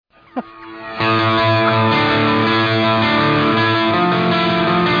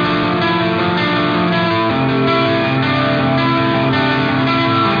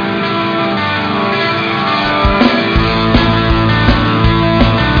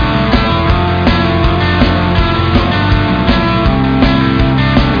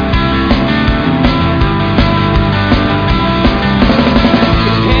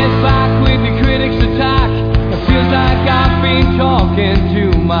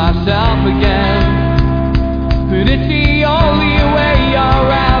myself again. But it's the only way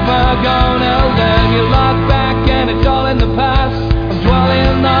you're ever gonna learn. You look back and it's all in the past. I'm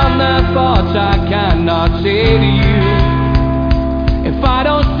dwelling on the thoughts I cannot say to you. If I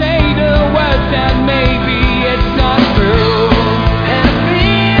don't say the words, then maybe it's not true. And it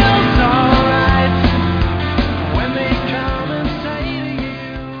feels alright when they come and say to you.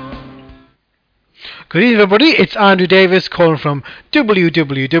 Good evening, everybody. It's Andrew Davis calling from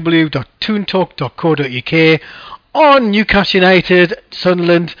www.toontalk.co.uk on Newcastle United,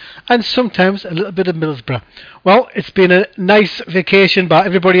 Sunderland, and sometimes a little bit of Middlesbrough. Well, it's been a nice vacation by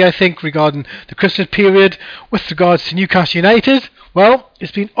everybody, I think, regarding the Christmas period. With regards to Newcastle United, well,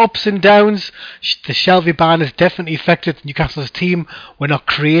 it's been ups and downs. The Shelby ban has definitely affected Newcastle's team. We're not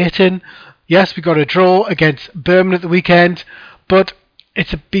creating. Yes, we got a draw against Birmingham at the weekend, but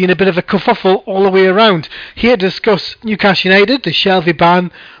it's been a bit of a kerfuffle all the way around. Here to discuss Newcastle United, the Shelby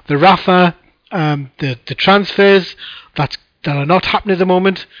ban, the Rafa, the transfers that are not happening at the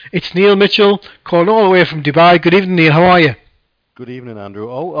moment. It's Neil Mitchell calling all the way from Dubai. Good evening, Neil. How are you? Good evening, Andrew.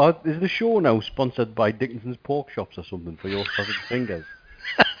 Oh, is the show now sponsored by Dickinson's Pork Shops or something for your sausage fingers?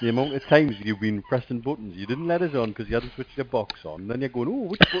 The amount of times you've been pressing buttons, you didn't let us on because you hadn't switched the box on. Then you're going, oh,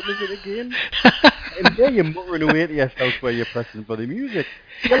 which button is it again? And there you're muttering away to yourself where you're pressing for the music.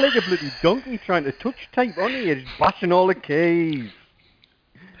 You're like a bloody donkey trying to touch type, aren't you? You're just bashing all the keys.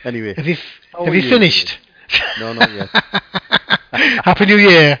 Anyway. Have you finished? No, not yet. Happy New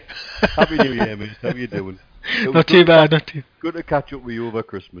Year. Happy New Year, mate. How you doing? Not too bad, not too. Good to catch up with you over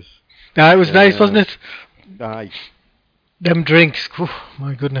Christmas. It was nice, wasn't it? Aye. Them drinks, oh,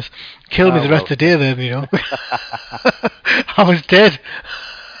 my goodness, killed me the rest of the day then, you know. I was dead.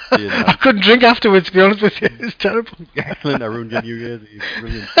 Yeah, I couldn't drink afterwards, to be honest with you. It was terrible. Excellent, I ruined your New Year's Eve.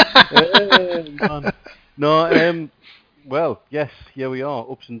 Brilliant. Man. No, well, yes, here we are,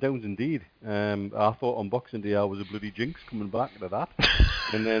 ups and downs indeed. I thought on Boxing Day I was a bloody jinx coming back to that.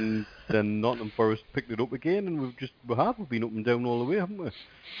 And then Nottingham Forest picked it up again, and we've been up and down all the way, haven't we?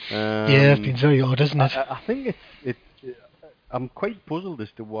 Yeah, it's been very odd, isn't it? I think I'm quite puzzled as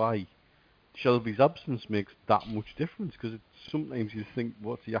to why Shelby's absence makes that much difference, because sometimes you think,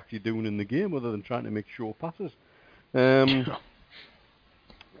 what's he actually doing in the game other than trying to make sure passes?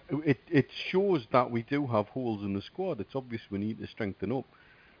 It shows that we do have holes in the squad. It's obvious we need to strengthen up.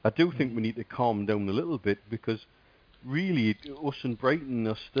 I do think we need to calm down a little bit, because really us and Brighton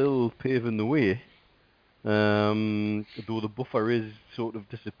are still paving the way, though the buffer is sort of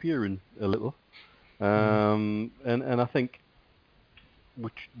disappearing a little. And I think we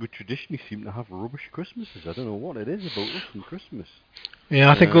traditionally seem to have rubbish Christmases. I don't know what it is about us and Christmas.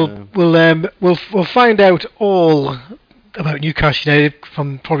 Yeah, I think we'll find out all about Newcastle United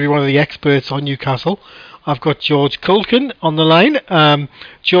from probably one of the experts on Newcastle. I've got George Culkin on the line.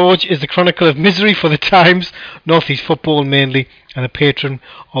 George is the Chronicle of Misery for the Times, North East Football mainly, and a patron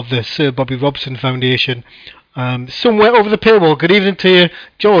of the Sir Bobby Robson Foundation. Somewhere over the paywall. Good evening to you,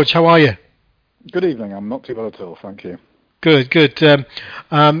 George. How are you? Good evening. I'm not too bad at all, thank you. Good.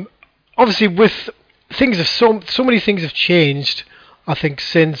 Obviously, with things have so many things have changed. I think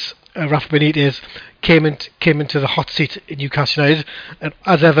since Rafa Benitez came into the hot seat in Newcastle United, and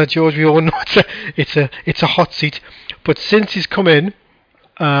as ever, George, we all know it's a hot seat. But since he's come in,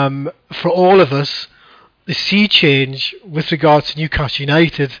 for all of us, the sea change with regards to Newcastle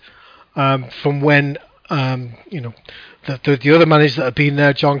United, from when the other managers that have been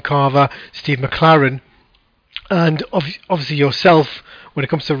there, John Carver, Steve McLaren, and obviously yourself, when it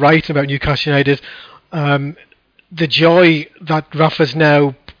comes to writing about Newcastle United, the joy that Rafa's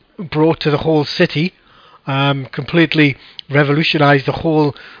now brought to the whole city, completely revolutionised the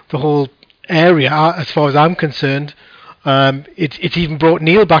whole area as far as I'm concerned. It's even brought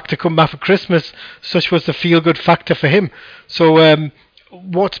Neil back to come back for Christmas. Such was the feel-good factor for him. So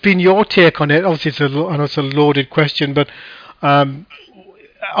what's been your take on it? Obviously, I know it's a loaded question, but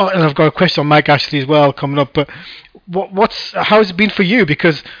and I've got a question on Mike Ashley as well coming up. But how has it been for you?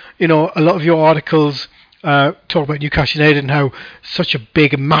 Because a lot of your articles talk about Newcastle United and how such a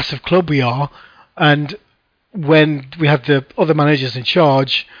big and massive club we are, and when we have the other managers in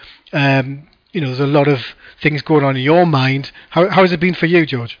charge, there's a lot of things going on in your mind. How has it been for you,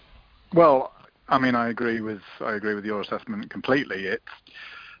 George? Well, I mean, I agree with your assessment completely.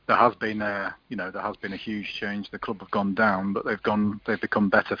 There has been a huge change. The club have gone down, but they've become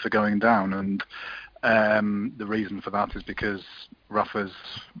better for going down, and the reason for that is because Rafa's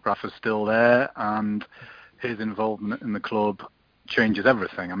still there, and his involvement in the club changes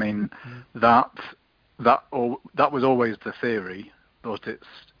everything. I mean, that was always the theory, but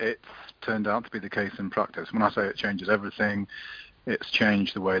it's turned out to be the case in practice. When I say it changes everything, It's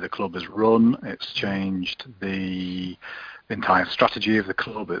changed the way the club is run. It's changed the entire strategy of the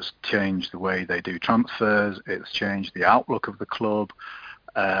club. It's changed the way they do transfers. It's changed the outlook of the club,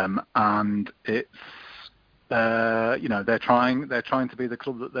 and it's they're trying to be the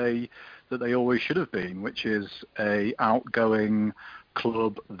club that they always should have been, which is a outgoing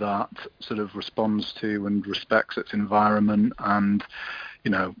club that sort of responds to and respects its environment. And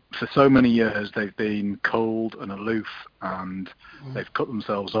for so many years they've been cold and aloof, and they've cut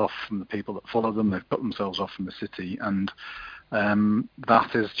themselves off from the people that follow them. They've cut themselves off from the city, and that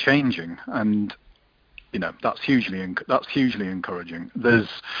is changing. And that's hugely encouraging. There's,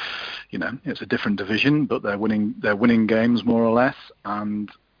 it's a different division, but they're winning games more or less, and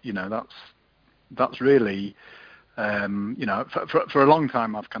that's really, for a long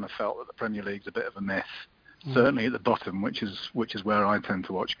time I've kind of felt that the Premier League's a bit of a myth. Certainly at the bottom, which is where I tend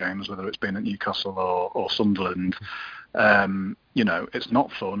to watch games, whether it's been at Newcastle or Sunderland. It's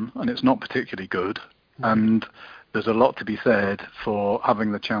not fun and it's not particularly good, and there's a lot to be said for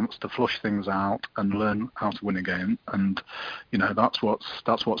having the chance to flush things out and learn how to win a game, and that's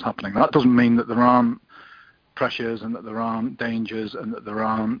what's happening. That doesn't mean that there aren't pressures and that there aren't dangers and that there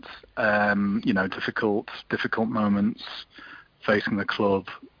aren't difficult moments facing the club,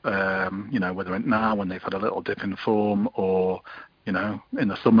 whether now when they've had a little dip in form, or in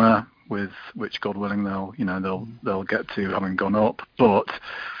the summer, with which God willing they'll get to, having gone up. But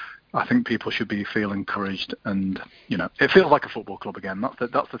I think people should feel encouraged, and it feels like a football club again.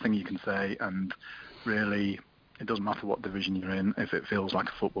 That's the thing you can say, and really it doesn't matter what division you're in. If it feels like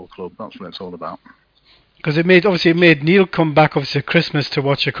a football club, that's what it's all about. Because it made Neil come back obviously at Christmas to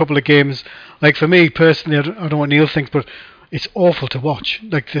watch a couple of games. Like for me personally, I don't know what Neil thinks, but it's awful to watch.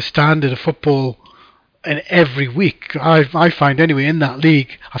 Like the standard of football, and every week I find anyway in that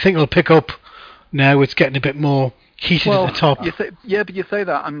league, I think it'll pick up now. It's getting a bit more heated at the top. But you say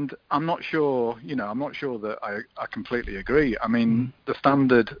that, and I'm not sure. I'm not sure that I completely agree. I mean, the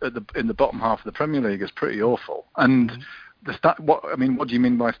standard in the bottom half of the Premier League is pretty awful, and. What do you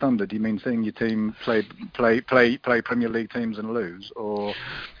mean by standard? Do you mean seeing your team play Premier League teams and lose, or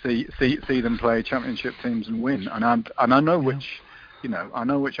see them play Championship teams and win? And I know which,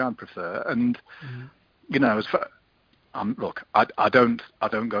 I'd prefer. And look, I don't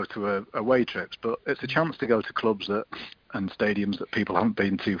go to away trips, but it's a chance to go to clubs and stadiums that people haven't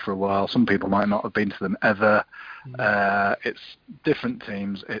been to for a while. Some people might not have been to them ever. It's different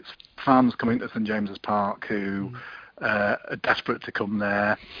teams. It's fans coming to St James's Park who. Are desperate to come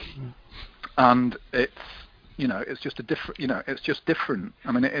there, and it's just a different. It's just different.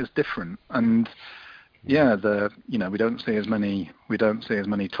 I mean, it is different, and we don't see as many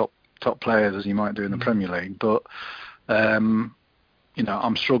top players as you might do in the Premier League, but I'm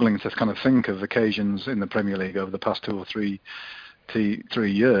struggling to kind of think of occasions in the Premier League over the past 2 or 3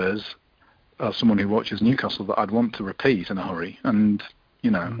 years as someone who watches Newcastle that I'd want to repeat in a hurry, and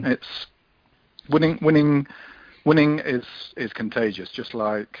it's winning. Winning is contagious, just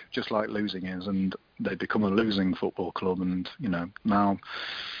like losing is, and they become a losing football club. And now,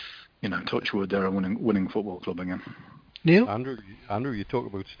 touch wood, they're a winning football club again. Neil, Andrew, you talk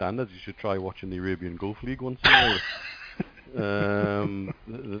about standards. You should try watching the Arabian Gulf League once in a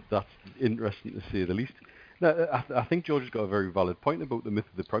while. That's interesting to say the least. Now, I think George has got a very valid point about the myth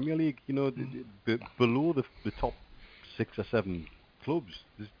of the Premier League. Below the top 6 or 7 clubs,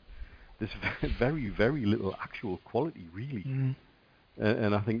 there's very, very little actual quality, really.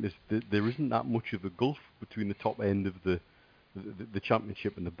 And I think there isn't that much of a gulf between the top end of the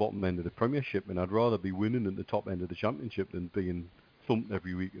Championship and the bottom end of the Premiership, and I'd rather be winning at the top end of the Championship than being thumped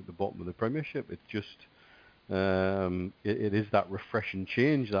every week at the bottom of the Premiership. It's just, it is that refreshing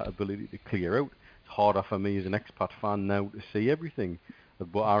change, that ability to clear out. It's harder for me as an expat fan now to see everything,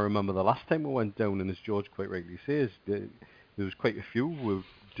 but I remember the last time I went down, and as George quite rightly says, there was quite a few who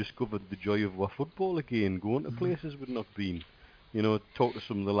discovered the joy of our football again, going to places we'd not been. Talk to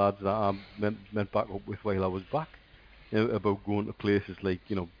some of the lads that I met back up with while I was back, about going to places like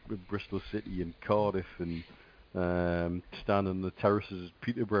Bristol City and Cardiff, and standing on the terraces of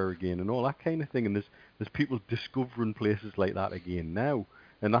Peterborough again, and all that kind of thing. And there's people discovering places like that again now,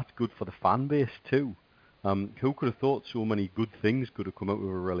 and that's good for the fan base too. Who could have thought so many good things could have come out of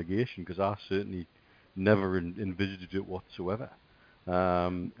a relegation? Because I certainly never envisaged it whatsoever.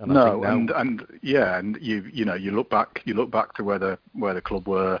 And you look back to where the club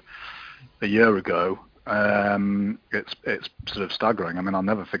were a year ago. It's sort of staggering. I mean, I'll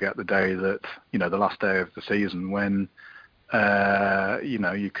never forget the day that the last day of the season when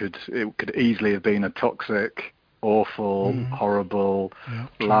it could easily have been a toxic, awful, horrible,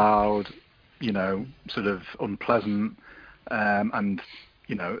 loud, sort of unpleasant and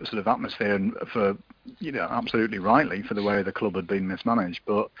sort of atmosphere, and for absolutely rightly for the way the club had been mismanaged.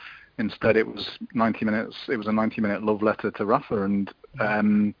 But instead, it was 90 minutes. It was a 90-minute love letter to Rafa, and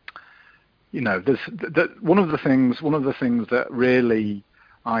there's one of the things that really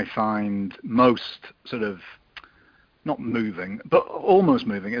I find most sort of not moving, but almost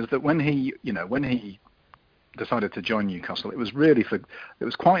moving, is that when he decided to join Newcastle, it was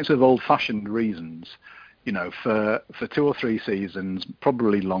quite sort of old-fashioned reasons. For 2 or 3 seasons,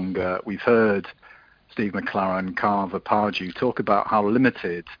 probably longer, we've heard Steve McLaren, Carver, Pardew talk about how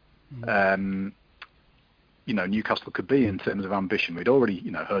limited Newcastle could be in terms of ambition. We'd already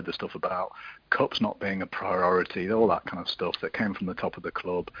heard the stuff about cups not being a priority, all that kind of stuff that came from the top of the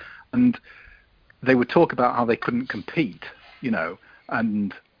club, and they would talk about how they couldn't compete,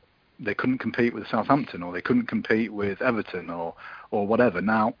 and they couldn't compete with Southampton, or they couldn't compete with Everton, or whatever.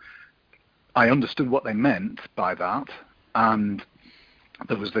 Now, I understood what they meant by that, and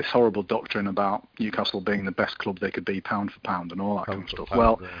there was this horrible doctrine about Newcastle being the best club they could be pound for pound and all that kind of stuff.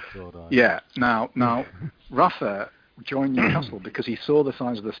 Well, yeah. Now, Rafa joined Newcastle because he saw the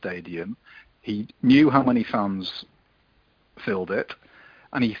size of the stadium, he knew how many fans filled it,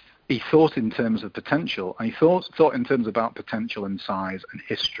 and he thought in terms of potential, and he thought in terms about potential and size and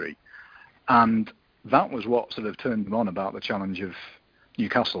history, and that was what sort of turned him on about the challenge of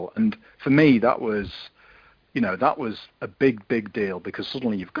Newcastle. And for me, that was a big deal, because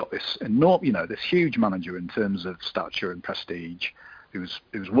suddenly you've got this this huge manager in terms of stature and prestige, who's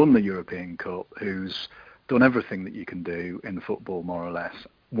won the European Cup, who's done everything that you can do in football more or less,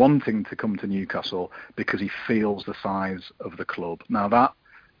 wanting to come to Newcastle because he feels the size of the club. Now that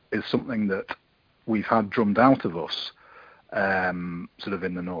is something that we've had drummed out of us, sort of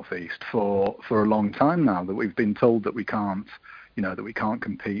in the northeast for a long time now, that we've been told that we can't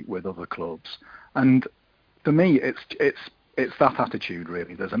compete with other clubs. And for me, it's that attitude,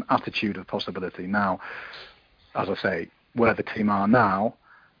 really. There's an attitude of possibility now. As I say, where the team are now,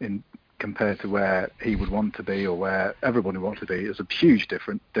 compared to where he would want to be, or where everybody wants to be, is a huge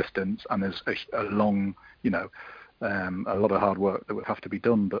different distance, and there's a long, a lot of hard work that would have to be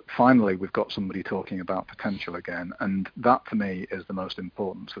done. But finally, we've got somebody talking about potential again, and that, to me, is the most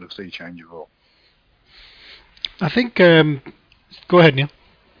important sort of sea change of all. I think. Go ahead, Neil.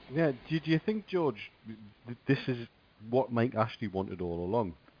 Yeah. Do you think, George, this is what Mike Ashley wanted all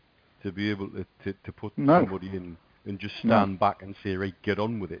along, to be able to put somebody in and just stand back and say, right, get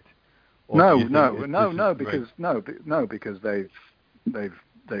on with it? Because they've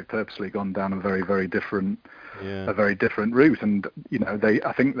purposely gone down a very, very different route, and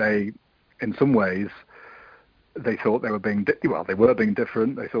I think they in some ways they thought they were being they were being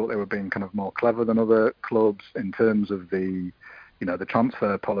different. They thought they were being kind of more clever than other clubs in terms of the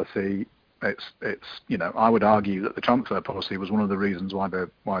transfer policy. It's I would argue that the transfer policy was one of the reasons why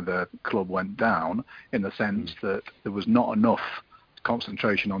the club went down, in the sense that there was not enough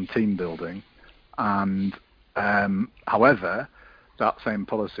concentration on team building, and however, that same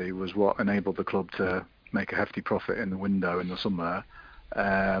policy was what enabled the club to make a hefty profit in the window in the summer,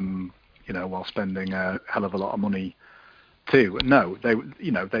 while spending a hell of a lot of money too. No,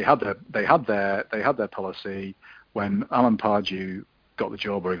 they had their policy when Alan Pardew got the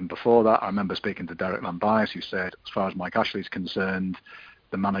job, or even before that. I remember speaking to Derek Lambias, who said, as far as Mike Ashley's concerned,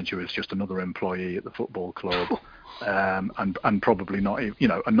 the manager is just another employee at the football club, and probably not,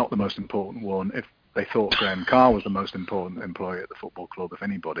 and not the most important one. If they thought Graham Carr was the most important employee at the football club, if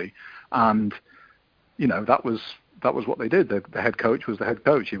anybody, and that was what they did. The head coach was the head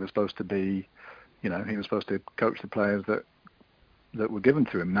coach. He was supposed to be, he was supposed to coach the players that were given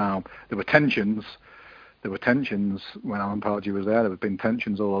to him. Now, there were tensions when Alan Pardew was there. There have been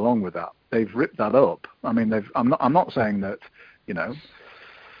tensions all along with that. They've ripped that up. I mean, I'm not saying that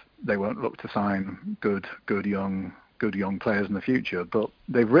they won't look to sign good young players in the future, but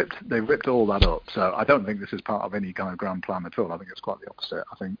they've ripped all that up. So I don't think this is part of any kind of grand plan at all. I think it's quite the opposite.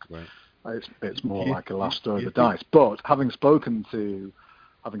 I think it's more like a last throw of the dice. But having spoken to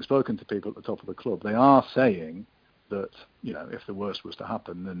people at the top of the club, they are saying that if the worst was to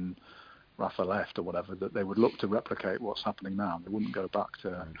happen, then Rafa left or whatever, that they would look to replicate what's happening now. They wouldn't go back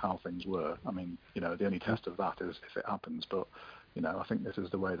to how things were. I mean, the only test of that is if it happens. But I think this is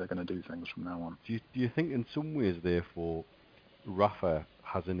the way they're going to do things from now on. Do you think in some ways, therefore, Rafa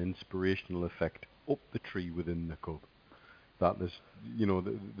has an inspirational effect up the tree within the club? That there's,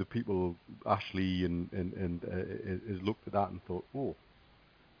 the people, Ashley and has looked at that and thought, oh,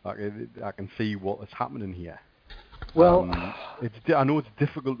 I can see what is happening here. Well, I know it's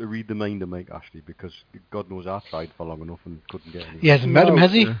difficult to read the mind of Mike Ashley, because God knows I tried for long enough and couldn't get anything. He hasn't met him,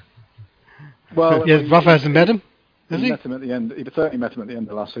 has he? Well, Rafa hasn't met him? Has he? met him at the end. He certainly met him at the end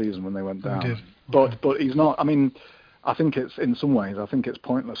of last season when they went down. He did. Okay. But he's not. I mean, I think it's in some ways. I think it's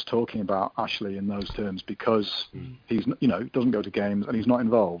pointless talking about Ashley in those terms because he's, doesn't go to games and he's not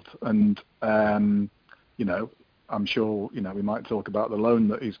involved. And I'm sure we might talk about the loan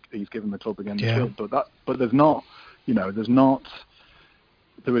that he's given the club again this week. But there's not.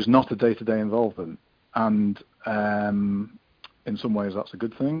 There is not a day-to-day involvement, and in some ways that's a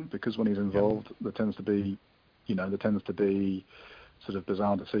good thing because when he's involved, there tends to be sort of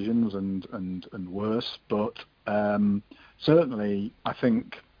bizarre decisions and worse. But certainly, I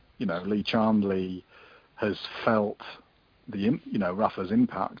think Lee Charnley has felt the Rafa's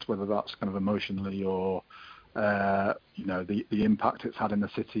impact, whether that's kind of emotionally or the impact it's had in the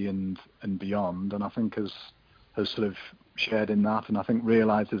city and beyond, and I think has sort of shared in that, and I think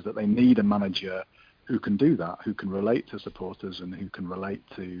realises that they need a manager who can do that, who can relate to supporters and who can relate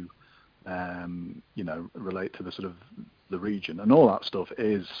to relate to the sort of the region, and all that stuff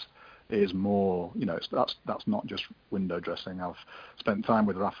is more, that's not just window dressing. I've spent time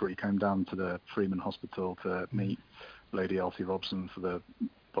with Rafa. He came down to the Freeman Hospital to meet Lady Elsie Robson for the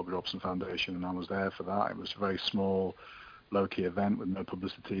Bobby Robson Foundation, and I was there for that. It was a very small, low-key event with no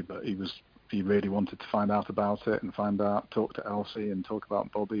publicity, but he really wanted to find out about it and talk to Elsie and talk about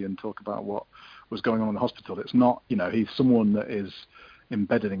Bobby and talk about what was going on in the hospital. It's not, he's someone that is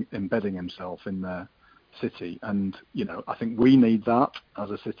embedding himself in the city, and I think we need that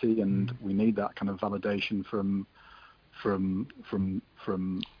as a city, and we need that kind of validation from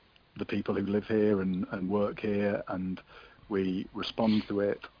the people who live here and work here, and we respond to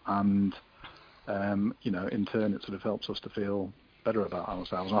it, and in turn it sort of helps us to feel better about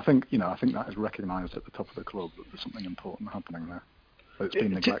ourselves. And I think that is recognised at the top of the club that there's something important happening there, but it's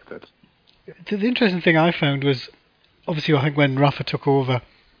been neglected. The interesting thing I found was, obviously, I think when Rafa took over,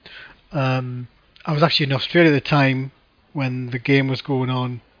 I was actually in Australia at the time when the game was going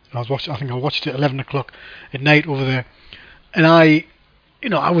on. And I watched it at 11 o'clock at night over there, and I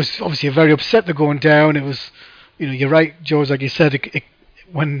was obviously very upset they're going down. It was, you're right, George, like you said,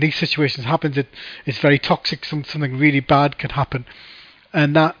 when these situations happen, it's very toxic. Something really bad can happen,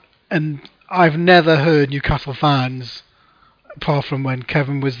 and I've never heard Newcastle fans, apart from when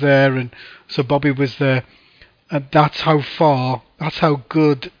Kevin was there and so Bobby was there, and that's how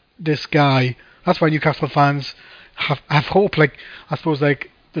good this guy. That's why Newcastle fans have hope. Like, I suppose, like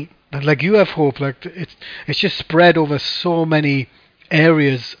you have hope. Like, it's just spread over so many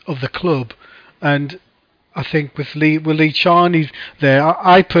areas of the club, and I think with Lee Charnley there,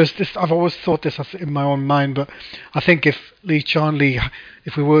 I've always thought this in my own mind, but I think if Lee Charnley,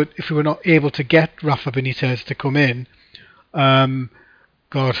 if we were not able to get Rafa Benitez to come in,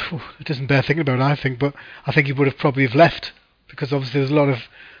 God, it doesn't bear thinking about it, I think, but I think he would have probably left, because obviously there's a lot of,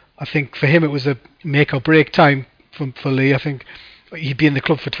 I think for him it was a make or break time for Lee. I think he'd be in the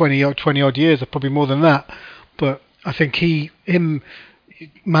club for 20 odd years, or probably more than that, but I think him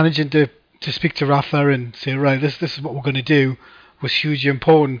managing to speak to Rafa and say, right, this is what we're going to do, was hugely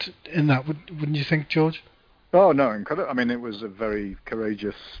important in that. Wouldn't you think, George? Oh, no, incredible. I mean, it was a very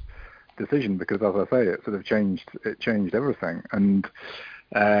courageous decision because, as I say, it sort of changed everything. And,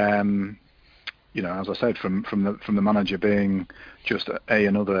 as I said, from the manager being just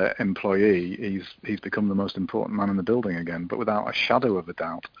another employee, he's become the most important man in the building again, but without a shadow of a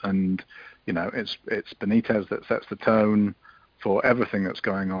doubt. And, it's Benitez that sets the tone for everything that's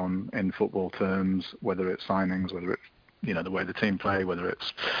going on in football terms, whether it's signings, whether it's the way the team play, whether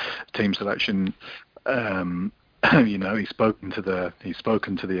it's team selection. He's spoken to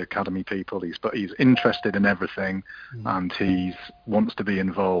the academy people. He's interested in everything, and he wants to be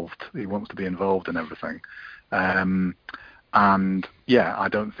involved. He wants to be involved in everything. And yeah, I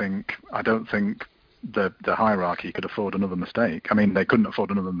don't think the hierarchy could afford another mistake. I mean, they couldn't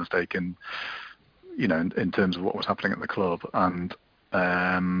afford another mistake in terms of what was happening at the club, and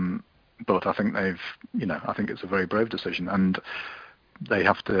but I think I think it's a very brave decision, and they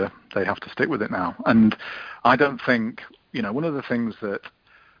have to stick with it now. And I don't think, one of the things that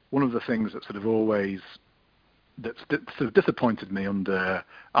sort of always sort of disappointed me under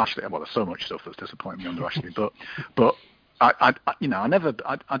Ashley. Well, there's so much stuff that's disappointed me under Ashley, but I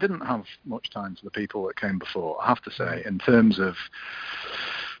didn't have much time for the people that came before, I have to say, in terms of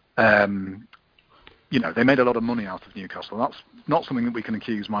they made a lot of money out of Newcastle. That's not something that we can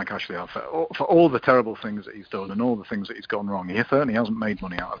accuse Mike Ashley of for all the terrible things that he's done and all the things that he's gone wrong. He certainly hasn't made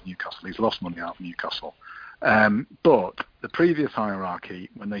money out of Newcastle. He's lost money out of Newcastle. But the previous hierarchy,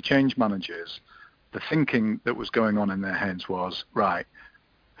 when they changed managers, the thinking that was going on in their heads was, right,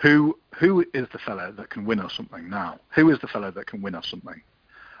 who is the fella that can win us something now? Who is the fella that can win us something?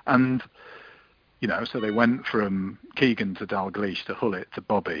 And So they went from Keegan to Dalglish to Hullet to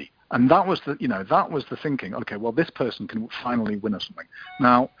Bobby, and that was the thinking. Okay, well, this person can finally win us something.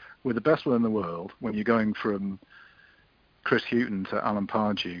 Now, with the best will in the world, when you're going from Chris Hughton to Alan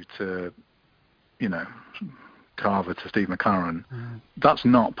Pardew to, Carver to Steve McLaren, that's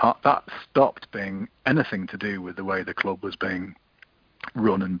not that stopped being anything to do with the way the club was being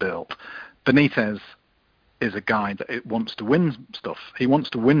run and built. Benitez is a guy that wants to win stuff. He wants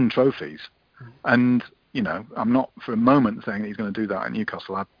to win trophies. And, I'm not for a moment saying that he's going to do that at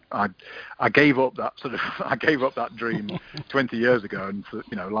Newcastle. I gave up that dream 20 years ago, and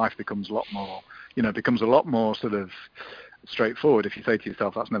life becomes a lot more sort of straightforward. If you say to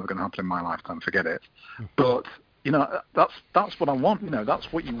yourself, that's never going to happen in my lifetime, forget it. But that's what I want.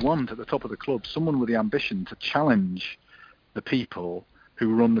 That's what you want at the top of the club, someone with the ambition to challenge the people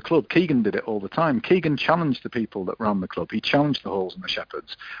who run the club. Keegan did it all the time. Keegan challenged the people that ran the club. He challenged the Halls and the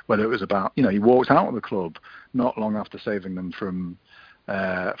Shepherds, whether it was about, he walked out of the club not long after saving them from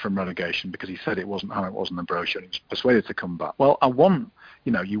relegation, because he said it wasn't how it was in the brochure, and he was persuaded to come back. Well,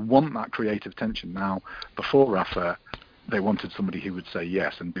 you want that creative tension. Now, before Rafa, they wanted somebody who would say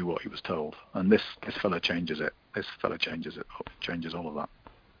yes and do what he was told, and this fella changes it. This fella changes all of that.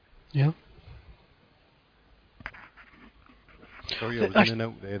 Yeah. Sorry, I was in and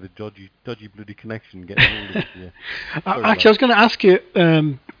out there. The dodgy bloody connection getting hold of it. Yeah. Actually, I was going to ask you,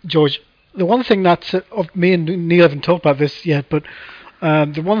 George. The one thing that's me and Neil haven't talked about this yet, but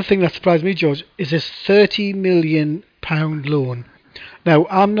the one thing that surprised me, George, is this £30 million loan. Now,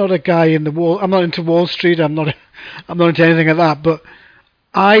 I'm not a guy in the wall. I'm not into Wall Street. I'm not into anything like that. But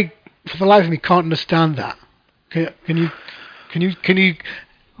I, for the life of me, can't understand that. Can you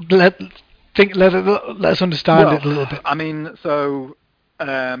let us understand it a little bit? I mean, so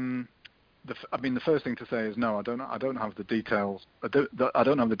the first thing to say is no. I don't have the details. I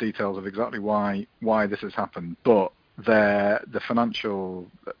don't have the details of exactly why this has happened. But the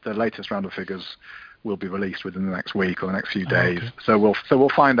latest round of figures will be released within the next week or the next few days. Okay. So we'll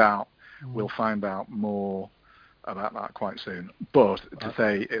find out. We'll find out more about that quite soon. But to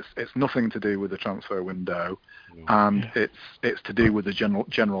say it's nothing to do with the transfer window, and it's to do with the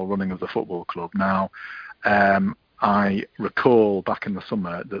general running of the football club. Now, I recall back in the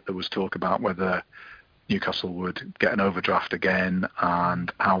summer that there was talk about whether Newcastle would get an overdraft again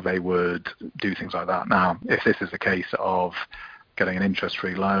and how they would do things like that. Now, if this is a case of getting an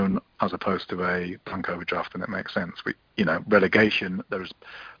interest-free loan as opposed to a blank overdraft, then it makes sense. Relegation, there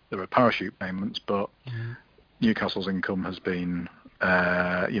are parachute payments, but Newcastle's income has been,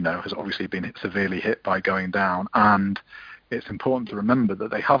 has obviously been severely hit by going down, and it's important to remember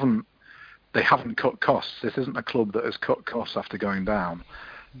that they haven't cut costs. This isn't a club that has cut costs after going down.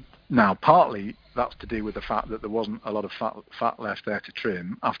 Now, partly that's to do with the fact that there wasn't a lot of fat left there to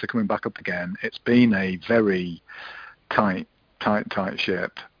trim after coming back up again. It's been a very tight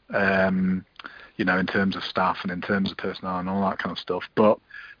ship, in terms of staff and in terms of personnel and all that kind of stuff. But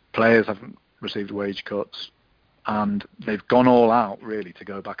players haven't received wage cuts, and they've gone all out really to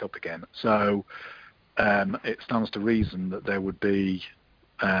go back up again. So it stands to reason that there would be,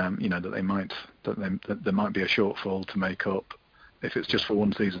 that there might be a shortfall to make up if it's just for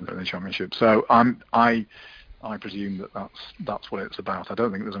one season in the Championship. So I presume that's what it's about. I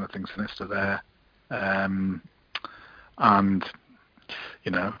don't think there's anything sinister there. And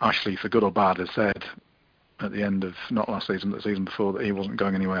Ashley, for good or bad, has said at the end of not last season, but the season before, that he wasn't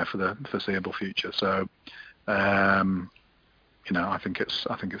going anywhere for the foreseeable future. So, I think it's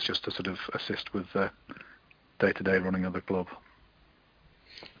just to sort of assist with the day-to-day running of the club.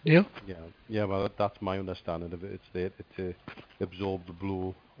 Yeah. Well, that's my understanding of it. It's there to absorb the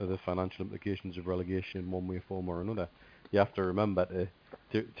blow of the financial implications of relegation in one way, form, or another. You have to remember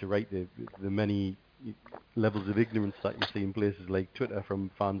to write the many levels of ignorance that you see in places like Twitter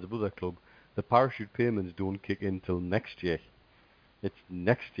from fans of other clubs. The parachute payments don't kick in till next year. It's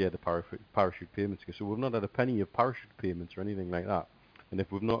next year the parachute payments. So we've not had a penny of parachute payments or anything like that. And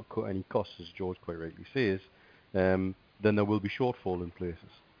if we've not cut any costs, as George quite rightly says, then there will be shortfall in places.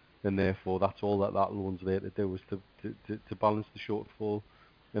 And therefore, that's all that loan's there to do, is to balance the shortfall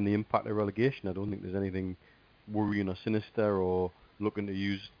and the impact of relegation. I don't think there's anything worrying or sinister or looking to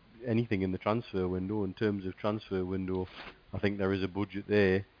use anything in the transfer window. In terms of transfer window, I think there is a budget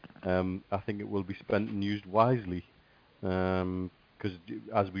there. I think it will be spent and used wisely, because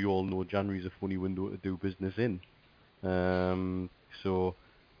as we all know, January is a funny window to do business in. So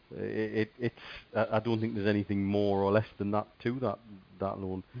I don't think there's anything more or less than that to that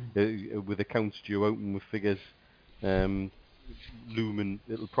loan. With accounts due out and with figures looming,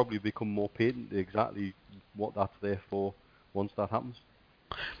 it'll probably become more patent exactly what that's there for once that happens.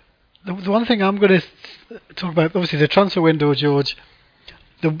 the one thing I'm going to talk about, obviously the transfer window, George.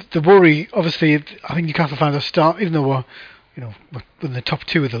 The worry, obviously, I think Newcastle fans are even though we're in the top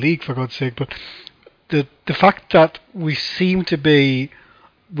 2 of the league, for God's sake, but the fact that we seem to be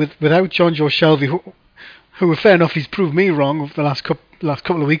without John Joe Shelvey, who fair enough, he's proved me wrong over the last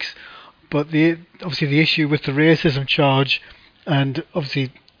couple of weeks, but obviously the issue with the racism charge, and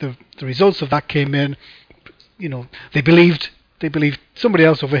obviously the results of that came in. They believed somebody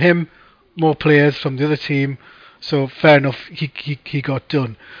else over him, more players from the other team. So fair enough, he got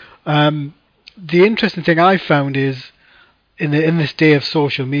done. The interesting thing I found is in this day of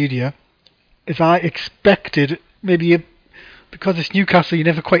social media, is I expected maybe because it's Newcastle, you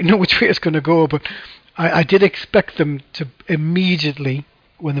never quite know which way it's going to go. But I did expect them to immediately,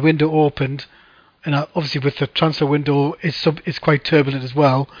 when the window opened, and obviously with the transfer window it's quite turbulent as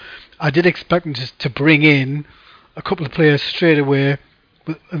well. I did expect them to bring in a couple of players straight away.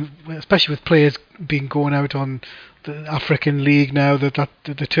 Especially with players going out on the African League now that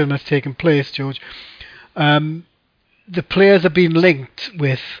the tournament's taking place, George. The players are being linked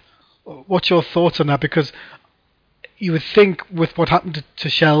with. What's your thoughts on that? Because you would think with what happened to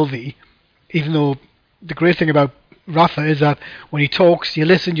Shelvey, even though the great thing about Rafa is that when he talks, you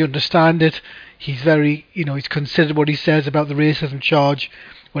listen, you understand it. He's very, he's considered what he says about the racism charge.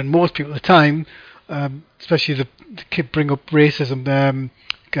 When most people at the time, especially the kid bring up racism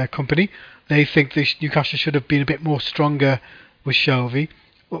company, they think Newcastle should have been a bit more stronger with Shelvey.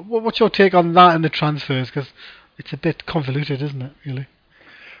 What's your take on that and the transfers? Because it's a bit convoluted, isn't it, really?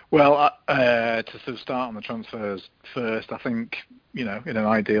 Well, to sort of start on the transfers first, I think, in an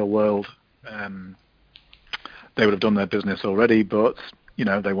ideal world, they would have done their business already, but,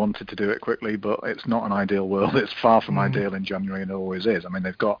 they wanted to do it quickly, but it's not an ideal world. It's far from ideal in January, and it always is. I mean,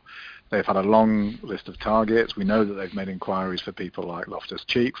 they've had a long list of targets. We know that they've made inquiries for people like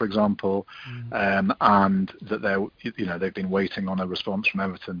Loftus-Cheek, for example, and that they've been waiting on a response from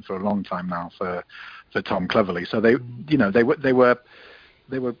Everton for a long time now for Tom Cleverley. So they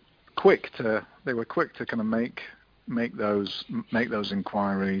were quick to kind of make those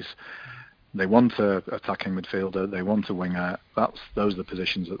inquiries. They want a attacking midfielder. They want a winger. Those are the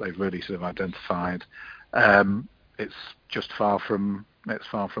positions that they've really sort of identified. It's just far from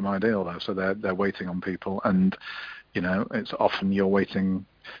ideal though. So they're waiting on people, and it's often you're waiting.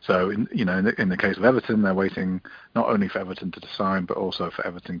 So in the case of Everton, they're waiting not only for Everton to decide, but also for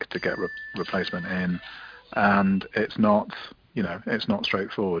Everton to get replacement in, and it's not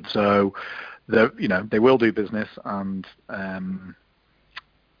straightforward. So they will do business, and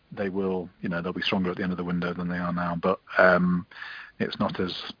they'll be stronger at the end of the window than they are now. But it's not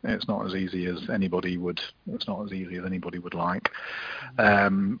as easy as anybody would. It's not as easy as anybody would like.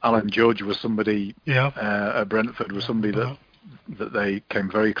 Alan Judge was somebody. At Brentford was somebody that they came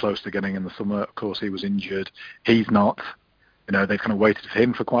very close to getting in the summer. Of course, he was injured. He's not. They kind of waited for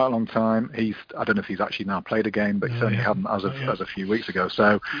him for quite a long time. I don't know if he's actually now played a game, but he certainly hadn't as a few weeks ago.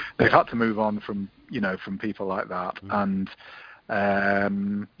 So they've had to move on from people like that, and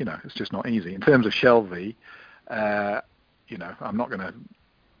it's just not easy. In terms of Shelvey, I'm not going to,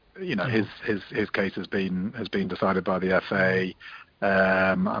 his case has been decided by the FA,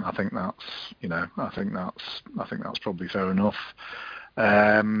 and I think that's probably fair enough.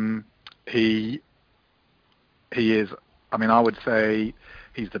 He is. I mean, I would say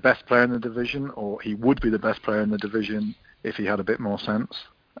he's the best player in the division, or he would be the best player in the division if he had a bit more sense.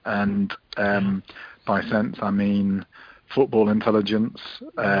 And by sense, I mean football intelligence.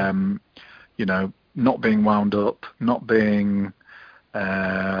 Not being wound up, not being,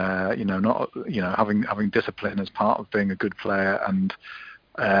 having discipline as part of being a good player. And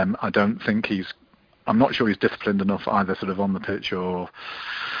I don't think I'm not sure he's disciplined enough either, sort of on the pitch or,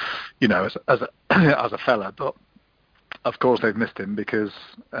 as a fella, but. Of course, they've missed him because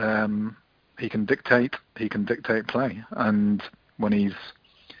he can dictate play, and when he's,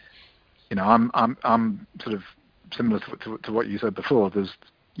 I'm sort of similar to what you said before.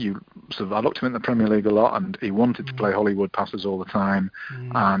 I looked at him in the Premier League a lot, and he wanted to play Hollywood passes all the time,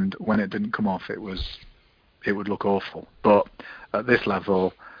 and when it didn't come off, it would look awful. But at this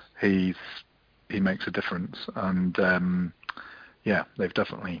level, he makes a difference, and they've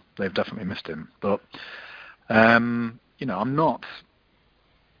definitely missed him, but. I'm not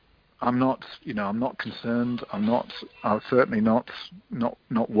concerned. I'm certainly not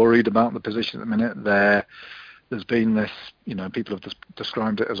worried about the position at the minute. There's been this, people have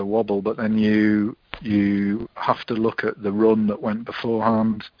described it as a wobble, but then you have to look at the run that went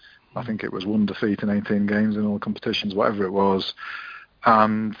beforehand. I think it was 1 defeat in 18 games in all competitions, whatever it was,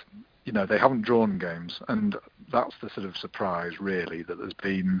 and they haven't drawn games, and that's the sort of surprise, really, that there's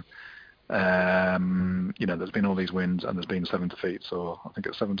been. There's been all these wins and there's been 7 defeats, or I think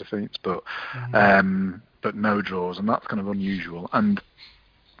it's 7 defeats, but no draws, and that's kind of unusual. And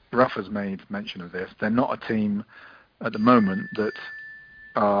Rafa's made mention of this. They're not a team at the moment that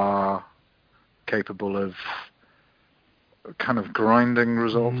are capable of kind of grinding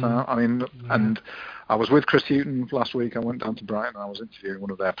results out. I mean, and I was with Chris Hughton last week. I went down to Brighton and I was interviewing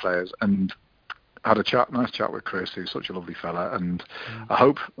one of their players and had a nice chat with Chris, who's such a lovely fella. And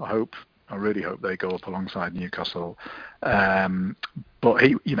I really hope they go up alongside Newcastle. But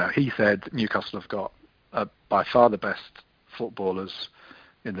he said Newcastle have got by far the best footballers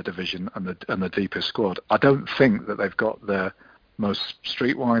in the division and the deepest squad. I don't think that they've got the most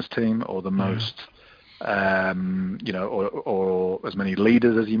streetwise team or the most, or as many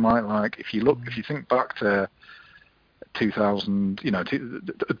leaders as you might like. If you think back to 2000, to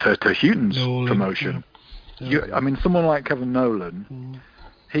Houghton's promotion, someone like Kevin Nolan,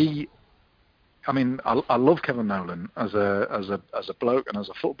 I love Kevin Nolan as a bloke and as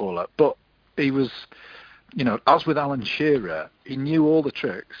a footballer, but he was, as with Alan Shearer, he knew all the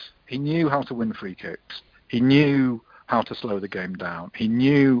tricks. He knew how to win free kicks. He knew how to slow the game down. He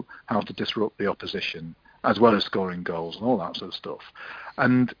knew how to disrupt the opposition, as well as scoring goals and all that sort of stuff.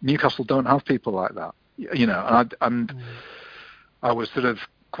 And Newcastle don't have people like that, And I was sort of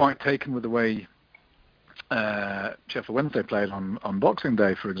quite taken with the way Sheffield Wednesday played on Boxing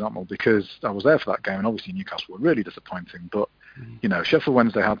Day, for example, because I was there for that game, and obviously Newcastle were really disappointing. But Sheffield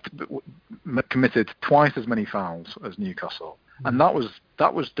Wednesday had committed twice as many fouls as Newcastle, and that was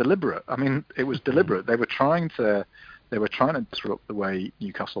deliberate. I mean, it was deliberate. They were trying to disrupt the way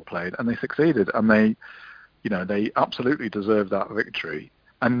Newcastle played, and they succeeded. And they absolutely deserved that victory.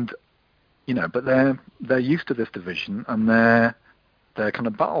 And but they're used to this division, and they're kind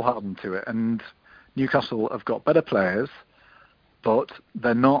of battle hardened to it. And Newcastle have got better players, but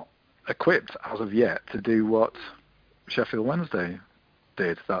they're not equipped as of yet to do what Sheffield Wednesday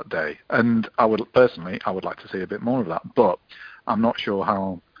did that day. And I would like to see a bit more of that, but I'm not sure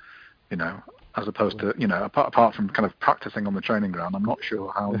how, as opposed to, apart from kind of practicing on the training ground, I'm not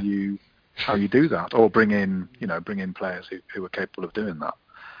sure how you do that, or bring in players who are capable of doing that.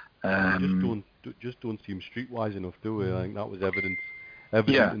 Just don't seem streetwise enough, do we? I think that was evident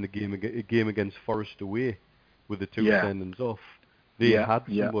in the game against Forest away, with the two sendings off. They had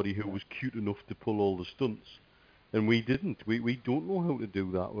somebody who was cute enough to pull all the stunts, and we didn't. We don't know how to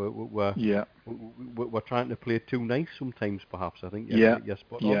do that. We're trying to play too nice sometimes, perhaps. I think you're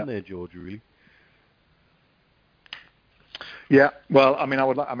spot on there, George. Really. Yeah, well, I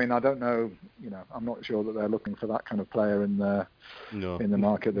don't know. I'm not sure that they're looking for that kind of player in the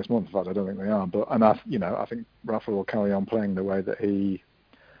market this month. In fact, I don't think they are. But I think Rafa will carry on playing the way that he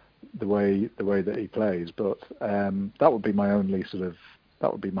plays. But that would be my only sort of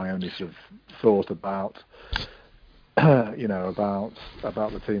thought about about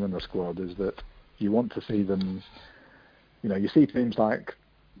the team and the squad, is that you want to see them. You see teams like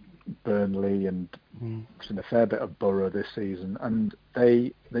Burnley and seen a fair bit of Borough this season, and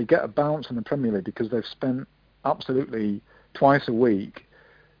they get a bounce in the Premier League because they've spent absolutely twice a week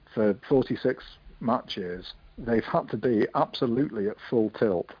for 46 matches. They've had to be absolutely at full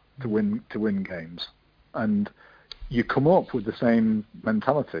tilt to win games, and you come up with the same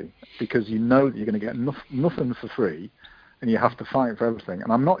mentality because you know that you're going to get nothing for free, and you have to fight for everything.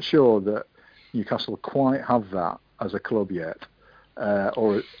 And I'm not sure that Newcastle quite have that as a club yet.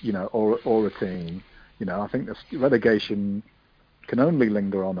 Or a team. I think the relegation can only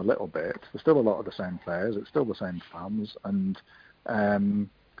linger on a little bit. There's still a lot of the same players. It's still the same fans, and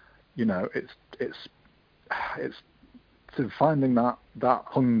it's sort of finding that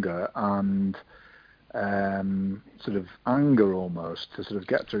hunger and sort of anger almost to sort of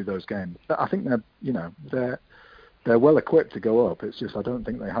get through those games. But I think they're well equipped to go up. It's just I don't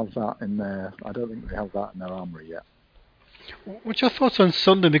think they have that in their armoury yet. What's your thoughts on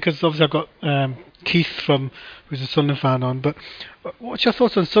Sunderland? Because obviously I've got Keith who's a Sunderland fan on, but what's your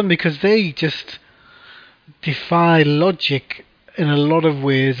thoughts on Sunderland? Because they just defy logic in a lot of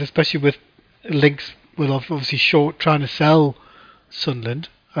ways, especially with links with obviously Shaw trying to sell Sunderland,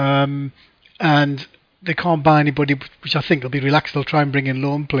 and they can't buy anybody, which I think will be relaxed. They'll try and bring in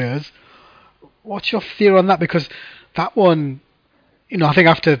loan players. What's your theory on that? Because that one, I think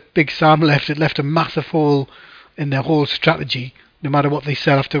after Big Sam left, it left a massive hole in their whole strategy, no matter what they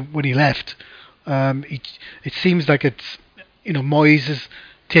said after when he left. It seems like it's, Moyes has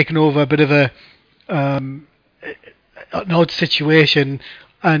taken over a bit of an odd situation,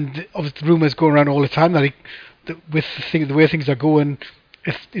 and obviously rumours going around all the time that the way things are going,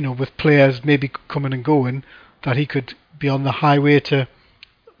 if with players maybe coming and going, that he could be on the highway to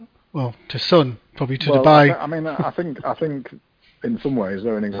well, to Sun, probably to Well, Dubai. I think in some ways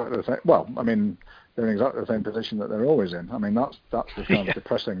they're in exactly the same. Well, I mean, they're in exactly the same position that they're always in. I mean, that's the kind of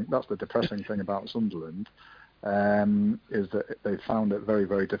depressing. That's the depressing thing about Sunderland, is that they found it very,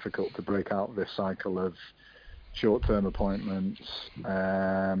 very difficult to break out this cycle of short-term appointments.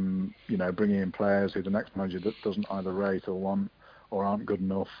 Bringing in players who the next manager doesn't either rate or want or aren't good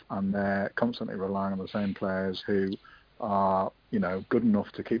enough, and they're constantly relying on the same players who are, good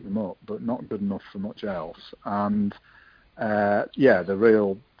enough to keep them up, but not good enough for much else. And the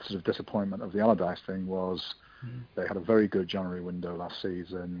real sort of disappointment of the Allardyce thing was they had a very good January window last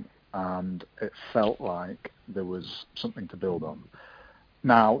season, and it felt like there was something to build on.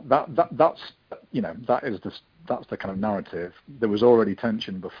 Now that's the kind of narrative. There was already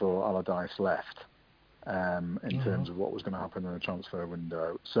tension before Allardyce left, in terms of what was going to happen in the transfer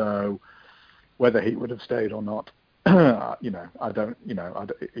window. So whether he would have stayed or not, I don't.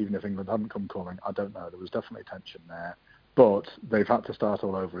 Even if England hadn't come calling, I don't know. There was definitely tension there. But they've had to start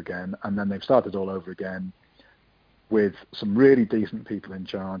all over again, and then they've started all over again with some really decent people in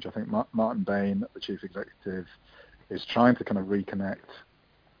charge. I think Martin Bain, the chief executive, is trying to kind of reconnect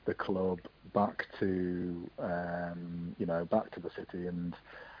the club back to back to the city and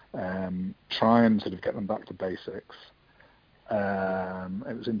try and sort of get them back to basics.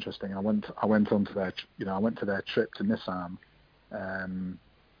 It was interesting. I went on to their trip to Nissan,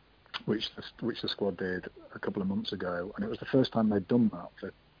 which the squad did a couple of months ago, and it was the first time they'd done that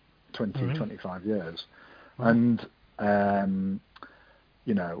for 25 years. And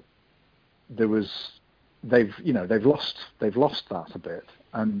they've lost that a bit,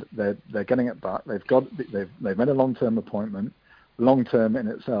 and they're getting it back. They've made a long-term appointment. Long-term in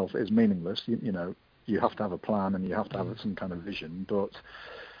itself is meaningless. You have to have a plan and you have to have some kind of vision, but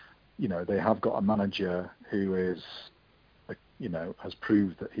they have got a manager who is has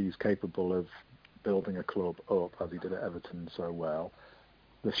proved that he's capable of building a club up, as he did at Everton so well.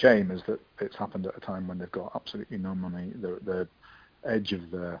 The shame is that it's happened at a time when they've got absolutely no money. They're at the edge of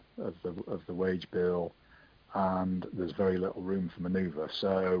the wage bill, and there's very little room for manoeuvre.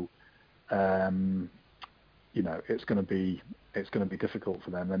 So, it's going to be difficult for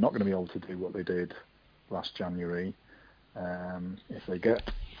them. They're not going to be able to do what they did last January. If they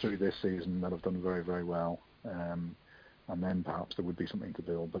get through this season, they'll have done very, very well. And then perhaps there would be something to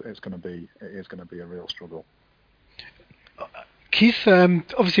build, but it is going to be a real struggle. Keith,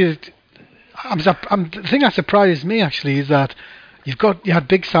 obviously, the thing that surprises me actually is that you had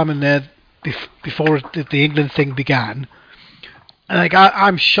Big Sam in there before the England thing began, and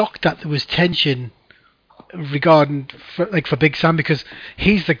I'm shocked that there was tension regarding for Big Sam, because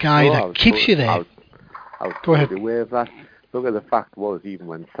he's the guy that keeps you there. I was Go ahead. aware of that. Look, at the fact was, even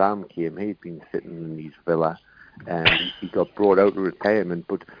when Sam came, he'd been sitting in his villa, and he got brought out of retirement,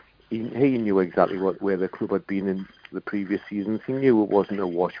 but he knew exactly where the club had been in the previous seasons. He knew it wasn't a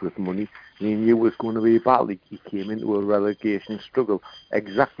wash with money, and he knew it was going to be a battle. He came into a relegation struggle,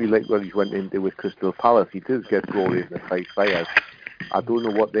 exactly like what he went into with Crystal Palace. He did get glorious in the fight fires. I don't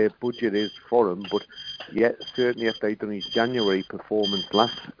know what their budget is for him, but yet certainly after he'd done his January performance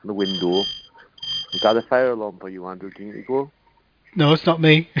last window. Is that a fire alarm for you, Andrew? Do you need to go? No, it's not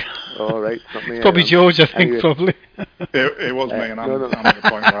me. All right, it's not me. It's probably George, I think, anyway. Probably. It was me, and I'm at the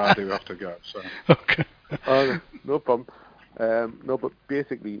point where I do have to go. So. Okay. No problem. No, but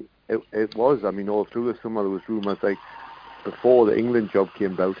basically, it was. I mean, all through the summer, there was rumours like before the England job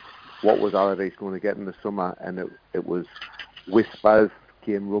came out, what was Allardyce going to get in the summer, and it was whispers,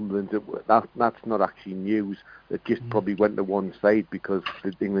 came rumblings. That's not actually news. It just probably went to one side because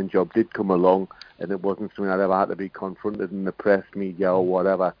the England job did come along, and it wasn't something that ever had to be confronted in the press, media, or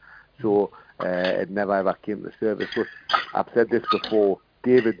whatever. So it never ever came to surface. But I've said this before,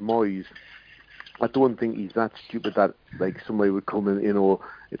 David Moyes, I don't think he's that stupid that like somebody would come in,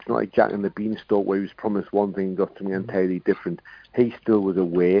 it's not like Jack and the Beanstalk where he was promised one thing and got something entirely different. He still was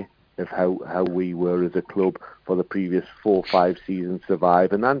aware of how we were as a club for the previous 4 or 5 seasons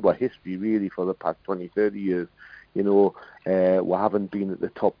survive, and what history really for the past 20, 30 years. We haven't been at the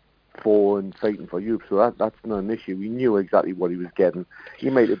top 4 and fighting for Europe, so that's not an issue. We knew exactly what he was getting. He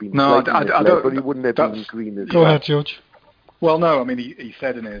might have been misled, but he wouldn't have been green as well. Go ahead, George. Well, no, I mean he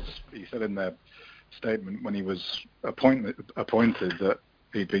said in the statement when he was appointed that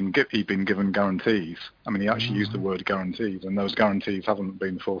he'd been given guarantees. I mean, he actually used the word guarantees, and those guarantees haven't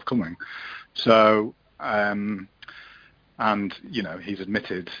been forthcoming. So, and he's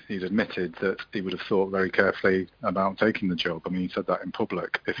admitted that he would have thought very carefully about taking the job. I mean, he said that in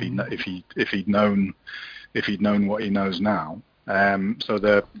public. If he'd known what he knows now, so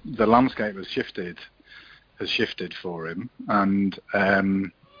the landscape has shifted for him, and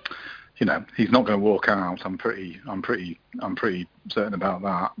he's not going to walk out. I'm pretty certain about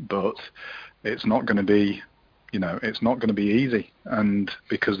that. But it's not going to be, it's not going to be easy, and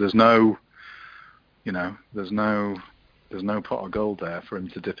because there's no pot of gold there for him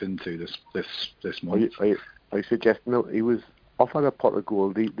to dip into this month. I suggest no. He was offered a pot of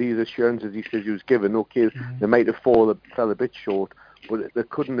gold. These assurances he says he was given. Okay, they might have fell a bit short, but there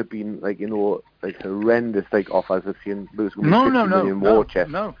couldn't have been like horrendous offers of saying there's going to be 50 million war chest.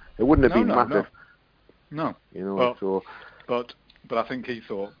 No, it wouldn't have been massive. No. But I think he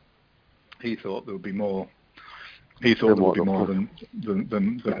thought there would be more. He thought there would be more than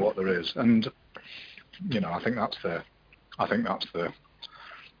what there is, and I think that's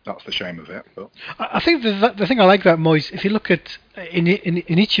the shame of it. But I think the thing I like about Moyes, if you look at in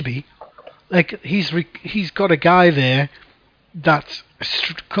Ichibi, he's got a guy there that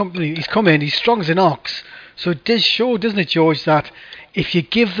he's come in, he's strong as an ox. So it does show, doesn't it, George, that if you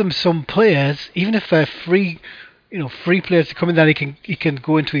give them some players, even if they're free players to come in, that he can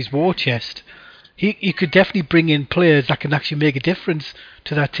go into his war chest. He could definitely bring in players that can actually make a difference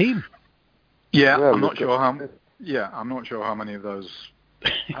to that team. Yeah, I'm not sure how many of those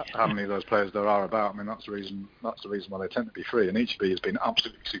players there are about. I mean, that's the reason why they tend to be free. And Ichibi has been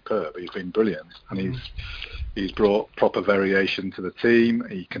absolutely superb. He's been brilliant, and he's brought proper variation to the team.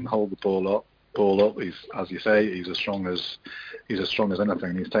 He can hold the ball up. He's, as you say, he's as strong as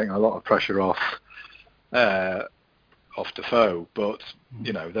anything. He's taking a lot of pressure off Defoe. But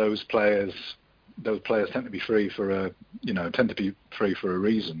those players tend to be free for a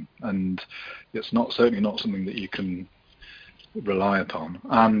reason, and it's certainly not something that you can rely upon.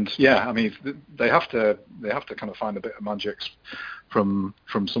 And I mean, they have to kind of find a bit of magic from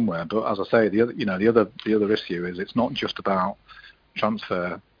somewhere. But as I say, the other issue is it's not just about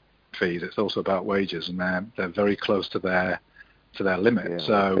transfer fees; it's also about wages, and they're very close to their limit. Yeah,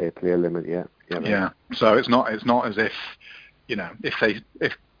 so clear limit, yeah. So it's not as if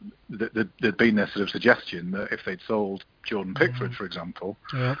if there'd been this sort of suggestion that if they'd sold Jordan Pickford, for example,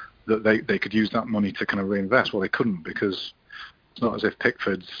 that they could use that money to kind of reinvest. Well, they couldn't, because it's not as if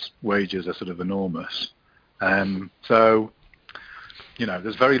Pickford's wages are sort of enormous. So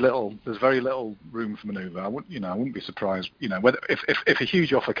there's very little room for manoeuvre. I wouldn't be surprised. Whether if a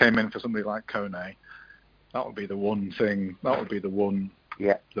huge offer came in for somebody like Kone, that would be the one thing. That would be the one.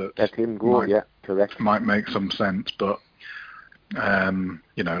 Yeah. Let him go. Correct. Might make some sense, but.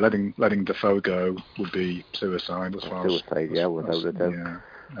 Letting Defoe go would be suicide as far as without a doubt.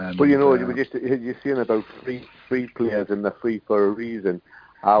 Yeah. But you're saying about free players, and they're free for a reason.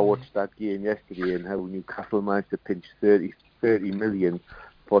 I watched that game yesterday, and how Newcastle managed to pinch 30 million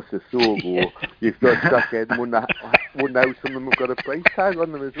for Sissoko. You've got Stuckhead, wonder how some of them have got a price tag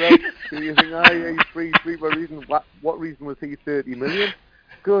on them as well. So you think, he's free for a reason. What reason was he 30 million?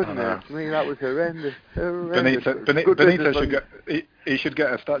 Goodness me, that was horrendous. Benitez should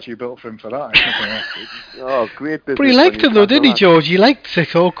get a statue built for him for that. Oh, great business. But he liked him though, didn't he, George? He liked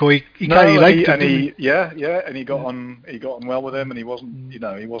Sissoko. He liked him. And he got on well with him, and he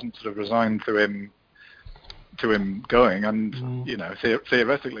wasn't sort of resigned to him going. And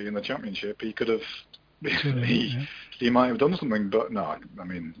theoretically in the Championship, he could have. He might have done something, but no. I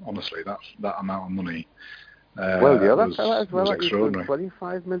mean, honestly, that amount of money. The other fella as well, he's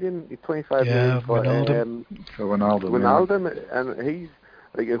 25 million for Wijnaldum, and he's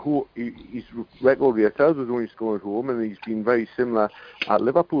his record with ourselves was only scoring at home, and he's been very similar at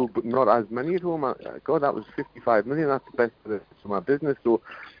Liverpool, but not as many at home. God, that was 55 million. That's the best for my business. So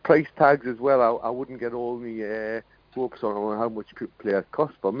price tags as well. I wouldn't get all the hopes on how much players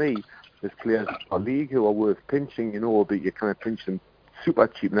cost. For me, there's players in our league who are worth pinching. But you kind of pinch them super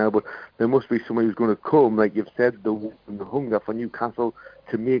cheap now, but there must be somebody who's going to come, like you've said, the hunger for Newcastle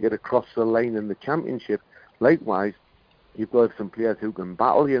to make it across the line in the Championship. Likewise, you've got some players who can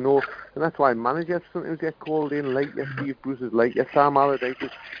battle, and that's why managers sometimes get called in, like your Steve Bruce's, like your Sam Allardyce's.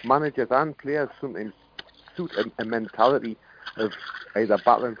 Managers and players sometimes suit a mentality of either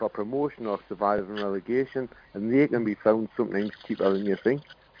battling for promotion or surviving relegation, and they can be found sometimes cheaper than you think.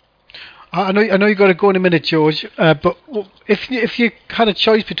 I know you've got to go in a minute, George. But if you had a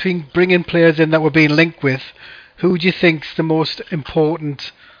choice between bringing players in that we're being linked with, who do you think's the most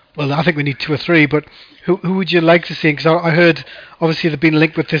important? Well, I think we need 2 or 3. But who would you like to see? Because I heard obviously they've been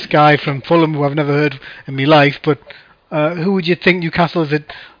linked with this guy from Fulham, who I've never heard in my life. But who would you think Newcastle is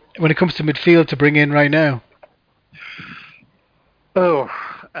when it comes to midfield to bring in right now?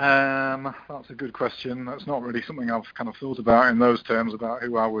 That's a good question. That's not really something I've kind of thought about in those terms about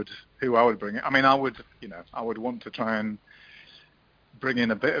who I would bring in. I mean, I would want to try and bring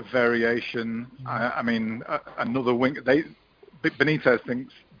in a bit of variation. I mean, another wing. Benitez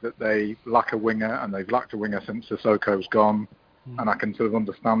thinks that they lack a winger, and they've lacked a winger since Sissoko's gone, and I can sort of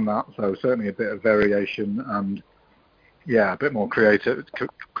understand that. So certainly a bit of variation and a bit more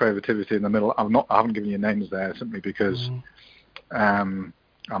creativity in the middle. I haven't given you names there simply because I'm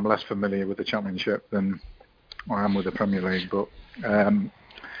less familiar with the Championship than I am with the Premier League. But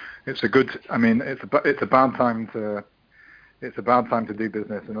it's a good. I mean, it's a bad time to. It's a bad time to do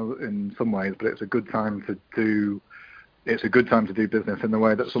business in some ways, but it's a good time to do. It's a good time to do business in the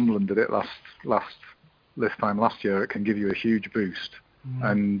way that Sunderland did it this time last year. It can give you a huge boost,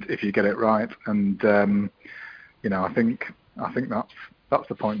 and if you get it right, and I think that's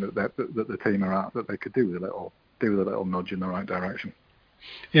the point that the team are at, that they could do with a little nudge in the right direction.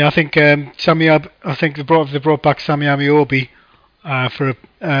 Yeah, I think they brought back Sammy Amiobi for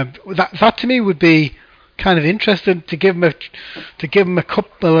that to me would be kind of interesting to give him a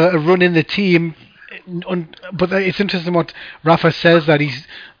run in the team. But it's interesting what Rafa says, that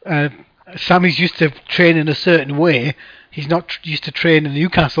Sammy's used to training a certain way. He's not used to training the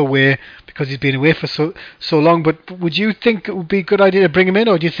Newcastle way because he's been away for so long. But would you think it would be a good idea to bring him in,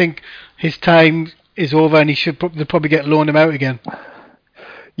 or do you think his time is over and he should probably get loaned him out again?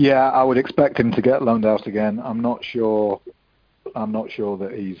 Yeah, I would expect him to get loaned out again. I'm not sure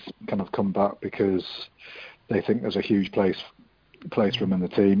that he's kind of come back because they think there's a huge place for him in the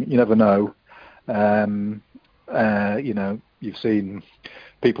team. You never know. You've seen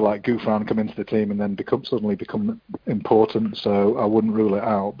people like Gouffran come into the team and then suddenly become important. So I wouldn't rule it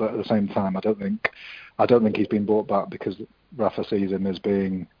out. But at the same time, I don't think he's been brought back because Rafa sees him as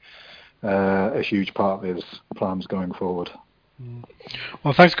being a huge part of his plans going forward.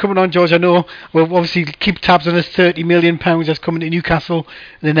 Well, thanks for coming on, George. I know we'll obviously keep tabs on this £30 million that's coming to Newcastle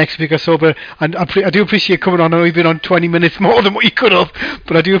in the next week or so, but I do appreciate you coming on. I know you've been on 20 minutes more than what you could have,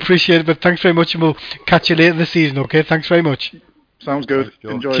 but I do appreciate it. But thanks very much, and we'll catch you later this season, okay? Thanks very much. Sounds good.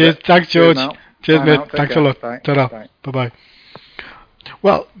 Enjoy Cheers. it. Thanks, George. Cheers, mate. Thanks care. a lot. Bye. Ta-ra. Bye. Bye-bye.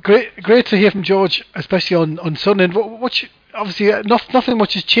 Well, great to hear from George, especially on Sunderland. Obviously, nothing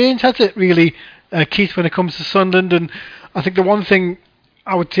much has changed, has it, really, Keith, when it comes to Sunderland? And I think the one thing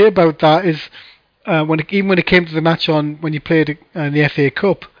I would say about that is when it came to the match when you played in the FA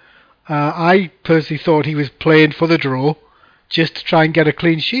Cup, I personally thought he was playing for the draw just to try and get a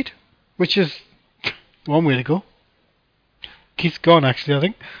clean sheet, which is one way to go. Keith's gone, actually, I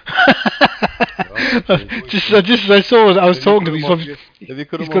think. Just as I saw it, I was talking to him. Have you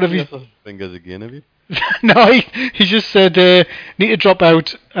cut him off your fingers again, have you? No, he just said need to drop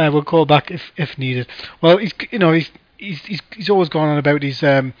out. We'll call back if needed. Well, he's always gone on about his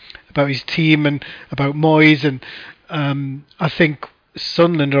team and about Moyes, and I think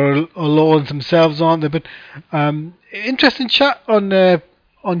Sunderland are low on themselves, aren't they? But interesting chat on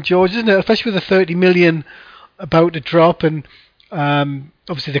George, isn't it? Especially with the 30 million about to drop, and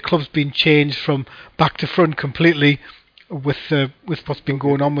obviously the club's been changed from back to front completely with what's been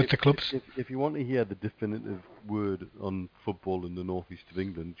going on with the clubs. If you want to hear the definitive word on football in the northeast of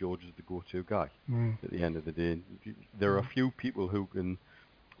England, George is the go-to guy. At the end of the day, there are a few people who can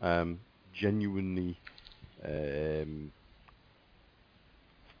genuinely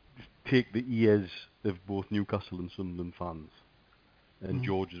take the ears of both Newcastle and Sunderland fans, and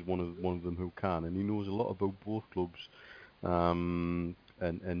George is one of them who can, and he knows a lot about both clubs, and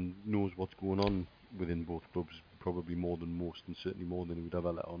knows what's going on within both clubs, probably more than most, and certainly more than he would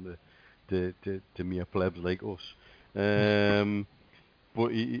ever let on to mere plebs like us.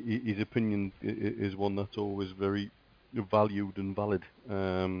 But his opinion is one that's always very valued and valid.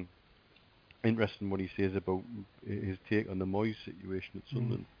 Interesting what he says about his take on the Moyes situation at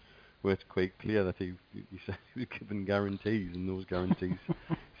Sunderland, where it's quite clear that he said he was given guarantees, and those guarantees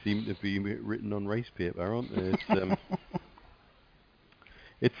seem to be written on rice paper, aren't they?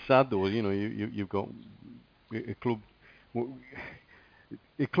 It's sad though, you've got a club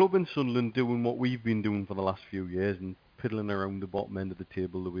in Sunderland doing what we've been doing for the last few years and piddling around the bottom end of the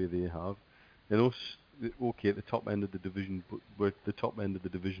table the way they have, and us, okay, at the top end of the division, but we're at the top end of the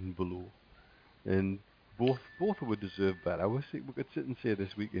division below, and both would deserve better. We could sit and say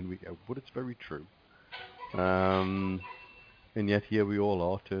this week in, week out, but it's very true. And yet here we all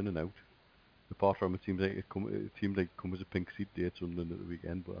are turning out. Apart from it seemed like it come as a pink seat day at Sunderland at the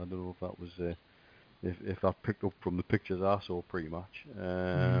weekend, but I don't know if that was if that picked up from the pictures I saw pre-match.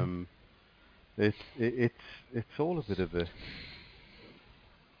 It's all a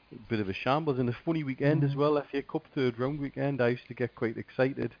bit of a shambles, and a funny weekend as well. FA Cup third round weekend, I used to get quite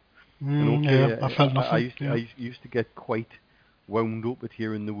excited. I felt nothing. I used to get quite wound up at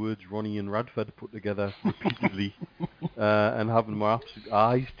hearing the words Ronnie and Radford put together repeatedly, and having my absolute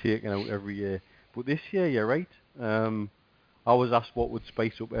eyes taken out every year. But this year, you're right. I I was asked what would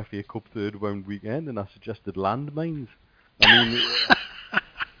spice up FA Cup third round weekend, and I suggested landmines. I mean,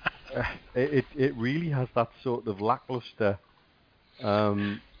 it really has that sort of lackluster,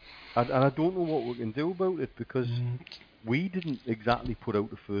 and I don't know what we can do about it, because we didn't exactly put out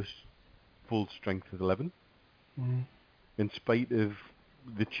the first full strength of 11, in spite of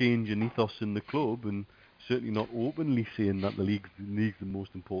the change in ethos in the club, and certainly not openly saying that the league's the most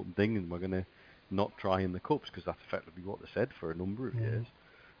important thing and we're going to not try in the cups, because that's effectively what they said for a number of years.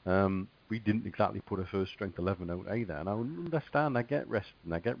 We didn't exactly put a first strength 11 out either, and I understand, I get rest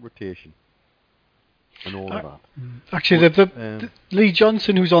and I get rotation and all of that. Actually, the Lee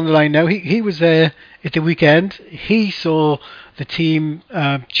Johnson, who's on the line now, he was there at the weekend. He saw the team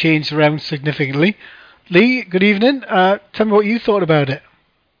change around significantly. Lee, good evening. Tell me what you thought about it.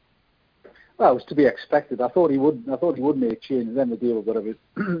 Well, it was to be expected. I thought he would make changes. Then the deal we've got a bit.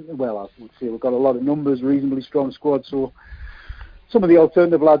 Well, I would say we've got a lot of numbers, reasonably strong squad. So some of the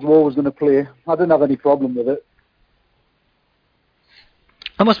alternative lads were always going to play. I didn't have any problem with it.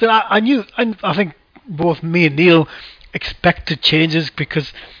 I must admit, I think both me and Neil expected changes,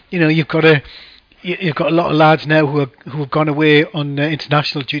 because you've got a lot of lads now who have gone away on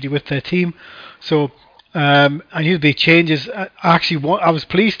international duty with their team. So I knew there'd be changes. I was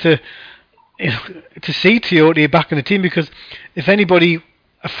pleased to see Teote back in the team, because if anybody,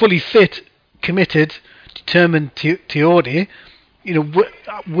 a fully fit, committed, determined Teote,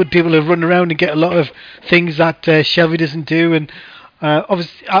 would be able to run around and get a lot of things that Shelby doesn't do. And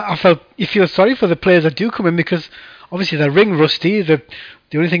obviously, you feel sorry for the players that do come in, because obviously they're ring rusty. The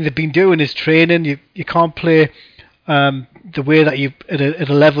only thing they've been doing is training. You can't play the way that you at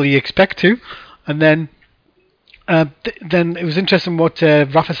a level you expect to, and then it was interesting what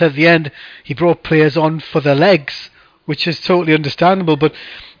Rafa said at the end. He brought players on for their legs, which is totally understandable. But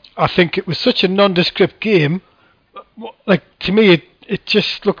I think it was such a nondescript game. Like, to me, it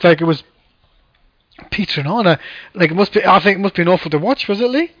just looked like it was Peter and Honor. Like, I think it must be awful to watch. Was it,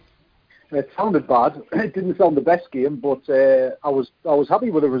 Lee? It sounded bad. It didn't sound the best game, but I was happy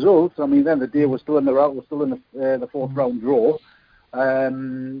with the results. I mean, then the day was still in the route. We're still in the fourth round draw.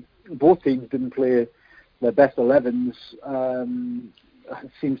 Both teams didn't play their best 11s.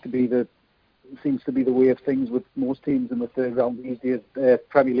 It seems to be the way of things with most teams in the third round these days,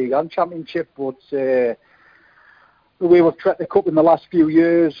 Premier League and Championship. But the way we've treated the cup in the last few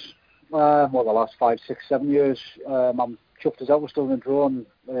years, the last 5, 6, 7 years, I'm chuffed as out. We're still in the draw, and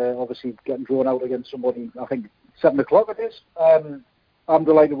obviously getting drawn out against somebody. I think 7 o'clock it is. I'm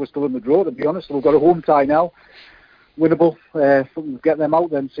delighted we're still in the draw, to be honest. We've got a home tie now. Winnable. Get them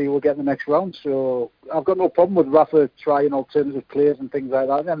out, then see we'll get in the next round. So I've got no problem with Rafa trying alternative players and things like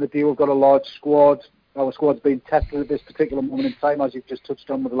that. At the end of the day, we've got a large squad. Our squad's been tested at this particular moment in time, as you've just touched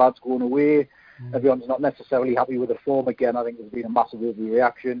on, with the lads going away. Everyone's not necessarily happy with the form again. I think there's been a massive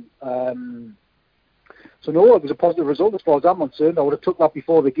overreaction. So no, it was a positive result as far as I'm concerned. I would have took that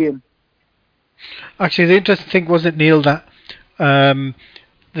before the game. Actually, the interesting thing, wasn't it, Neil, that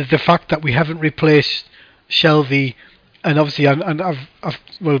the fact that we haven't replaced Shelby, and obviously,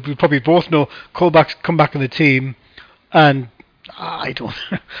 we probably both know Colback's come back in the team, and I don't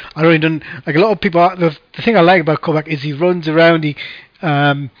like a lot of people. The thing I like about Colback is he runs around,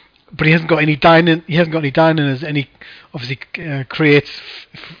 but he hasn't got any dining. He hasn't got any diners, and he obviously creates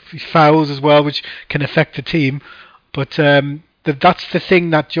fouls as well, which can affect the team. But that's the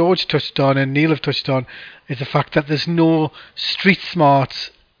thing that George touched on and Neil have touched on, is the fact that there's no street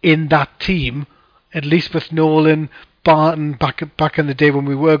smarts in that team. At least with Nolan, Barton back in the day when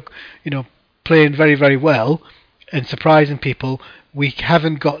we were, playing very, very well and surprising people, we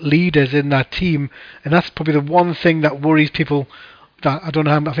haven't got leaders in that team, and that's probably the one thing that worries people. That I don't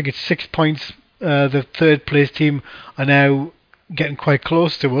know. I think it's 6 points. The third place team are now getting quite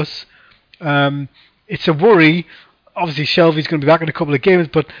close to us. It's a worry. Obviously, Shelby's going to be back in a couple of games,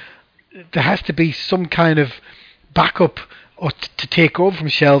 but there has to be some kind of backup or to take over from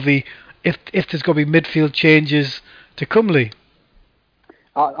Shelby if there's going to be midfield changes to come, Lee.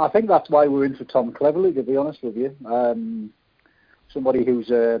 I think that's why we're in for Tom Cleverley, to be honest with you. Somebody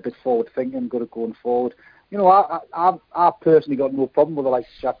who's a bit forward-thinking, good at going forward. I personally got no problem with the likes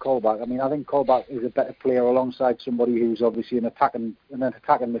of Jack Colback. I mean, I think Colback is a better player alongside somebody who's obviously an attacking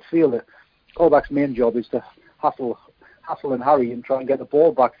midfielder. Colback's main job is to hassle and harry and try and get the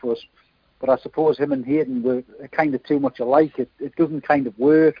ball back for us. But I suppose him and Hayden were kind of too much alike. It doesn't kind of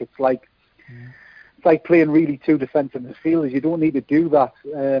work. It's like playing really two defensive midfielders. You don't need to do that.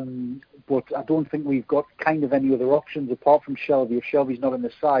 But I don't think we've got kind of any other options apart from Shelby. If Shelby's not on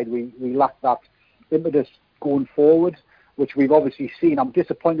the side, we lack that impetus going forward, which we've obviously seen. I'm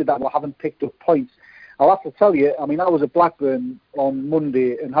disappointed that we haven't picked up points. I'll have to tell you, I mean, I was at Blackburn on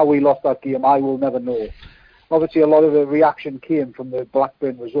Monday, and how we lost that game, I will never know. Obviously, a lot of the reaction came from the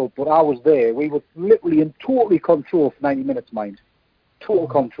Blackburn result, but I was there. We were literally in totally control for 90 minutes, mind. Total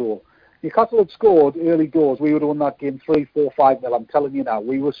control. Newcastle had scored early doors. We would have won that game 3-4, 5-0. I'm telling you now.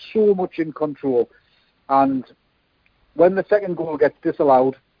 We were so much in control. And when the second goal gets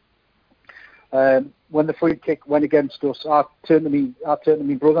disallowed, when the free kick went against us, I turned to me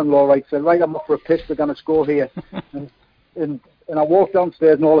brother-in-law, right, said, right, I'm up for a piss, they're going to score here. And I walked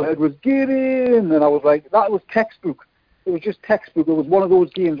downstairs and all I heard was, get in! And I was like, that was textbook. It was just textbook. It was one of those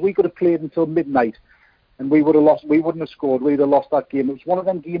games we could have played until midnight and we would have lost. We wouldn't have scored. We'd have lost that game. It was one of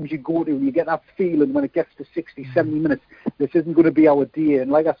them games you go to and you get that feeling when it gets to 60, 70 minutes, this isn't going to be our day.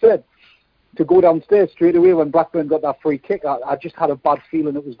 And like I said, to go downstairs straight away when Blackburn got that free kick, I just had a bad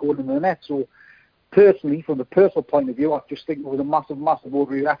feeling it was going in the net. So personally, from the personal point of view, I just think it was a massive, massive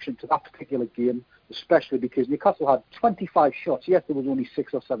overreaction to that particular game, especially because Newcastle had 25 shots. Yes, there was only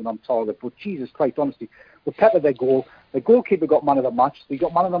 6 or 7 on target, but Jesus Christ, honestly, we peppered their goal. The goalkeeper got man of the match. They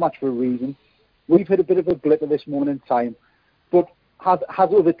got man of the match for a reason. We've hit a bit of a blip at this moment in time, but has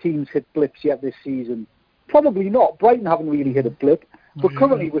other teams hit blips yet this season? Probably not. Brighton haven't really hit a blip, but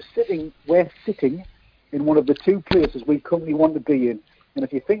currently we're sitting in one of the 2 places we currently want to be in. And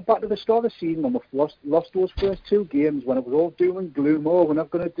if you think back to the start of the season when we lost those first 2 games, when it was all doom and gloom, oh, we're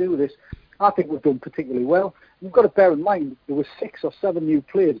not going to do this, I think we've done particularly well. You've got to bear in mind there were 6 or 7 new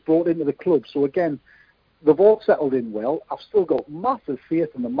players brought into the club. So again, they've all settled in well. I've still got massive faith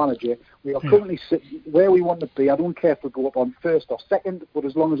in the manager. We are currently sitting where we want to be. I don't care if we go up on first or second, but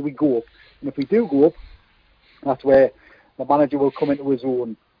as long as we go up. And if we do go up, that's where the manager will come into his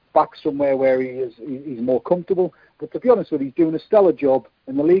own, back somewhere where he's more comfortable. But to be honest with you, he's doing a stellar job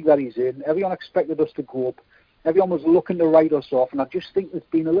in the league that he's in. Everyone expected us to go up. Everyone was looking to write us off, and I just think there's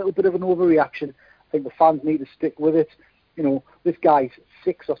been a little bit of an overreaction. I think the fans need to stick with it. You know, this guy's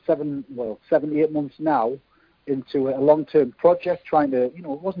 7 to 8 months now into a long-term project, trying to, it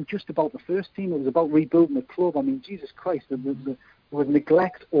wasn't just about the first team, it was about rebuilding the club. I mean, Jesus Christ, there was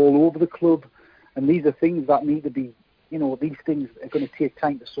neglect all over the club, and these are things that need to be, these things are going to take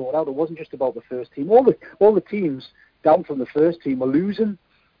time to sort out. It wasn't just about the first team. All the teams down from the first team are losing,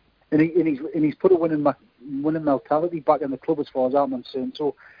 and he's put a winning mentality back in the club as far as I'm concerned.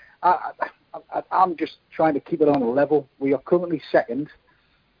 So I'm just trying to keep it on a level. We are currently second,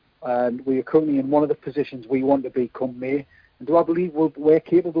 and we are currently in one of the positions we want to be come May. And do I believe we're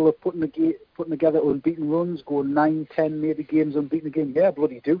capable of putting together unbeaten runs, going 9, 10, maybe games unbeaten again? Yeah, I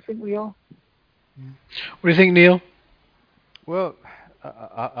bloody do think we are. What do you think, Neil? Well,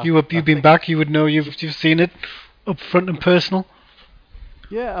 you've been back. You would know. You've seen it up front and personal.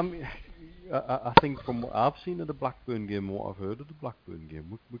 Yeah, I mean, I think from what I've seen of the Blackburn game, what I've heard of the Blackburn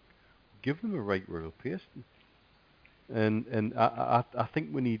game, we give them a right royal pace. And I think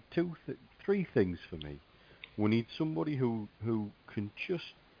we need 3 things for me. We need somebody who can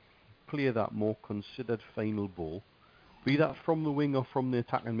just play that more considered final ball, be that from the wing or from the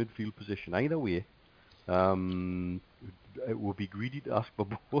attacking midfield position. Either way, it would be greedy to ask for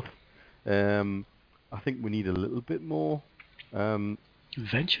both. I think we need a little bit more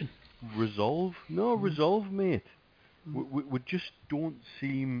invention. Resolve, mate. We just don't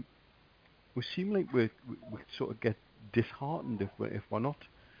seem. We seem like we sort of get disheartened if we're not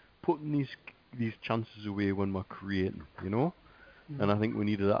putting these chances away when we're creating, And I think we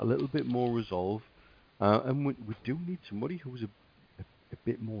need that a little bit more resolve, and we do need somebody who's a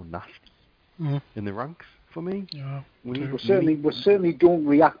bit more nasty in the ranks for me. Yeah. We certainly don't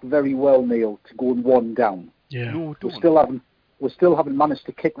react very well, Neil, to going 1 down. Yeah. No, we still haven't managed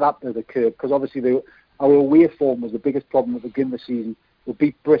to kick that to the curb, because obviously our away form was the biggest problem at the beginning of the season. We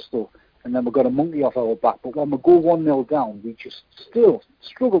beat Bristol, and then we got a monkey off our back. But when we go 1-0 down, we just still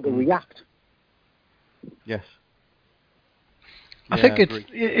struggle to react. Yes. I think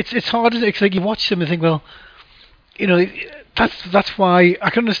it's hard. It's like you watch them and think, well, that's why I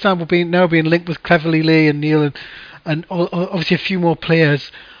can understand we're being linked with Cleverly Lee and Neil and obviously a few more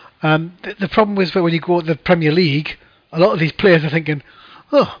players. The problem is that when you go to the Premier League, a lot of these players are thinking,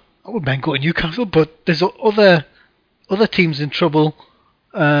 oh, I wouldn't mind going to Newcastle, but there's other teams in trouble,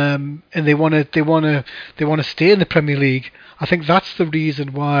 and they want to stay in the Premier League. I think that's the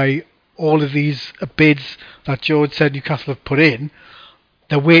reason why all of these bids that George said Newcastle have put in,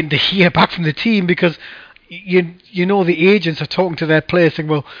 they're waiting to hear back from the team, because the agents are talking to their players saying,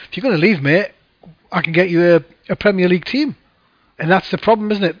 well, if you're going to leave, mate, I can get you a Premier League team. And that's the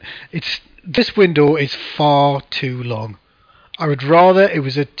problem, isn't it? This window is far too long. I would rather it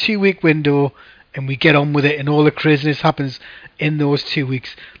was a 2-week window and we get on with it and all the craziness happens in those 2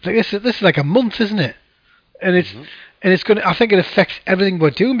 weeks. Like this is like a month, isn't it? and it's going to. I think it affects everything we're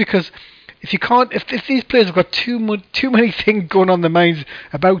doing, because if you can't, if these players have got too many things going on in their minds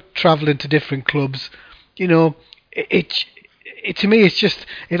about travelling to different clubs, you know, it to me it's just,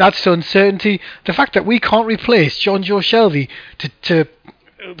 it adds to uncertainty. The fact that we can't replace John Joe Shelby to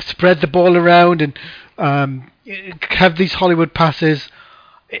spread the ball around and have these Hollywood passes,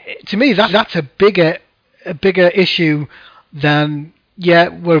 to me that's a bigger issue than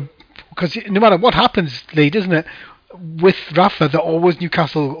because no matter what happens, Lee, isn't it? With Rafa,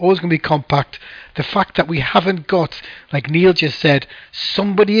 Newcastle always going to be compact. The fact that we haven't got, like Neil just said,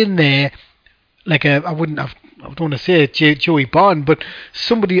 somebody in there, like I don't want to say Joey Barton, but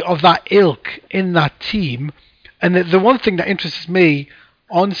somebody of that ilk in that team. And the one thing that interests me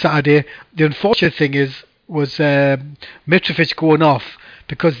on Saturday, the unfortunate thing was Mitrovic going off,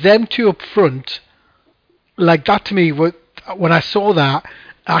 because them two up front, like that to me, when I saw that,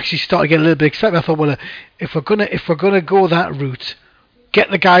 I actually started getting a little bit excited. I thought, well, if we're gonna go that route, get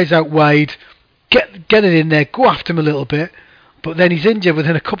the guys out wide, get it in there, go after him a little bit. But then he's injured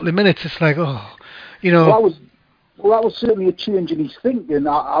within a couple of minutes. It's like, you know. Well, that was certainly a change in his thinking.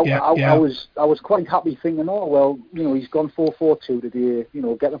 I was quite happy thinking, you know, he's gone 4-4-2 today. You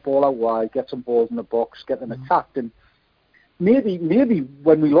know, get the ball out wide, get some balls in the box, get them attacked, and maybe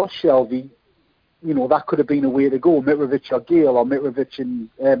when we lost Shelby, you know, that could have been a way to go. Mitrovic or Gale, or Mitrovic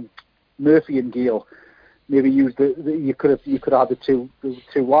and Murphy and Gale. Maybe you could have had the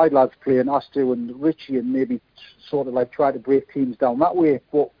two wide lads playing, Astu and Richie, and maybe sort of like try to break teams down that way.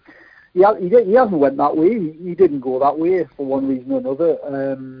 But he hasn't went that way. He didn't go that way for one reason or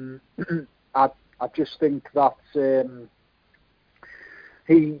another. I just think that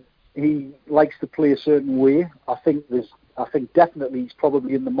he likes to play a certain way. I think definitely he's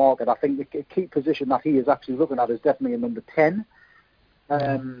probably in the market. I think the key position that he is actually looking at is definitely a number 10.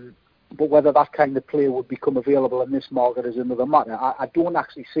 But whether that kind of player would become available in this market is another matter. I don't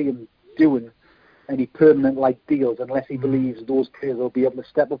actually see him doing any permanent deals unless he believes those players will be able to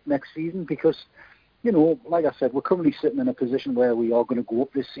step up next season, because, you know, like I said, we're currently sitting in a position where we are going to go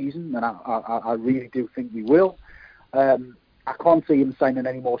up this season, and I really do think we will. I can't see him signing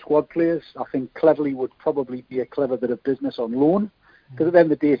any more squad players. I think Cleverley would probably be a clever bit of business on loan, because at the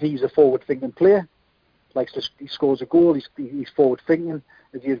end of the day, he's a forward-thinking player. He scores a goal, he's forward-thinking.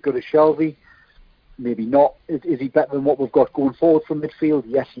 Is he as good as Shelby? Maybe not. Is he better than what we've got going forward from midfield?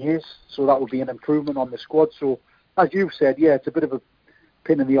 Yes, he is. So that would be an improvement on the squad. So, as you've said, it's a bit of a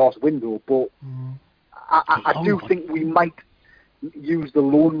pin in the arse window, but I do think we might use the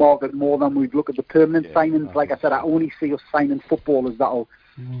loan market more than we'd look at the permanent signings. Like I said, I only see us signing footballers that'll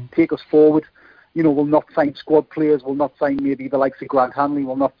take us forward. You know, we'll not sign squad players. We'll not sign maybe the likes of Grant Hanley.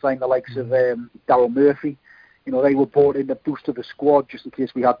 We'll not sign the likes of Daryl Murphy. You know, they were brought in to boost to the squad just in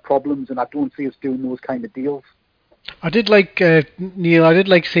case we had problems, and I don't see us doing those kind of deals. I did like Neil. I did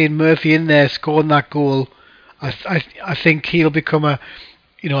like seeing Murphy in there scoring that goal. I think he'll become I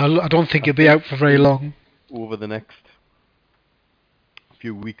don't think he'll be out for very long. Over the next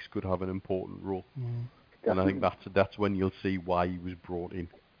few weeks, could have an important role, and I think that's when you'll see why he was brought in.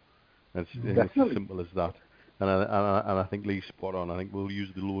 It's as simple as that. And I think Lee's spot on. I think we'll use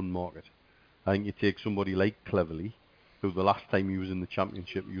the loan market. I think you take somebody like Cleverley, who the last time he was in the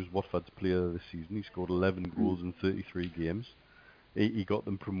Championship, he was Watford's player of the season. He scored 11 goals in 33 games. He got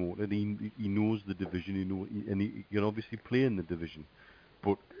them promoted. He knows the division. And he can obviously play in the division.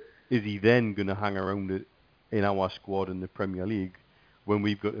 But is he then going to hang around in our squad in the Premier League when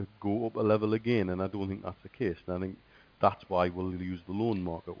we've got to go up a level again? And I don't think that's the case. And I think that's why we'll use the loan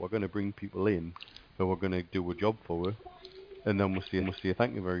market. We're going to bring people in who are going to do a job for us, and then we'll say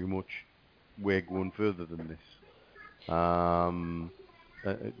thank you very much. We're going further than this,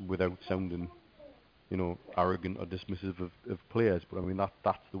 without sounding, arrogant or dismissive of players. But I mean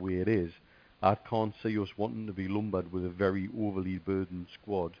that's the way it is. I can't see us wanting to be lumbered with a very overly burdened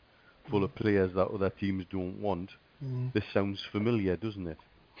squad full of players that other teams don't want. This sounds familiar, doesn't it?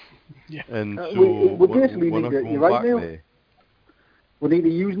 Yeah. And so we basically we're not going right back now. there. We need to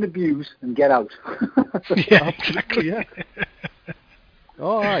use and abuse and get out. Yeah, exactly. Yeah.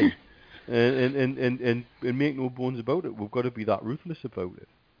 All right. And make no bones about it. We've got to be that ruthless about it.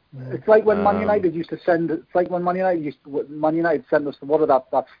 It's like when Man United used to send. It's like when Man United sent us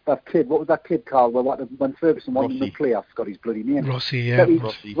that kid. What was that kid called? When Ferguson wanted him to play, I forgot his bloody name. Rossi, yeah.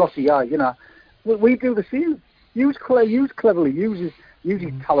 Rossi, yeah. You know, we do the same. Use Cleverley. Use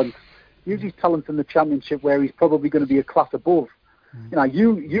his talent. Use his talent in the Championship where he's probably going to be a class above. You know,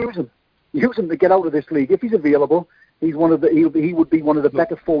 use him to get out of this league if he's available. He's one of the. He would be one of the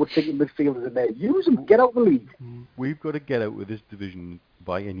better forward-thinking midfielders in there. Use him. Get out of the league. We've got to get out of this division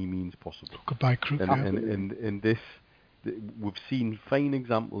by any means possible. Goodbye, crew. And this, we've seen fine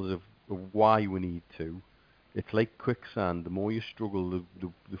examples of why we need to. It's like quicksand. The more you struggle,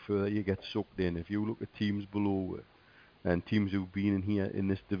 the further you get sucked in. If you look at teams below it, and teams who've been in here in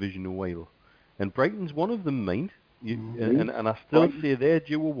this division a while, and Brighton's one of them, mind. And I still say they're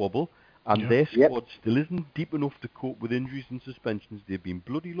due a wobble. And their squad still isn't deep enough to cope with injuries and suspensions. They've been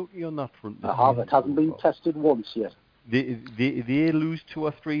bloody lucky on that front. It hasn't been tested once yet. They lose 2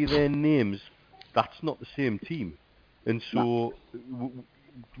 or 3 of their names. That's not the same team. And so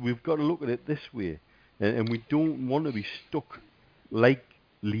we've got to look at it this way. And we don't want to be stuck like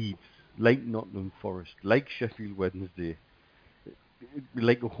Leeds, like Nottingham Forest, like Sheffield Wednesday,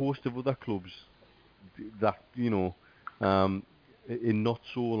 like a host of other clubs that, in not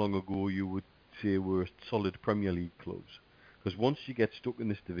so long ago, you would say were solid Premier League clubs. Because once you get stuck in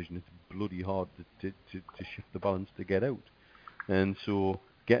this division, it's bloody hard to shift the balance to get out. And so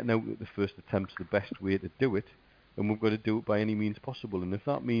getting out at the first attempt's the best way to do it, and we've got to do it by any means possible. And if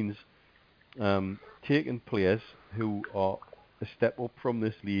that means taking players who are a step up from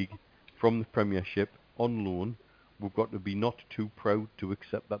this league, from the Premiership, on loan, we've got to be not too proud to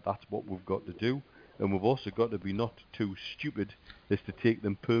accept that that's what we've got to do. And we've also got to be not too stupid as to take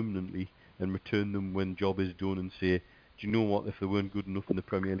them permanently and return them when job is done and say, do you know what, if they weren't good enough in the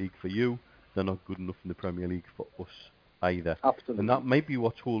Premier League for you, they're not good enough in the Premier League for us either. Absolutely. And that might be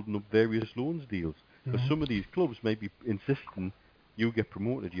what's holding up various loans deals. Because some of these clubs may be insisting you get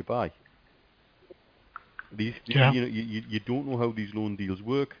promoted, you buy. You don't know how these loan deals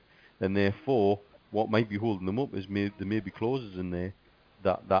work, and therefore what might be holding them up is there may be clauses in there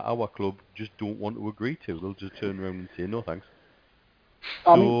that our club just don't want to agree to. They'll just turn around and say, no thanks.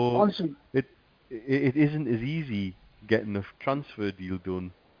 I mean, honestly, it isn't as easy getting a transfer deal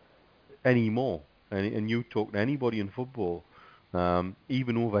done anymore. And you talk to anybody in football,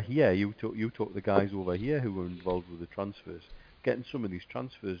 even over here, you talk to the guys over here who are involved with the transfers. Getting some of these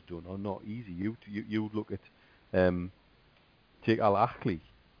transfers done are not easy. You look at take Al Ahly,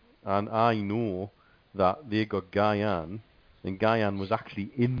 and I know that they got Guyan. And Guyan was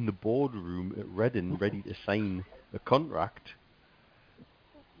actually in the boardroom at Reading, ready to sign a contract,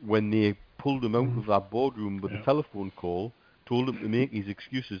 when they pulled him out of that boardroom with a telephone call, told him to make his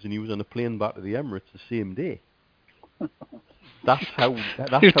excuses, and he was on a plane back to the Emirates the same day. That's how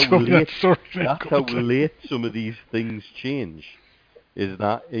late some of these things change. Is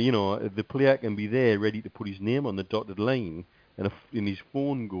that the player can be there ready to put his name on the dotted line, and his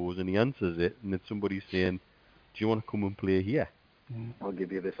phone goes and he answers it, and it's somebody saying, do you want to come and play here? I'll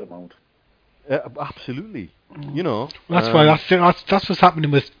give you this amount. Absolutely. That's why that's what's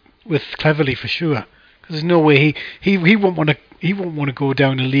happening with Cleverley for sure. Because there's no way he won't want to go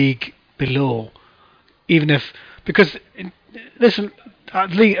down a league below, even if in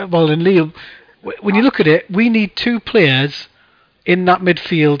Liam, when you look at it, we need 2 players in that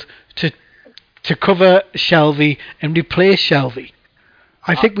midfield to cover Shelvey and replace Shelvey.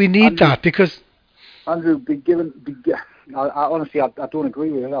 I think we need that because. Andrew, honestly, I don't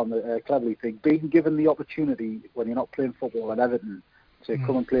agree with you on the Cleverley thing. Being given the opportunity when you're not playing football at Everton to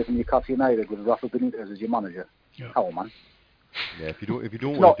come and play for Newcastle United with Rafa Benitez as your manager, come on, man. Yeah, if you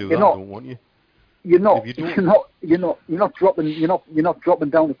don't want to do that, I don't want you. You're not dropping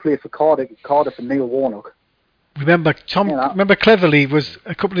down to play for Cardiff and Neil Warnock. Remember Cleverley was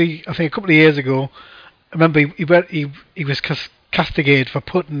a couple of years ago. I remember he was castigated for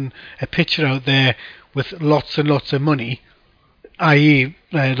putting a picture out there with lots and lots of money, i.e.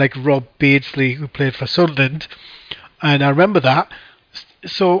 like Rob Beardsley, who played for Sunderland, and I remember that.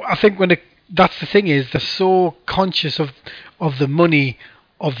 So I think that's the thing is they're so conscious of the money,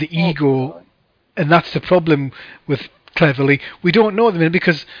 of the ego, and that's the problem with Cleverley. We don't know them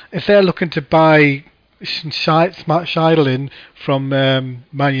because if they're looking to buy Scheidlin from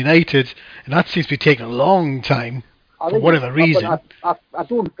Man United, and that seems to be taking a long time. For whatever reason, I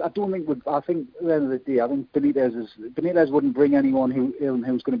don't think. I think at the end of the day, I think Benitez wouldn't bring anyone who's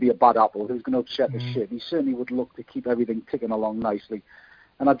going to be a bad apple, who's going to upset the shit. He certainly would look to keep everything ticking along nicely,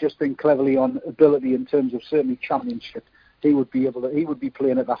 and I just think Cleverley on ability in terms of certainly championship, he would be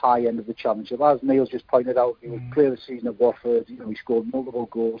playing at the high end of the championship. As Neil's just pointed out, he would play the season at Watford. He scored multiple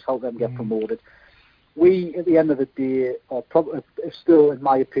goals, helped them get promoted. We, at the end of the day, are probably still, in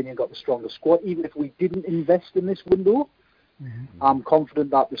my opinion, got the strongest squad. Even if we didn't invest in this window, I'm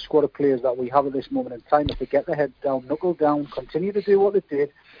confident that the squad of players that we have at this moment in time, if they get their heads down, knuckle down, continue to do what they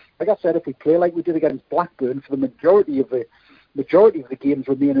did, like I said, if we play like we did against Blackburn for the majority of the games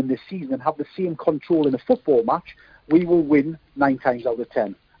remaining this season and have the same control in a football match, we will win 9 times out of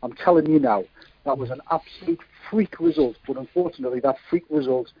 10. I'm telling you now, that was an absolute freak result, but unfortunately that freak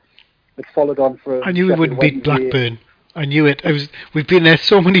result that followed on for I knew we wouldn't beat Blackburn. I knew it. We've been there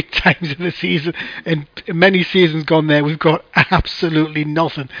so many times in the season, and many seasons gone there. We've got absolutely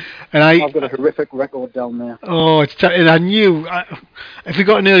nothing. And I've got a horrific record down there. Oh, and I knew if we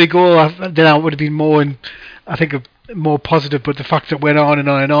got an early goal, then I would have been more, and I think more positive. But the fact that it went on and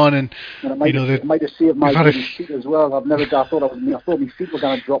on and on, and it might have saved my feet as well. I thought my feet were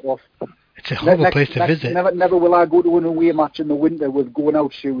going to drop off. It's a horrible place to visit. Never will I go to an away match in the winter with going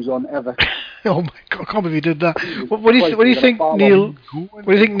out shoes on ever. Oh my God! I can't believe you did that. What do you think, Neil? What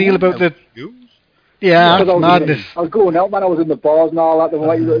do you think, Neil, about the? Yeah, that's madness. I was going out, man. I was in the bars and all that.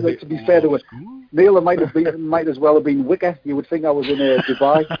 To be fair to it, Neil, it might as well have been Wicker. You would think I was in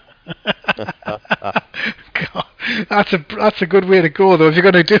Dubai. God, that's a good way to go, though. If you're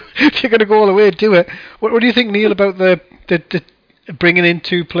going to go all the way, do it. What do you think, Neil, about the bringing in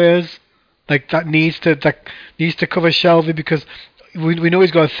 2 players? Like that needs to cover Shelvey, because we know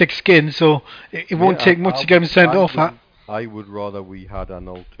he's got a thick skin, so it won't take much to get him sent off. I would rather we had an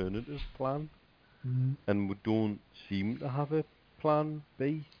alternative plan, and we don't seem to have a plan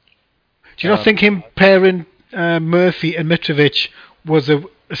B. Do you not think him pairing Murphy and Mitrovic was a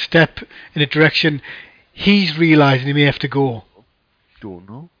step in a direction he's realising he may have to go? Don't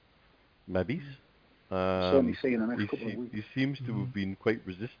know. Maybe. Certainly see in the next couple of weeks. He seems to have been quite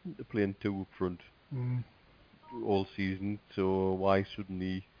resistant to playing 2 up front all season, so why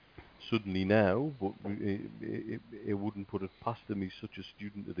suddenly now? But it wouldn't put it past him. He's such a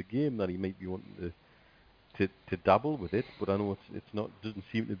student of the game that he might be wanting to dabble with it. But I know it's not, doesn't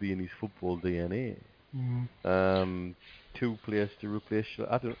seem to be in his football DNA. 2 players to replace.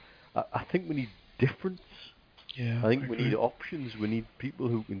 I think we need difference. Yeah, I think we need options. We need people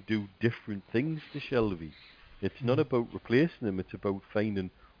who can do different things to Shelvey. It's not about replacing them. It's about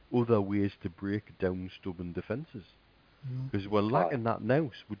finding other ways to break down stubborn defences. Because we're lacking that now.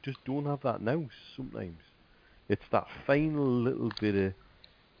 We just don't have that now sometimes. It's that final little bit of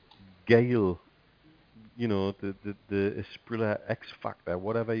gale, the Esprilla X factor,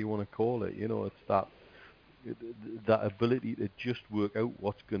 whatever you want to call it. It's that ability to just work out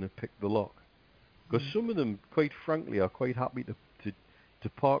what's going to pick the lock. Because some of them, quite frankly, are quite happy to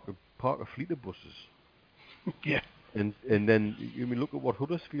park a fleet of buses. Yeah. And then look at what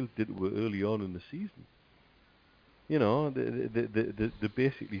Huddersfield did to it early on in the season. They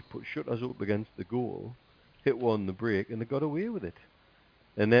basically put shutters up against the goal, hit one the break, and they got away with it.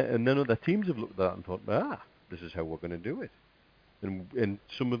 And then other teams have looked at that and thought, this is how we're going to do it. And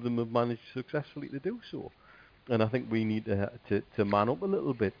some of them have managed successfully to do so. And I think we need to man up a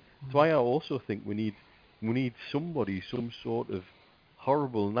little bit. That's why I also think we need somebody, some sort of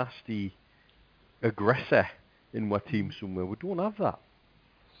horrible, nasty aggressor in our team somewhere. We don't have that.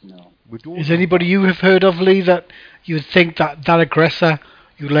 No. We don't. Is anybody you have heard of, Lee, that you would think that aggressor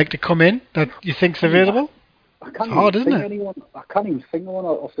you'd like to come in, that you think's available? It's hard, isn't it? I can't even think of one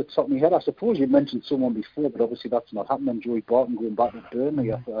off the top of my head. I suppose you mentioned someone before, but obviously that's not happening. Joey Barton going back to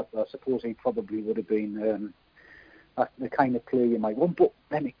Burnley. I suppose he probably would have been the kind of player you might want. But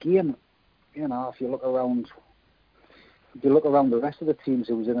then again, if you look around the rest of the teams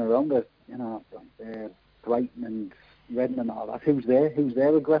who was in around it, Brighton and Reading and all that, who's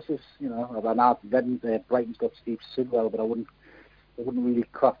their aggressors? Brighton's got Steve Sidwell, but I wouldn't really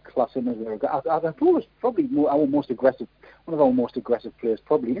class him as their aggressor. I suppose probably one of our most aggressive players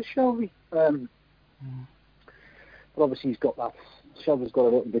probably is Shelvey. But obviously he's got that. Shelvey's got a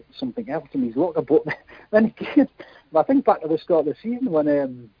little bit something else in his locker. But then again, I think back to the start of the season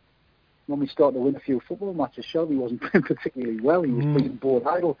when we started to win a few football matches, Shelvey wasn't playing particularly well. He was being bored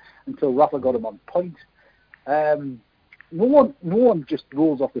idle until Rafa got him on point. No one just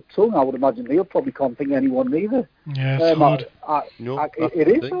rolls off the tongue. I would imagine Neil probably can't think of anyone either. Yeah, it's hard. It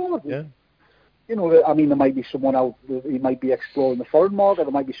is hard. Yeah. There might be someone out. He might be exploring the foreign market.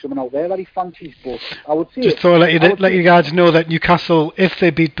 There might be someone out there that he fancies. But I would say just thought I'd let you guys know that Newcastle, if they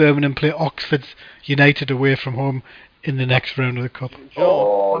beat Birmingham, play Oxford United away from home in the next round of the cup.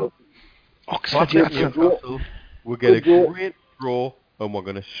 Oxford United. We'll get a great draw, and we're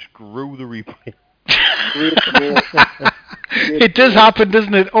going to screw the replay. It does happen,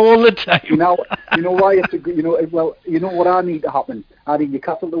 doesn't it, all the time? You know why it's a good. You know what I need to happen. I need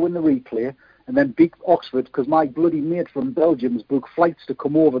Newcastle to win the replay and then beat Oxford, because my bloody mate from Belgium's booked flights to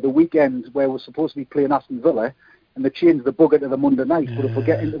come over the weekend where we're supposed to be playing Aston Villa, and they changed the bugger to the Monday night. But if we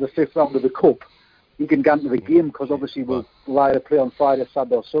get into the 5th round of the cup, he can get into the game, because obviously we'll either play on Friday,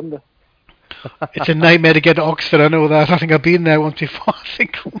 Saturday, or Sunday. It's a nightmare to get to Oxford, I know that. I think I've been there once before.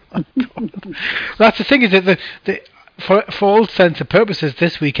 That's the thing, is that for all sense and purposes,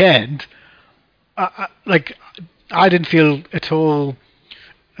 this weekend, I didn't feel at all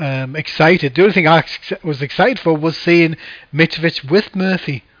excited. The only thing I was excited for was seeing Mitrovic with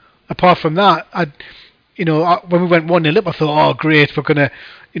Murphy. Apart from that, when we went 1-0 up, I thought, oh great, we're gonna,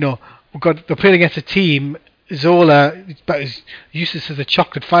 they're playing against a team. Zola is about as useless as a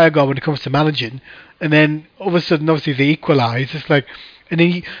chocolate fire guard when it comes to managing, and then all of a sudden, obviously they equalise. It's like, and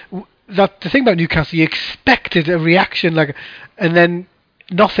then the thing about Newcastle, you expected a reaction, and then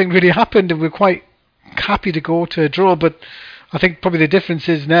nothing really happened, and we're quite happy to go to a draw. But I think probably the difference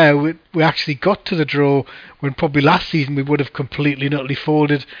is now we actually got to the draw, when probably last season we would have completely and utterly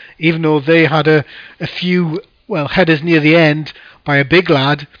folded, even though they had a few headers near the end by a big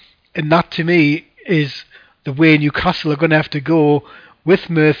lad, and that to me is the way Newcastle are going to have to go with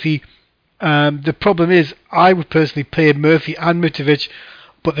Murphy. The problem is, I would personally play Murphy and Mitrovic,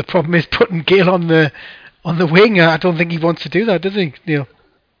 but the problem is putting Gale on the wing. I don't think he wants to do that, does he, Neil?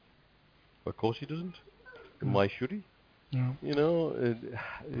 Of course he doesn't. And why should he? No.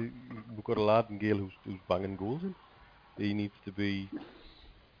 We've got a lad in Gale who's banging goals in. He needs to be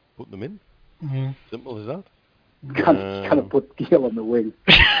putting them in. Mm-hmm. Simple as that. Can't put Gale on the wing.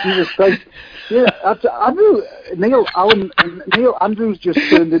 Jesus Christ. Yeah, Neil Andrews just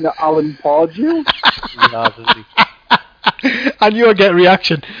turned into Alan Pardew. I knew I'd get a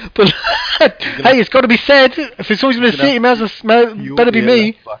reaction. But hey, it's got to be said. If it's always going to say it, better be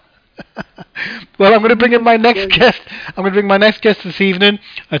me. Well, I'm going to bring in my next guest. I'm going to bring my next guest this evening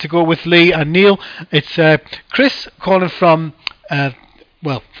to go with Lee and Neil. It's Chris calling from a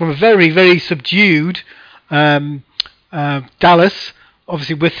very, very subdued Dallas,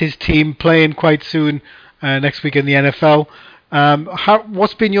 obviously with his team playing quite soon next week in the NFL.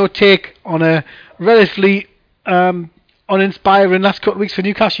 What's been your take on a relatively uninspiring last couple of weeks for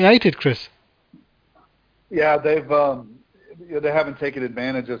Newcastle United, Chris? Yeah, they haven't taken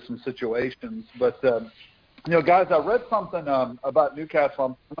advantage of some situations, but guys, I read something about Newcastle.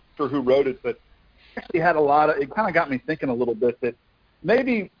 I'm not sure who wrote it, but actually had it kind of got me thinking a little bit that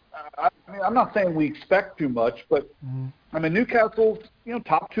maybe. I'm not saying we expect too much, but I mean Newcastle's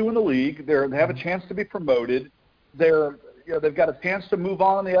top 2 in the league. They have a chance to be promoted. They've got a chance to move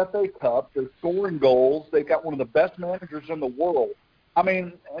on in the FA Cup. They're scoring goals. They've got one of the best managers in the world. I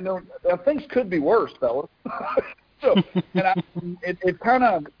mean, things could be worse, fellas. It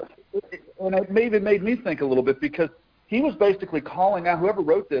maybe made me think a little bit, because he was basically calling out. Whoever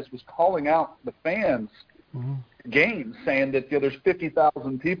wrote this was calling out the fans. Games, saying that there's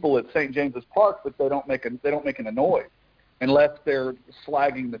 50,000 people at St. James's Park, but they don't make a noise unless they're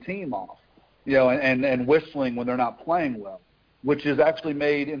slagging the team off, and whistling when they're not playing well, which is actually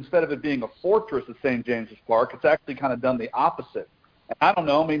made, instead of it being a fortress at St. James's Park, it's actually kind of done the opposite. And I don't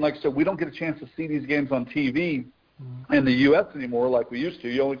know. I mean, like I said, we don't get a chance to see these games on TV in the U.S. anymore like we used to.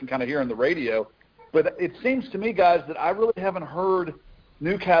 You only can kind of hear on the radio. But it seems to me, guys, that I really haven't heard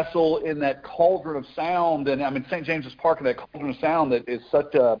Newcastle in that cauldron of sound, and I mean St. James's Park in that cauldron of sound that is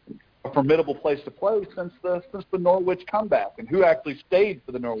such a formidable place to play since the Norwich comeback. And who actually stayed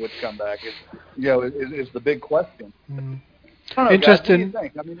for the Norwich comeback is the big question. I don't know, interesting.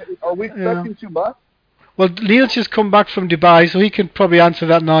 Guys, what do you think? I mean, are we expecting too much? Well, Neil's just come back from Dubai, so he can probably answer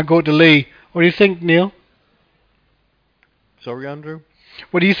that, and I'll go to Lee. What do you think, Neil? Sorry, Andrew?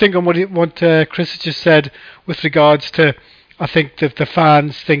 What do you think on what Chris has just said with regards to, I think that the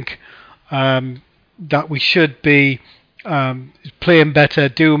fans think that we should be playing better,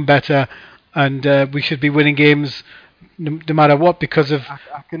 doing better, and we should be winning games no matter what because of...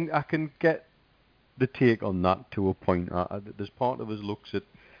 I can get the take on that to a point. There's part of us looks at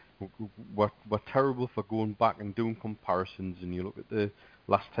we're terrible for going back and doing comparisons, and you look at the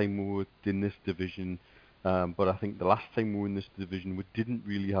last time we were in this division, but I think the last time we were in this division we didn't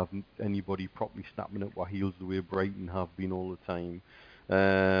really have anybody properly snapping at our heels the way Brighton have been all the time.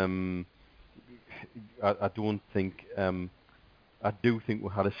 I don't think I do think we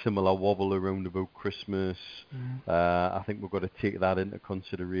had a similar wobble around about Christmas. I think we've got to take that into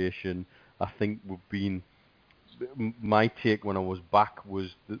consideration. I think we've been... My take when I was back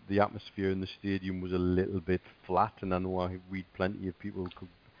was that the atmosphere in the stadium was a little bit flat, and I know I read plenty of people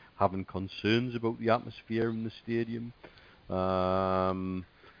having concerns about the atmosphere in the stadium. I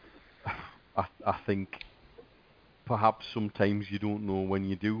think perhaps sometimes you don't know when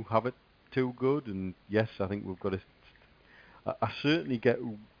you do have it too good, and yes, I think we've got to... I certainly get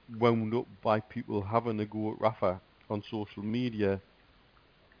wound up by people having a go at Rafa on social media,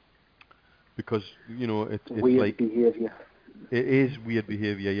 because it's weird like behaviour. It is weird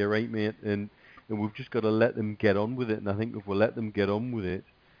behaviour. You're right, mate, and we've just got to let them get on with it. And I think if we let them get on with it,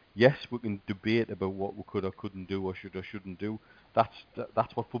 yes, we can debate about what we could or couldn't do or should or shouldn't do.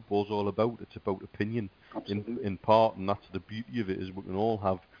 That's what football's all about. It's about opinion in part, and that's the beauty of it, is we can all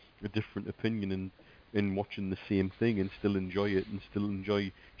have a different opinion in watching the same thing and still enjoy it and still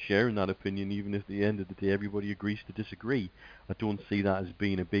enjoy sharing that opinion, even if at the end of the day everybody agrees to disagree. I don't see that as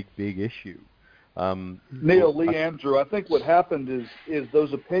being a big issue. Neil, Lee, Andrew, I think what happened is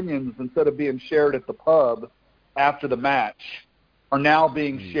those opinions, instead of being shared at the pub after the match, are now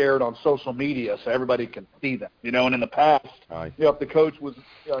being shared on social media so everybody can see them. And in the past, if the coach was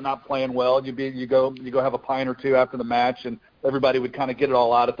not playing well, you go have a pint or two after the match, and everybody would kind of get it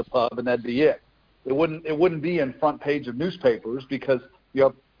all out at the pub, and that'd be it. It wouldn't be in front page of newspapers because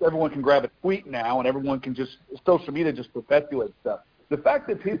everyone can grab a tweet now, and everyone can social media just perpetuates stuff. The fact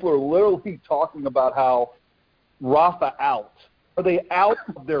that people are literally talking about how Rafa out, are they out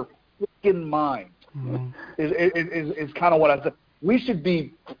of their freaking mind? Is kind of what I said. We should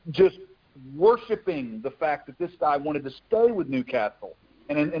be just worshiping the fact that this guy wanted to stay with Newcastle.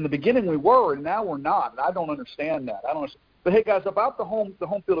 And in the beginning we were, and now we're not. And I don't understand that. But hey, guys, about the home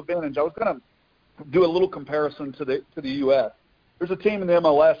field advantage, I was going to do a little comparison to the U.S. There's a team in the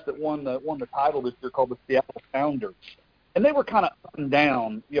MLS that won the title this year called the Seattle Sounders, and they were kind of up and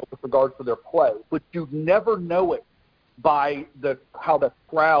down, with regards to their play. But you'd never know it by how the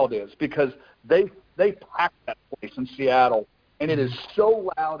crowd is, because they pack that place in Seattle. And it is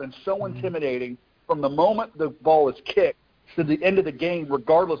so loud and so intimidating from the moment the ball is kicked to the end of the game,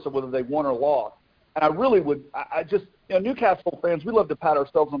 regardless of whether they won or lost. And I really would Newcastle fans, we love to pat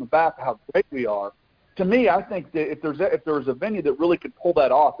ourselves on the back for how great we are. To me, I think that if there's a venue that really could pull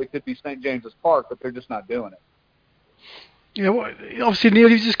that off, it could be St. James's Park, but they're just not doing it. Yeah, well, obviously, Neil,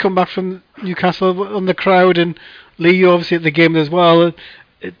 you've just come back from Newcastle on the crowd, and Lee, you're obviously at the game as well.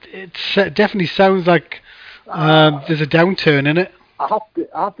 It definitely sounds like there's a downturn in it. I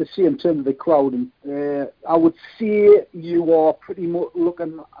have to say, in terms of the crowd, I would say you are pretty much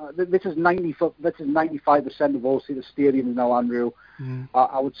looking. This is 95% of all-seater stadiums now, Andrew.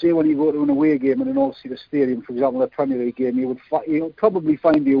 I would say when you go to an away game in an all-seater stadium, for example, a Premier League game, you'll probably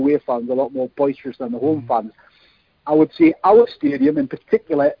find the away fans a lot more boisterous than the home fans. I would say our stadium in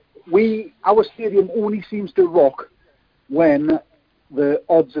particular, our stadium only seems to rock when the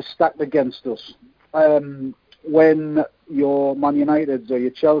odds are stacked against us. When your Man Uniteds or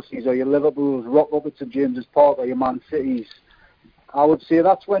your Chelseas or your Liverpools rock up at St James's Park or your Man Cities, I would say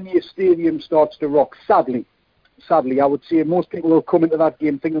that's when your stadium starts to rock. Sadly, I would say most people will come into that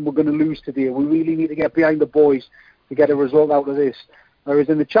game thinking we're going to lose today. We really need to get behind the boys to get a result out of this. Whereas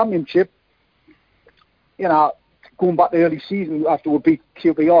in the Championship, going back to the early season after we beat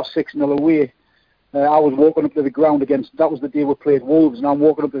QPR 6-0 away, I was walking up to the ground that was the day we played Wolves, and I'm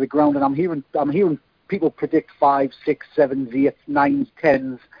walking up to the ground and I'm hearing people predict 5, 6, 7s, 8s, 9s,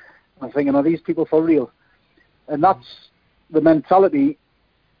 10s. I'm thinking, are these people for real? And that's the mentality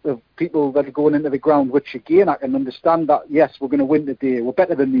of people that are going into the ground, which again, I can understand that, yes, we're going to win today. We're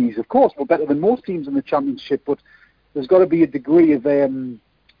better than these. Of course, we're better than most teams in the Championship, but there's got to be a degree of decorum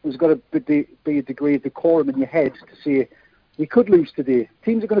in your head to say, we could lose today.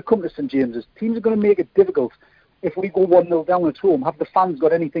 Teams are going to come to St James's. Teams are going to make it difficult. If we go 1-0 down at home, have the fans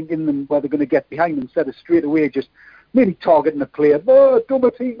got anything in them where they're going to get behind instead of straight away just maybe targeting a player?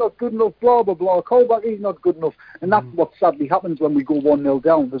 Dummett, he's not good enough, blah, blah, blah. Colback, he's not good enough. And that's what sadly happens when we go 1-0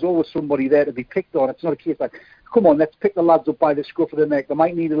 down. There's always somebody there to be picked on. It's not a case like, come on, let's pick the lads up by the scruff of the neck. They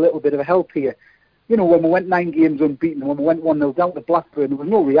might need a little bit of help here. When we went 9 games unbeaten, when we went 1-0 down to Blackburn, there was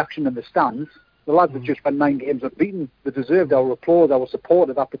no reaction in the stands. The lads had just been 9 games unbeaten. They deserved our applause, our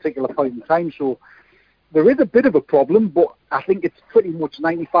support at that particular point in time. So there is a bit of a problem, but I think it's pretty much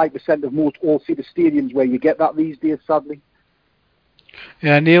 95% of most all-seater stadiums where you get that these days, sadly.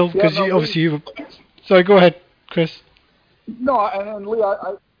 Yeah, Neil, because Sorry, go ahead, Chris. No, and Lee,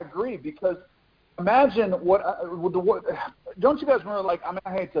 I agree, because imagine don't you guys remember,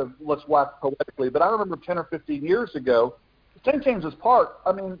 I hate to, let's wax poetically, but I remember 10 or 15 years ago, St. James's Park,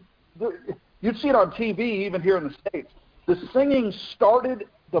 you'd see it on TV, even here in the States. The singing started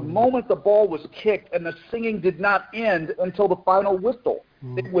the moment the ball was kicked, and the singing did not end until the final whistle.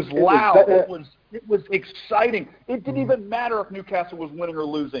 It was loud. It was exciting. It didn't even matter if Newcastle was winning or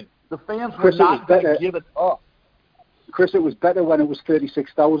losing. The fans were not going to give it up. Chris, it was better when it was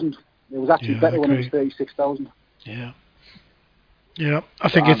 36,000. It was actually better when it was 36,000. Yeah. Yeah, I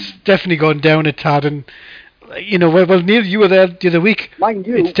think it's definitely gone down a tad. And, well, Neil, you were there the other week. Mind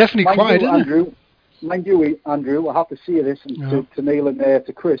you, it's definitely quiet, isn't it? Mind you, Andrew, I have to say this and to Neil and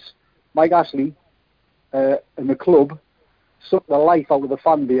to Chris. Mike Ashley and the club sucked the life out of the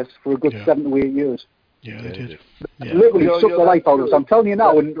fan base for a good 7 to 8 years. Yeah, they did. Yeah. Literally sucked the life out of us. I'm telling you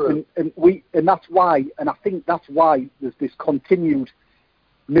now, and that's why, and I think that's why there's this continued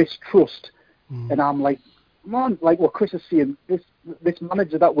mistrust. And I'm like, man, like what Chris is saying, this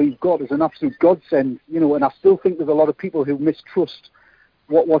manager that we've got is an absolute godsend, and I still think there's a lot of people who mistrust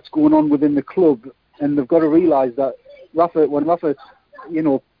what's going on within the club, and they've got to realise that when Rafa,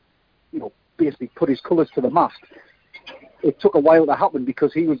 basically put his colours to the mast, it took a while to happen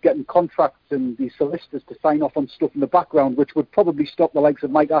because he was getting contracts and the solicitors to sign off on stuff in the background, which would probably stop the likes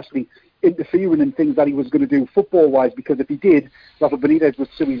of Mike Ashley interfering in things that he was going to do football-wise, because if he did, Rafa Benitez would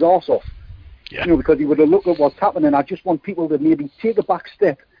sue his arse off. Yeah. Because he would have looked at what's happening. I just want people to maybe take a back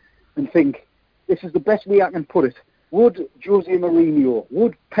step and think, this is the best way I can put it. Would Jose Mourinho,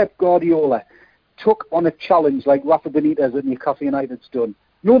 would Pep Guardiola took on a challenge like Rafa Benitez at Newcastle United's done?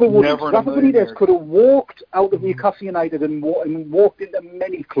 No, they wouldn't. Rafa Benitez could have walked out of Newcastle United and walked into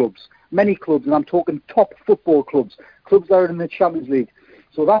many clubs, and I'm talking top football clubs that are in the Champions League.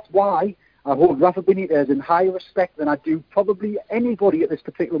 So that's why I hold Rafa Benitez in higher respect than I do probably anybody at this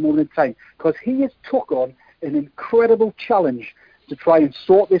particular moment in time, because he has took on an incredible challenge to try and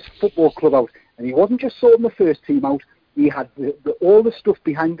sort this football club out. And he wasn't just sorting the first team out, he had all the stuff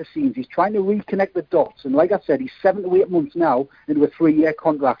behind the scenes. He's trying to reconnect the dots. And like I said, he's 7 to 8 months now into a 3-year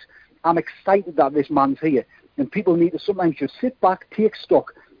contract. I'm excited that this man's here. And people need to sometimes just sit back, take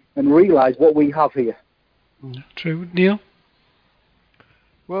stock, and realise what we have here. True. Neil?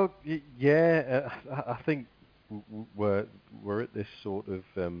 Well, yeah, I think we're at this sort of...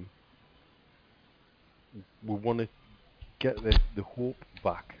 we want to get the hope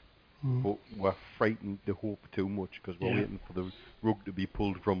back. But we're frightened to hope too much because we're waiting for the rug to be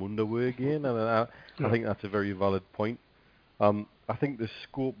pulled from under again, and I think that's a very valid point. I think there's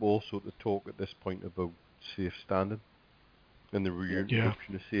scope also to talk at this point about safe standing and the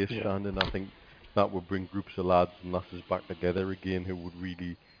reintroduction of safe standing. I think that would bring groups of lads and lasses back together again who would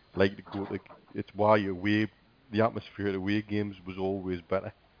really like to go. It's why the atmosphere at away games was always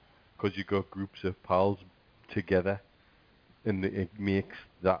better, because you got groups of pals together. And it makes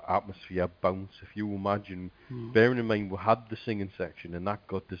that atmosphere bounce. If you imagine, bearing in mind we had the singing section and that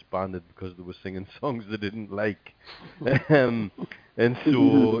got disbanded because they were singing songs they didn't like, and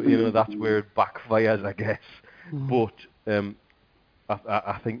so that's where it backfires, I guess. But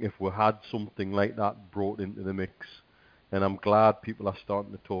I think if we had something like that brought into the mix, and I'm glad people are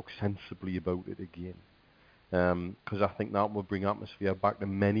starting to talk sensibly about it again, because I think that will bring atmosphere back to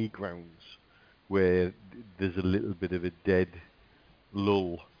many grounds where there's a little bit of a dead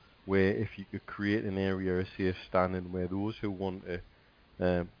lull, where if you could create an area of safe standing where those who want to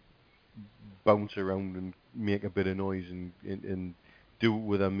bounce around and make a bit of noise and do it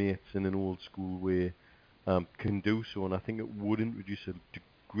with their mates in an old school way can do so, and I think it would introduce a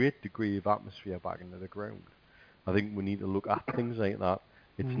great degree of atmosphere back into the ground. I think we need to look at things like that.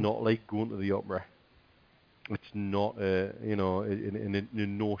 It's not like going to the opera. It's not, and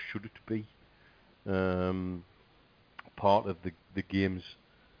nor should it be. Part of the game's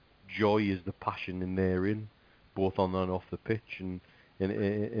joy is the passion in therein, both on and off the pitch, and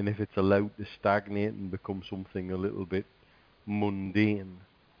if it's allowed to stagnate and become something a little bit mundane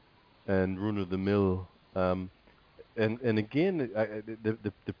and run of the mill, and again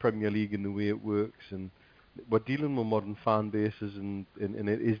the Premier League and the way it works, and we're dealing with modern fan bases, and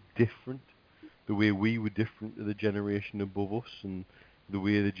it is different. The way we were different to the generation above us, and the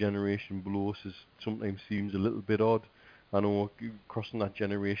way the generation below us sometimes seems a little bit odd. I know crossing that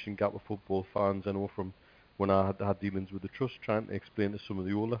generation gap of football fans, I know from when I had dealings with the Trust, trying to explain to some of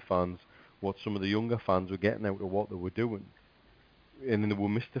the older fans what some of the younger fans were getting out of what they were doing. And they were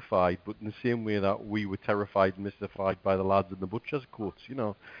mystified, but in the same way that we were terrified and mystified by the lads in the butcher's coats,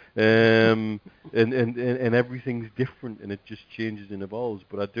 and everything's different, and it just changes and evolves.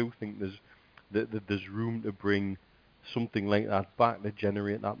 But I do think there's room to bring something like that back, to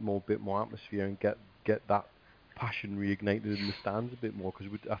generate that bit more atmosphere and get that passion reignited in the stands a bit more, because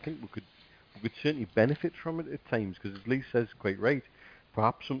I think we could certainly benefit from it at times, because as Lee says quite right,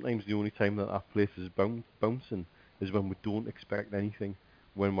 perhaps sometimes the only time that place is bouncing is when we don't expect anything,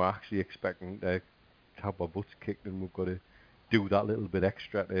 when we're actually expecting to have our butts kicked, and we've got to do that little bit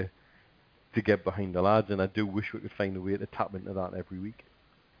extra to get behind the lads. And I do wish we could find a way to tap into that every week.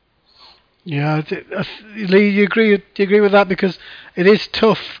 Yeah, Lee, do you agree with that? Because it is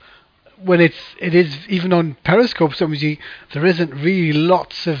tough when it is even on Periscope. Sometimes there isn't really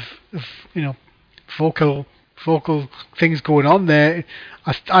lots of vocal things going on there.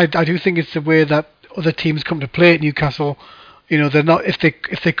 I do think it's the way that other teams come to play at Newcastle. They're not, if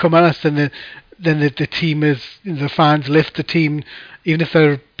they come at us, then then the team is, the fans lift the team, even if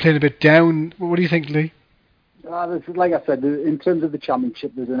they're playing a bit down. What do you think, Lee? Like I said, in terms of the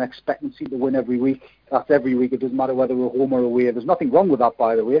championship, there's an expectancy to win every week. That's every week. It doesn't matter whether we're home or away. There's nothing wrong with that,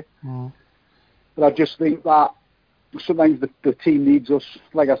 by the way. But I just think that sometimes the team needs us.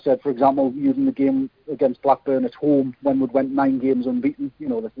 Like I said, for example, using the game against Blackburn at home when we went 9 games unbeaten,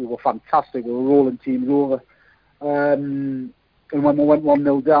 we were fantastic. We were rolling teams over. And when we went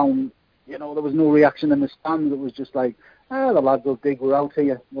 1-0 down, there was no reaction in the stands. It was just like, the lads will dig, we're out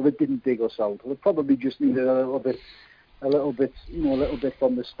here. Well, they didn't dig us out. They probably just needed a little bit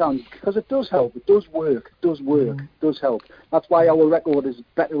from the stands, because it does help. It does work. It does help. That's why our record is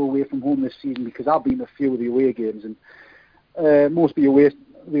better away from home this season, because I've been to a few of the away games, and most of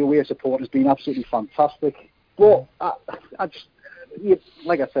the away support has been absolutely fantastic. But I just,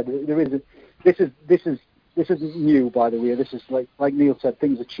 like I said, this isn't new, by the way. This is like Neil said,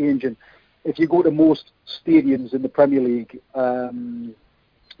 things are changing. If you go to most stadiums in the Premier League, or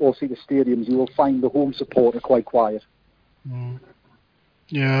see the stadiums, you will find the home support are quite quiet.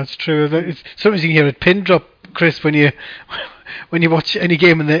 Yeah, that's true. It's sometimes you can hear a pin drop, Chris, when you watch any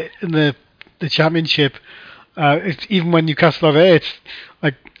game in the Championship. It's, even when Newcastle are there, it's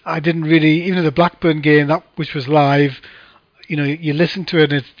like, I didn't really, even in the Blackburn game, which was live, you listen to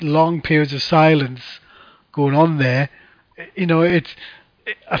it and it's long periods of silence going on there.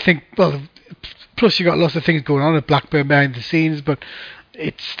 I think, well, plus you got lots of things going on at Blackburn behind the scenes, but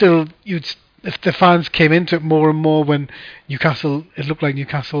it's still, if the fans came into it more and more when it looked like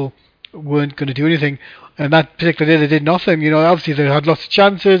Newcastle weren't going to do anything, and that particular day they did nothing. Obviously they had lots of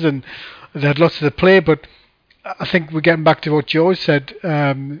chances and they had lots of the play, but I think we're getting back to what George said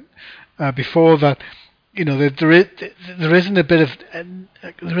before, that there isn't a bit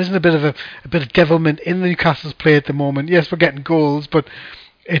of devilment in the Newcastle's play at the moment. Yes, we're getting goals, but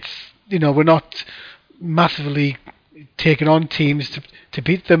it's we're not massively taking on teams to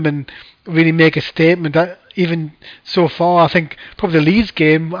beat them and really make a statement. Even so far, I think probably the Leeds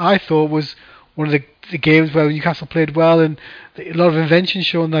game, I thought, was one of the games where Newcastle played well, and a lot of invention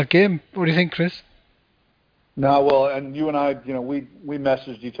shown in that game. What do you think, Chris? No, well, and you and I, we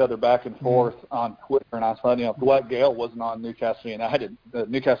messaged each other back and forth on Twitter, and I said, if Dwight Gale wasn't on Newcastle United,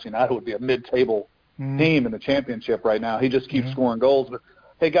 Newcastle United would be a mid-table team in the championship right now. He just keeps scoring goals. But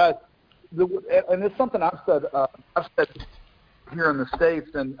hey, guys, and it's something I've said here in the States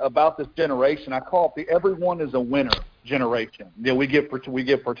and about this generation. I call it the everyone is a winner generation. We give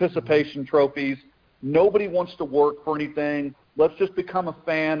participation trophies. Nobody wants to work for anything. Let's just become a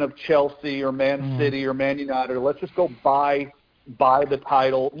fan of Chelsea or Man City or Man United, or let's just go buy the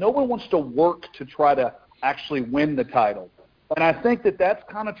title. No one wants to work to try to actually win the title. And I think that that's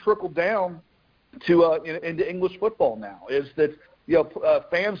kind of trickled down to into English football now, is that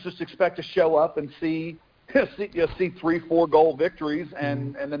fans just expect to show up and see 3-4 goal victories,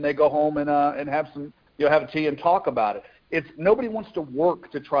 and then they go home and have some have a tea and talk about it. It's nobody wants to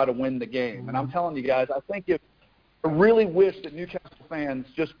work to try to win the game. And I'm telling you guys, I really wish that Newcastle fans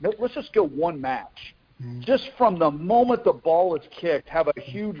let's just go one match. Just from the moment the ball is kicked, have a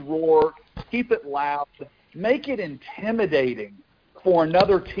huge roar, keep it loud, make it intimidating for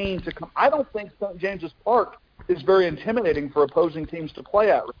another team to come. I don't think St. James's Park is very intimidating for opposing teams to play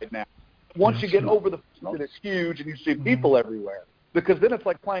at right now. Once you get over the field, it's huge and you see people everywhere, because then it's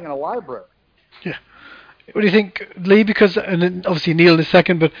like playing in a library. Yeah. What do you think, Lee? Because, and then obviously Neil in a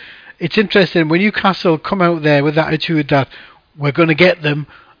second, but it's interesting when Newcastle come out there with that attitude that we're going to get them.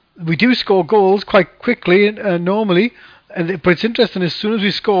 We do score goals quite quickly normally, but it's interesting. As soon as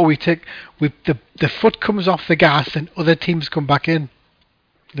we score, the foot comes off the gas and other teams come back in.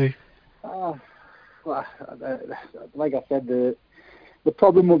 Lee? Well, like I said, the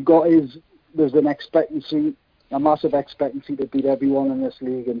problem we've got is there's an expectancy, a massive expectancy to beat everyone in this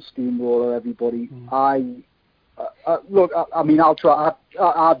league and steamroller everybody. Look, I mean, I'll try.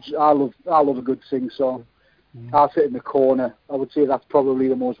 I love a good sing song. I'll sit in the corner. I would say that's probably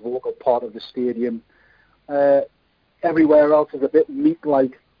the most vocal part of the stadium. Everywhere else is a bit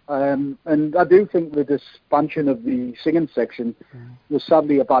meat-like. And I do think the expansion of the singing section was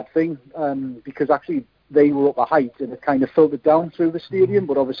sadly a bad thing, because actually they were up a height and it kind of filtered down through the stadium.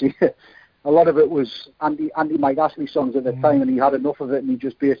 But obviously, a lot of it was anti-Mike Ashley songs at the time, and he had enough of it and he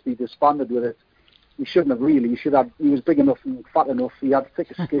just basically disbanded with it. He shouldn't have really. He was big enough and fat enough. He had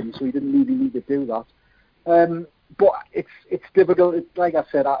thicker skin, so he didn't really need to do that. But it's difficult. Like I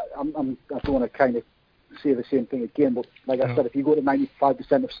said, I don't want to kind of say the same thing again, but like I said, if you go to 95%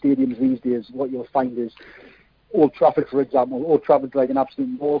 of stadiums these days, what you'll find is Old Trafford, for example. Old Trafford's an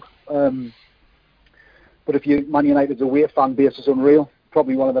absolute morgue. But if Man United's away fan base is unreal.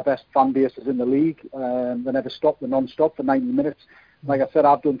 probably one of the best fan bases in the league. They never stop, they're non-stop for 90 minutes. Like I said,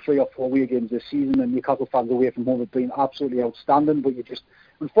 I've done 3 or 4 away games this season, and Newcastle fans away from home have been absolutely outstanding. But you just,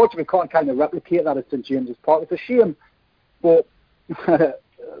 unfortunately, can't kind of replicate that at St James's Park. It's a shame, but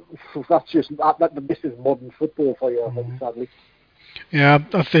that's just this is modern football for you, I think, sadly. Yeah,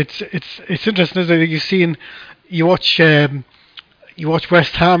 it's interesting, isn't it? You watch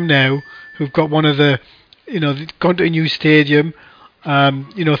West Ham now, who've got one of the, they've gone to a new stadium,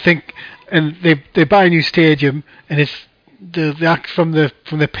 and they buy a new stadium, and it's the act from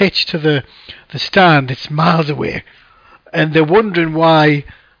the pitch to the stand, it's miles away, and they're wondering why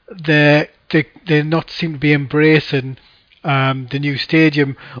they're not seem to be embracing the new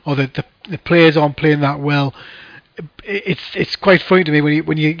stadium, or the players aren't playing that well. It's quite funny to me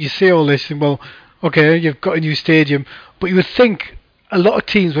when you say all this, and well, okay, you've got a new stadium, but you would think a lot of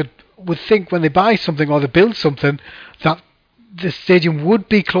teams would think when they buy something or they build something that the stadium would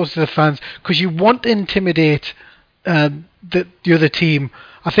be close to the fans, because you want to intimidate the other team.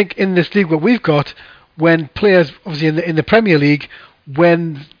 I think in this league what we've got, when players, obviously in the Premier League,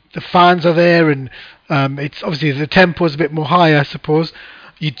 when the fans are there and it's obviously the tempo is a bit more high, I suppose,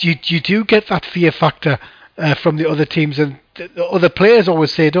 you do get that fear factor from the other teams, and the other players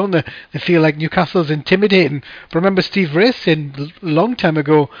always say, don't they? They feel like Newcastle's intimidating. But remember Steve Race saying a long time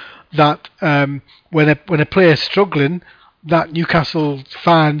ago that when a player is struggling, that Newcastle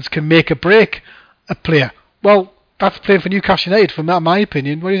fans can make or break a player. Well, that's playing for Newcastle United, from that, my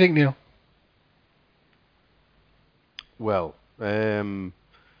opinion. What do you think, Neil? Well, there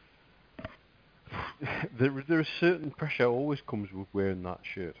is certain pressure always comes with wearing that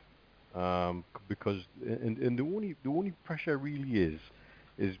shirt, because and the only pressure really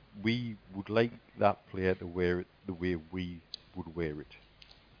is we would like that player to wear it the way we would wear it,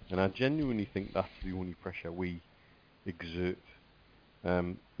 and I genuinely think that's the only pressure we exert.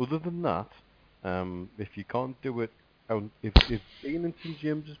 Other than that, if you can't do it, if being in St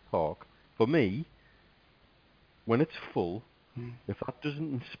James's Park, for me, when it's full, if that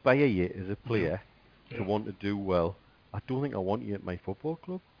doesn't inspire you as a player to want to do well, I don't think I want you at my football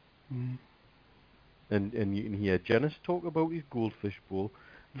club. And you can hear Janice talk about his Goldfish Bowl.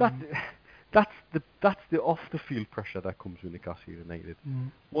 That's the off the field pressure that comes with Newcastle United.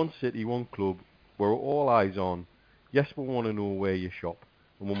 One city, one club, we're all eyes on. Yes, we want to know where you shop,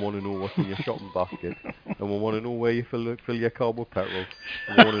 and we want to know what's in your shopping basket, and we want to know where you fill your car with petrol,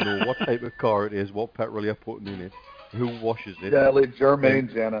 and we want to know what type of car it is, what petrol you're putting in it, who washes it. Yeah, like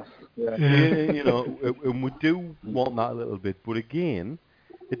Jermaine Janice. Yeah. And we do want that a little bit, but again,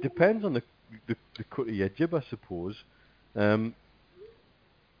 it depends on the cut of your jib, I suppose. From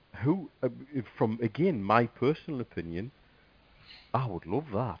again my personal opinion, I would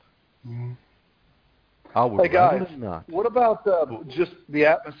love that. I would hey guys, that. What about just the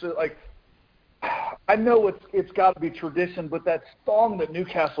atmosphere? Like, I know it's got to be tradition, but that song that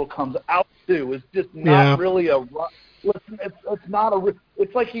Newcastle comes out to is just not really a. Listen, it's not a.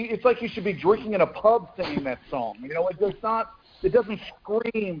 It's like you should be drinking in a pub singing that song. It does not. It doesn't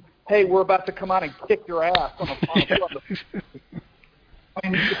scream, "Hey, we're about to come out and kick your ass on a." I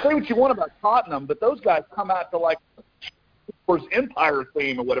mean, you say what you want about Tottenham, but those guys come out to like Empire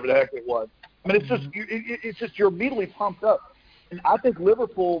theme or whatever the heck it was. I mean, it's just you're immediately pumped up, and I think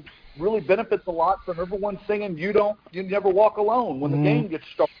Liverpool really benefits a lot from everyone singing "You Never Walk Alone" when the game gets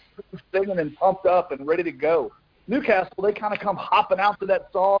started, singing and pumped up and ready to go. Newcastle, they kind of come hopping out to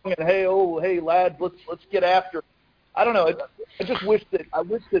that song and hey lads, let's get after it. I don't know. I just wish that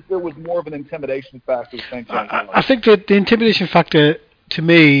there was more of an intimidation factor. I think that the intimidation factor to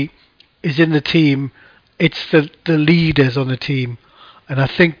me is in the team. It's the leaders on the team, and I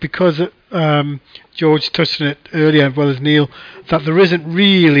think because George touched on it earlier as well as Neil, that there isn't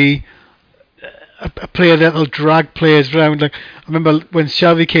really a player that'll drag players around. Like I remember when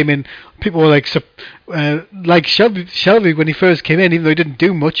Shelby came in, people were like Shelby when he first came in, even though he didn't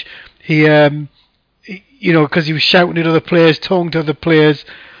do much, he because he was shouting at other players, talking to other players,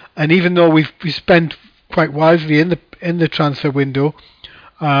 and even though we spent quite wisely in the transfer window,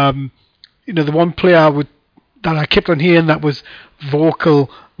 the one player that I kept on hearing that was vocal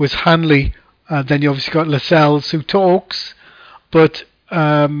was Hanley. Then you obviously got Lascelles who talks, but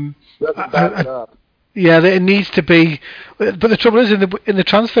it needs to be. But the trouble is in the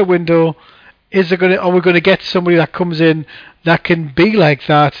transfer window, are we going to get somebody that comes in that can be like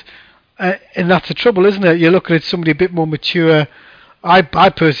that? And that's the trouble, isn't it? You're looking at somebody a bit more mature. I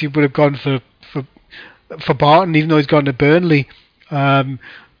personally would have gone for Barton, even though he's gone to Burnley.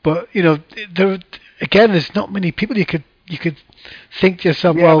 But there's not many people you could you could think to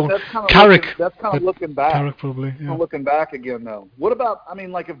yourself, Yeah, well, but that's kind of Carrick. That's kind of looking back. Carrick probably. Kind Yeah. of looking back again, though. What about? I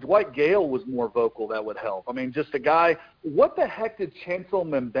mean, like if Dwight Gale was more vocal, that would help. I mean, just a guy. What the heck did Chancel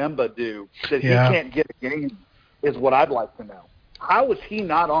Mbemba do that he can't get a game? Is what I'd like to know. How is he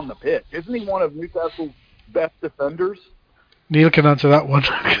not on the pitch? Isn't he one of Newcastle's best defenders? Neil can answer that one.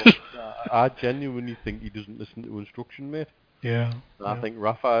 I genuinely think he doesn't listen to instruction, mate. Yeah. I think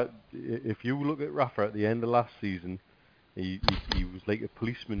Rafa, if you look at Rafa at the end of last season, he was like a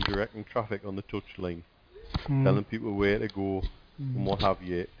policeman directing traffic on the touchline, telling people where to go and what have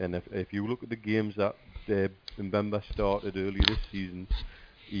you. And if you look at the games that Mbemba started earlier this season,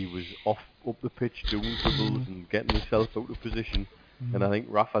 he was up the pitch doing dribbles and getting himself out of position. And I think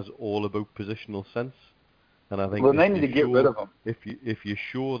Rafa's all about positional sense. And I think they need to get rid of him. If you're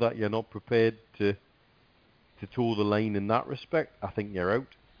sure that you're not prepared to toe the line in that respect, I think you're out.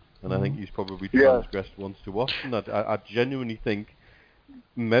 And I think he's probably transgressed once too often. I genuinely think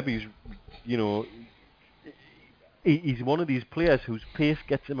maybe he's one of these players whose pace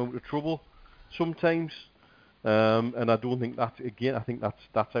gets him out of trouble sometimes. And I don't think that's again. I think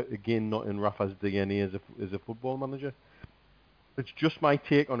that's again not in Rafa's DNA as a football manager. It's just my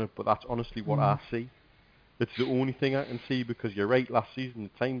take on it, but that's honestly what I see. It's the only thing I can see, because you're right. Last season,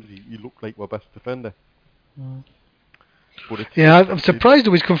 at times he looked like our best defender. But I'm surprised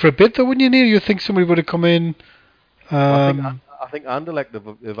that he's come for a bid, though, wouldn't you, Neil? You'd think somebody would have come in. I think Anderlecht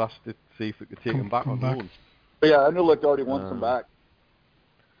have asked to see if we could take him back on loan. Yeah, Anderlecht already wants him back.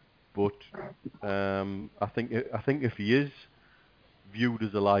 But I think if he is viewed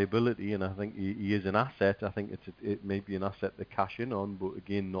as a liability, and I think he is an asset, I think it may be an asset to cash in on. But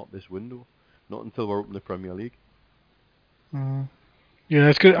again, not this window, not until we're up in the Premier League. Yeah,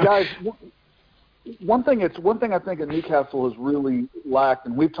 that's good. Guys, one thing I think that Newcastle has really lacked,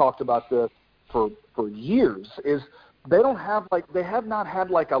 and we've talked about this for years, is they have not had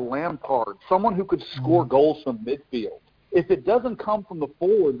like a Lampard, someone who could score goals from midfield. If it doesn't come from the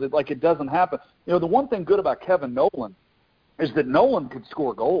forwards, it doesn't happen. The one thing good about Kevin Nolan is that Nolan could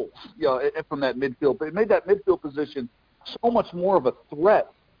score goals, from that midfield. But it made that midfield position so much more of a threat.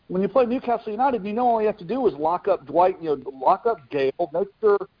 When you play Newcastle United, all you have to do is lock up Dwight, lock up Gale, make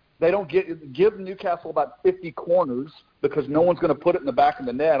sure they don't give Newcastle about 50 corners, because no one's going to put it in the back of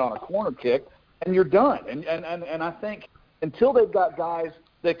the net on a corner kick, and you're done. And I think until they've got guys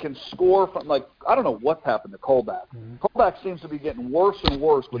that can score from, I don't know what's happened to Colback. Colback seems to be getting worse and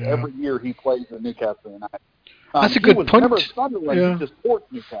worse with every year he plays in Newcastle United. That's a good point. Never Sunderland, he just torched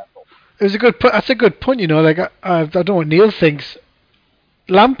Newcastle. That's a good point. I don't know what Neil thinks.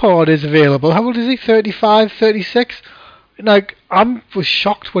 Lampard is available. How old is he? 35, 36? I was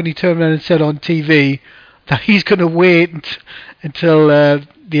shocked when he turned around and said on TV that he's going to wait until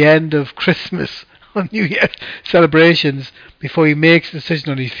the end of Christmas on New Year celebrations before he makes a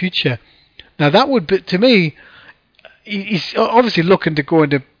decision on his future. Now that would be, to me, he's obviously looking to go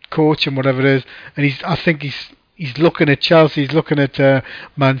into coach and whatever it is, and I think he's looking at Chelsea, he's looking at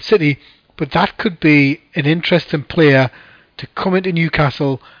Man City, but that could be an interesting player to come into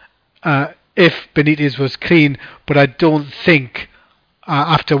Newcastle if Benitez was clean. But I don't think,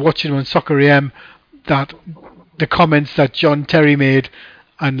 after watching him on Soccer AM, that the comments that John Terry made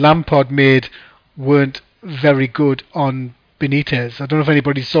and Lampard made weren't very good on Benitez. I don't know if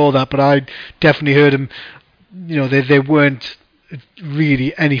anybody saw that, but I definitely heard him. They weren't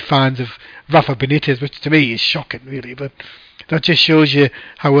really any fans of Rafa Benitez, which to me is shocking, really. But that just shows you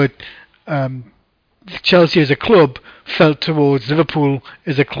how Chelsea as a club felt towards Liverpool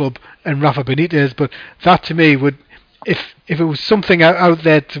as a club and Rafa Benitez. But that to me would, if it was something out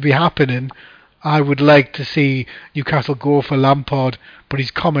there to be happening, I would like to see Newcastle go for Lampard. But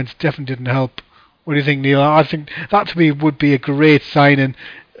his comments definitely didn't help. What do you think, Neil? I think that to me would be a great sign, and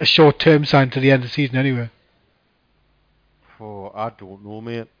a short-term sign to the end of the season anyway. I don't know,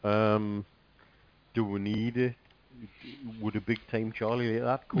 mate. Do we need it? Would a big-time Charlie like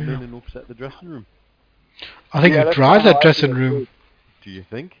that come in and upset the dressing room? I think he'd drive that dressing room. Do you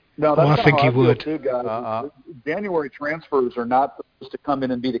think? No, that's I think he would. Too, guys. January transfers are not supposed to come in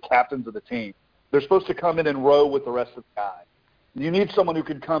and be the captains of the team. They're supposed to come in and row with the rest of the guys. You need someone who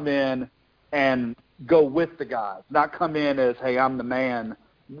can come in and go with the guys, not come in as, hey, I'm the man,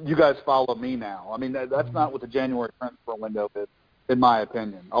 you guys follow me now. I mean, that's not what the January transfer window is, in my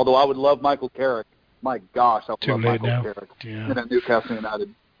opinion. Although I would love Michael Carrick. My gosh, I would love Michael Carrick. Yeah. And a Newcastle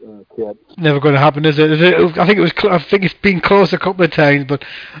United kid. Never going to happen, is it? I think it's been close a couple of times, but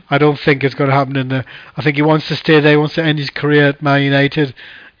I don't think it's going to happen. I think he wants to stay there. He wants to end his career at Man United.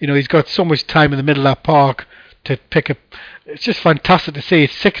 He's got so much time in the middle of that park to pick up. It's just fantastic to see.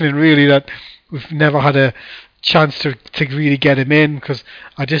 It's sickening, really, that we've never had a chance to really get him in, because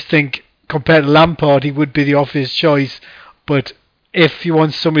I just think compared to Lampard, he would be the obvious choice. But if you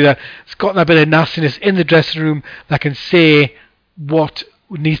want somebody that's got that bit of nastiness in the dressing room, that can say what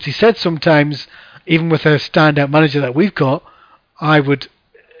needs to be said sometimes, even with a standout manager that we've got, I would,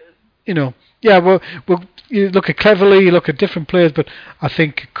 you look at Cleverley, you look at different players, but I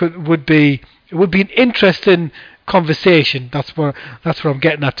think it would be an interesting conversation. That's what I'm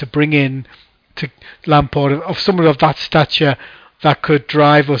getting at, to bring in to Lampard of someone of that stature that could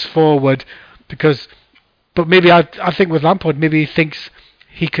drive us forward. But maybe I think with Lampard, maybe he thinks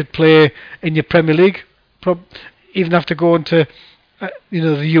he could play in your Premier League, even after going to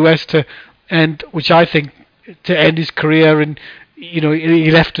the US to end, which I think to end his career, and he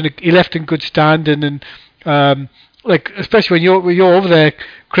left in good standing, and especially when you're over there,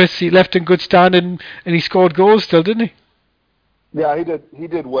 Chris, he left in good standing and he scored goals still, didn't he? Yeah, he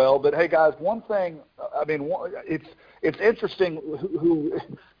did well. But hey, guys, one thing, it's interesting. Who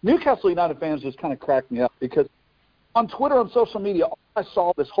Newcastle United fans just kind of cracked me up, because on Twitter and social media, all I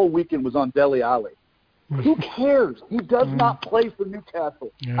saw this whole weekend was on Dele Alli. Who cares? He does not play for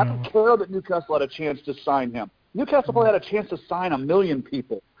Newcastle. Yeah. I don't care that Newcastle had a chance to sign him. Newcastle probably had a chance to sign 1 million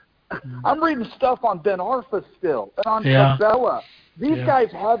people. I'm reading stuff on Ben Arfa still, and on Cabela. These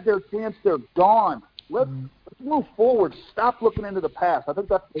guys had their chance. They're gone. Let's move forward. Stop looking into the past. I think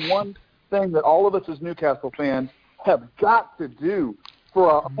that's the one thing that all of us as Newcastle fans have got to do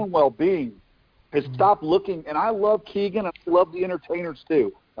for our own well-being, is stop looking. And I love Keegan, and I love the entertainers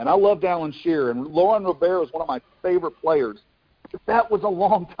too. And I loved Alan Shearer, and Lauren Ribeiro is one of my favorite players. But that was a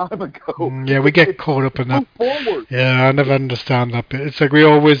long time ago. Yeah, we get caught up in that. Forward. Yeah, I never understand that bit. It's like we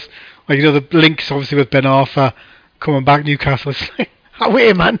always, the links obviously with Ben Arfa coming back Newcastle. It's like,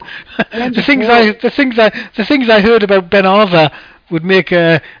 wait, man. The things I heard about Ben Arfa would make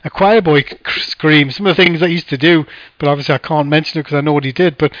a choir boy scream. Some of the things I used to do, but obviously I can't mention it because I know what he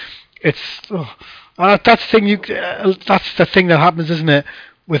did. But it's that's the thing that happens, isn't it?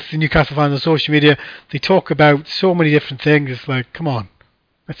 With the Newcastle fans on social media, they talk about so many different things. It's like, come on,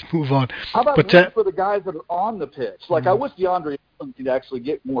 let's move on. How about for the guys that are on the pitch? Like, I wish DeAndre could actually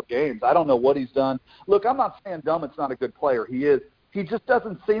get more games. I don't know what he's done. Look, I'm not saying Dummett's not a good player. He is. He just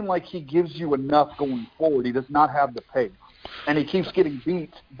doesn't seem like he gives you enough going forward. He does not have the pace, and he keeps getting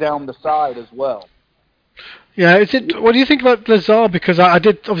beat down the side as well. Yeah, what do you think about Lazar? Because I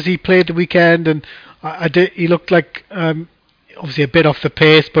did obviously play the weekend, and he looked like obviously a bit off the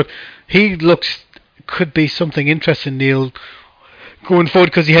pace, but he could be something interesting, Neil, going forward,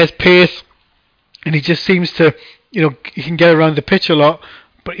 because he has pace, and he just seems to, he can get around the pitch a lot,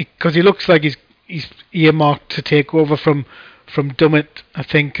 but because he looks like he's earmarked to take over from Dummett, I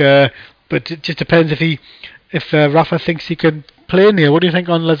think. But it just depends if Rafa thinks he can play, Neil. What do you think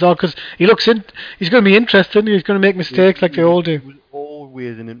on Lazar? Because he's going to be interesting. He's going to make mistakes like they all do. It was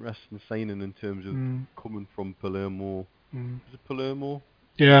always an interesting signing in terms of coming from Palermo. Was it Palermo?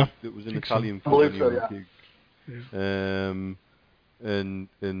 Yeah. It was an Italian club.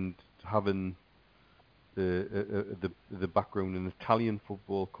 And having the background in Italian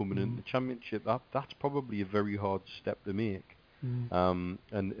football coming into the Championship, that's probably a very hard step to make. And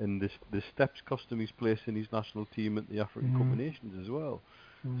the steps cost him his place in his national team at the African Cup of Nations as well.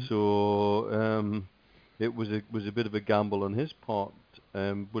 So it was a bit of a gamble on his part.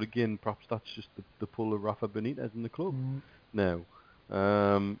 But again, perhaps that's just the pull of Rafa Benitez in the club. Now,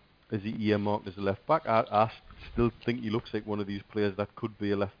 is he earmarked as a left back? I still think he looks like one of these players that could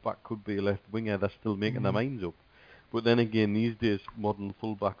be a left back, could be a left winger. They're still making their minds up. But then again, these days, modern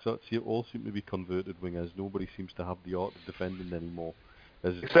fullbacks all seem to be converted wingers. Nobody seems to have the art of defending anymore.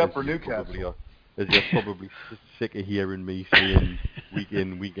 Except for Newcastle. As you're probably sick of hearing me saying week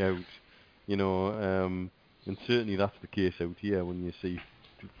in, week out. And certainly that's the case out here when you see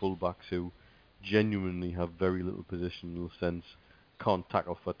fullbacks who genuinely have very little positional sense, can't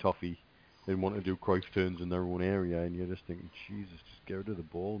tackle for toffee, and want to do Cruyff turns in their own area, and you're just thinking, Jesus, just get rid of the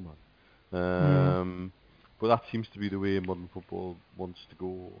ball, man. But that seems to be the way modern football wants to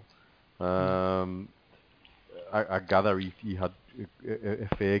go. I gather he had a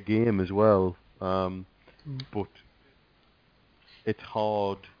fair game as well, but it's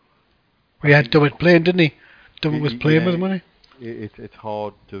hard. We had Dummett playing, didn't he? Dummett was playing with him, wasn't he? It's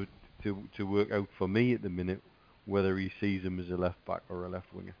hard to work out for me at the minute whether he sees him as a left back or a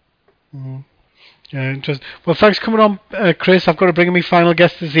left winger. Yeah, interesting. Well, thanks for coming on, Chris. I've got to bring in my final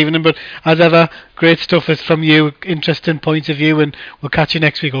guest this evening, but as ever, great stuff is from you, interesting points of view, and we'll catch you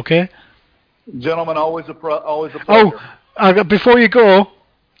next week, okay? Gentlemen, always a pleasure. Oh, before you go,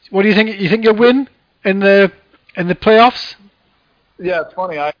 what do you think? You think you'll win in the playoffs? Yeah, it's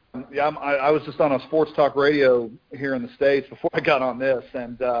funny. I was just on a sports talk radio here in the States before I got on this,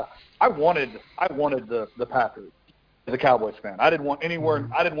 and I wanted the Packers as a Cowboys fan. I didn't want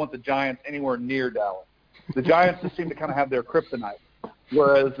the Giants anywhere near Dallas. The Giants just seem to kind of have their kryptonite,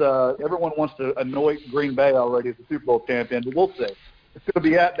 whereas everyone wants to anoint Green Bay already as the Super Bowl champion. But we'll see. It's going to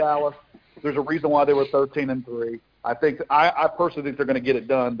be at Dallas. There's a reason why they were 13-3. I personally think they're going to get it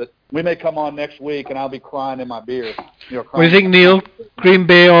done, but we may come on next week and I'll be crying in my beer. What do you think, Neil? Green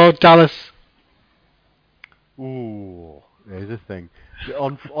Bay or Dallas? Ooh, there's a thing.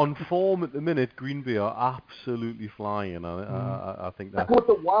 On form at the minute, Green Bay are absolutely flying. I think that's what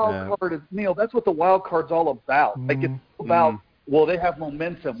the wild card is, Neil. That's what the wild card's all about. Like it's about well, they have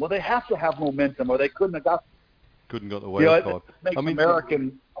momentum. Well, they have to have momentum, or they couldn't got the wild card. It makes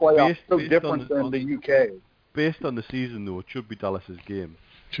American playoffs so different than the UK. Based on the season, though, it should be Dallas's game.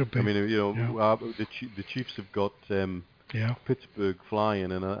 Should be. I mean, the Chiefs have got Pittsburgh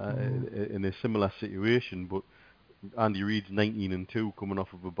flying in a similar situation, but Andy Reid's 19-2 coming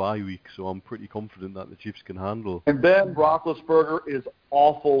off of a bye week, so I'm pretty confident that the Chiefs can handle. And Ben Roethlisberger is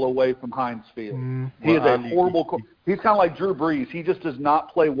awful away from Heinz Field. He is a horrible. He's kind of like Drew Brees. He just does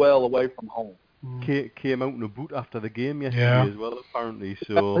not play well away from home. Came out in a boot after the game yesterday as well, apparently.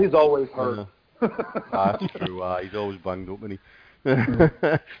 So he's always hurt. That's true. He's always banged up, isn't he?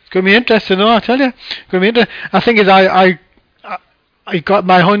 It's going to be interesting, though, I tell you. It's going to be interesting. I think I got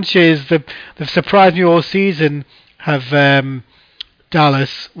my hunch is they've surprised me all season. Have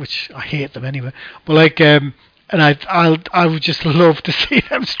Dallas, which I hate them anyway, but and I would just love to see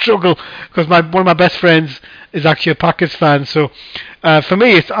them struggle because one of my best friends is actually a Packers fan. So for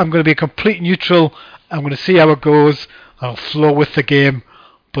me, I'm going to be a complete neutral. I'm going to see how it goes. I'll flow with the game,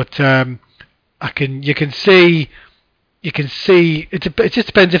 but you can see. It just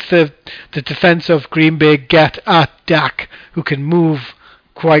depends if the defense of Green Bay get at Dak, who can move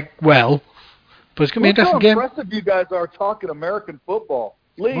quite well. But it's going to be an interesting game. How impressive you guys are talking American football.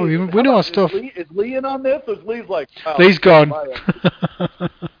 Lee, we know our stuff. Is Lee in on this, or is Lee's like... Oh, Lee's gone.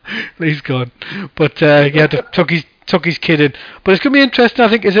 Lee's gone. But, took his kid in. But it's going to be interesting, I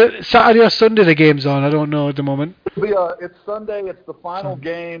think. Is it Saturday or Sunday the game's on? I don't know at the moment. It's Sunday. It's the final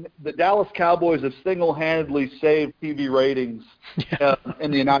game. The Dallas Cowboys have single-handedly saved TV ratings in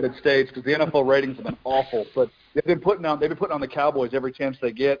the United States because the NFL ratings have been awful. But they've been putting on the Cowboys every chance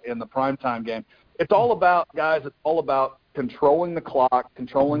they get in the primetime game. It's all about, guys, controlling the clock,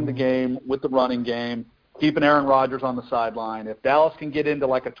 controlling the game with the running game, keeping Aaron Rodgers on the sideline. If Dallas can get into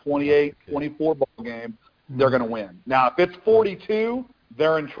like a 28-24 ball game, they're going to win. Now, if it's 42,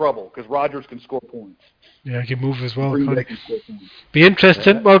 they're in trouble because Rodgers can score points. Yeah, he can move as well. Be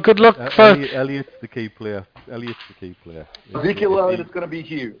interesting. Well, good luck for... Elliott's the key player. Ezekiel Elliott is going to be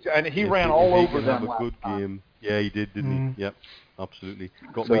huge. And he ran all over them last good time. Game. Yeah, he did, didn't he? Yep, absolutely.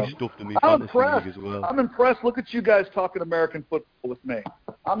 Got me stuffed in the fantasy league as well. I'm impressed. Look at you guys talking American football with me.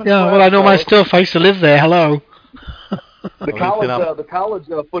 Well, I know my stuff. I used to live there. Hello. The college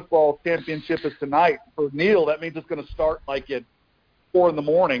football championship is tonight. For Neil, that means it's going to start like at 4 in the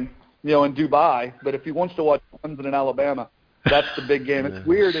morning, in Dubai. But if he wants to watch Clemson in Alabama, that's the big game. It's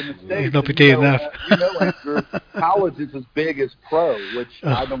weird in the States. He's not be doing that. Andrew, college is as big as pro, which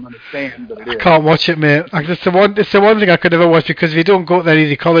I don't understand, but it is. I can't watch it, mate. It's the one thing I could never watch because if you don't go to any of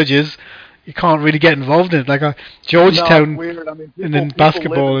the colleges, you can't really get involved in it. Like Georgetown, and then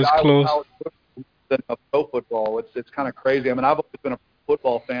basketball is close. Than pro football, it's kind of crazy. I mean, I've always been a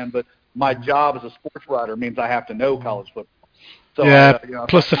football fan, but my job as a sports writer means I have to know college football. So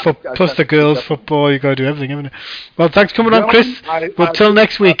plus the girls' football, you got to do everything, haven't you? Well, thanks for coming on, Chris. Till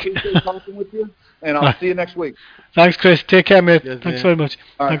next week. Talking with you, and I'll see you next week. Thanks, Chris. Take care, mate. Yes, thanks very much.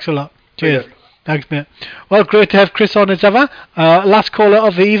 All thanks right. a lot. Cheers. Thanks, mate. Well, great to have Chris on as ever. Last caller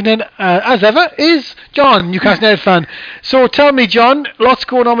of the evening, as ever, is John, Newcastle United fan. So tell me, John, lots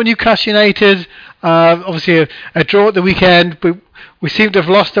going on with Newcastle United. Obviously, a draw at the weekend. We seem to have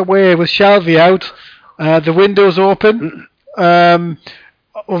lost our way with Shelby out. The window's open.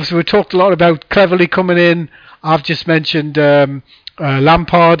 Obviously, we talked a lot about Cleverley coming in. I've just mentioned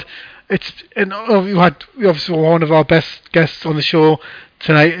Lampard. We obviously one of our best guests on the show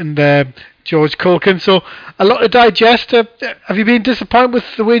tonight, and George Culkin. So a lot to digest. Have you been disappointed with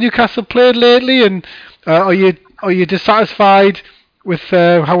the way Newcastle played lately, and are you dissatisfied with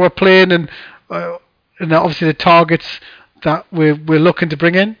how we're playing and obviously the targets that we're looking to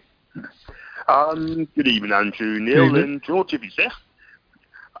bring in? Good evening, Andrew, Neil, and George, if he's there.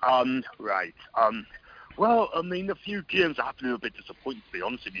 Right. Well, I mean, a few games have been a bit disappointing, to be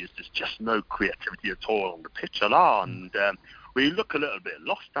honest with you. There's just no creativity at all on the pitch at all, and we look a little bit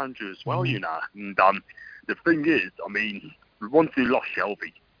lost, Andrew, as well, And the thing is, I mean, once you lost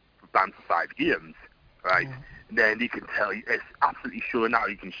Shelby banned for 5 games, right? Then you can tell it's absolutely sure now.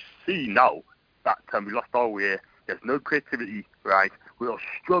 You can see now that we lost our way. There's no creativity, right? We're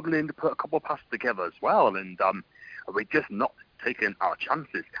struggling to put a couple of passes together as well, and we're just not taking our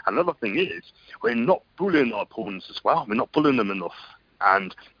chances. Another thing is we're not bullying our opponents as well. We're not bullying them enough,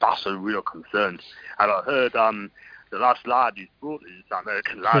 and that's a real concern. And I heard the last lad who's brought is that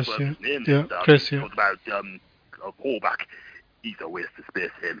American lad, whatever his name is, talked about a fullback. He's a waste of space,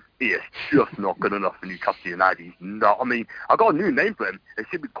 him. He is just not good enough for Newcastle United. He's not. I mean, I got a new name for him. It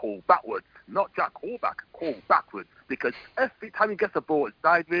should be called backwards, not Jack Callback, called backwards. Because every time he gets the ball, it's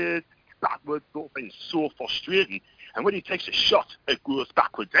sideways, backwards, sort of thing, so frustrating. And when he takes a shot, it goes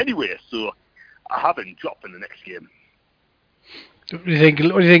backwards anyway. So I have him drop in the next game. What do you think?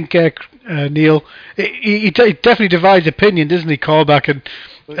 What do you think, Neil? He definitely divides opinion, doesn't he? Callback and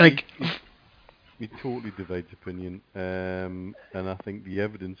like. He totally divides opinion, and I think the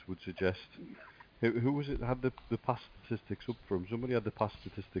evidence would suggest. Who was it that had the pass statistics up for him? Somebody had the pass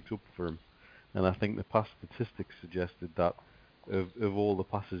statistics up for him, and I think the pass statistics suggested that of all the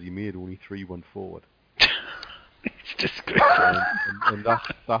passes he made, only 3 went forward. It's disgraceful. And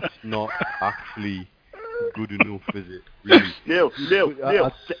that's not actually good enough, is it? Really? Neil.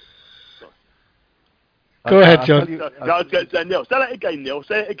 Go ahead, John. Neil, say it again, Neil.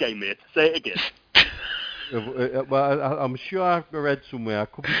 Say it again, mate. Say it again. Well, I'm sure I've read somewhere. I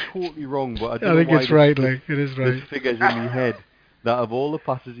could be totally wrong, but I think it's right. Like it is right. There's figures in my head that of all the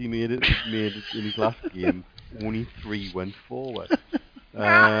passes he made in his last game, only 3 went forward.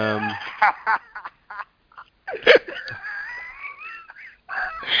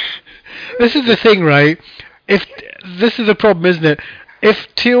 This is the thing, right? If this is the problem, isn't it? If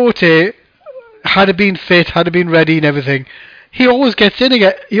Tiote had been fit, had been ready and everything, he always gets in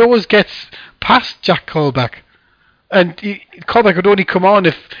again. He always gets past Jack Callback, and Callback would only come on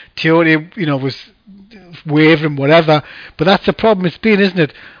if Tiote, was wavering, whatever. But that's the problem it's been, isn't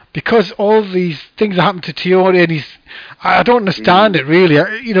it? Because all these things that happen to Tiote, and I don't understand it really.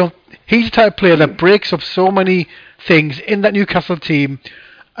 He's the type of player that breaks up so many things in that Newcastle team,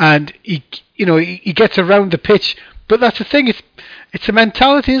 and he gets around the pitch. But that's the thing. It's a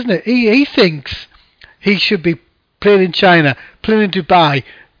mentality, isn't it? He thinks he should be playing in China, playing in Dubai,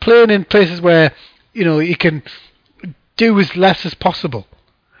 playing in places where he can do as less as possible.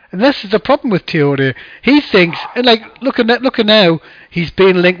 And this is the problem with Tiote. He thinks, and looking now, he's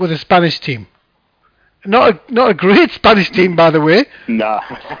being linked with a Spanish team. Not a great Spanish team, by the way. Nah.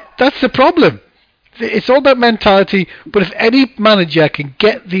 That's the problem. It's all about mentality. But if any manager can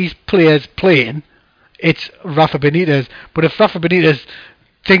get these players playing, it's Rafa Benitez. But if Rafa Benitez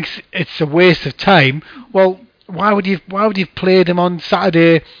thinks it's a waste of time, well, why would you have played him on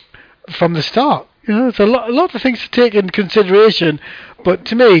Saturday from the start? There's a lot of things to take into consideration. But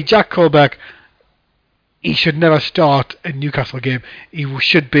to me, Jack Callback, he should never start a Newcastle game. He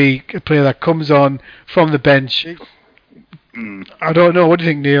should be a player that comes on from the bench. I don't know. What do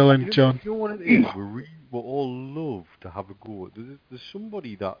you think, Neil and John? You know what it is? We all love to have a go. There's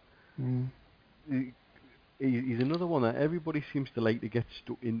somebody that he's another one that everybody seems to like to get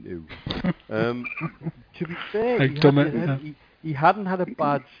stuck into. To be fair, he hadn't had a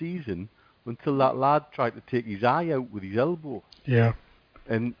bad season until that lad tried to take his eye out with his elbow. Yeah.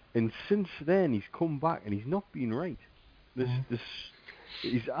 And since then he's come back and he's not been right.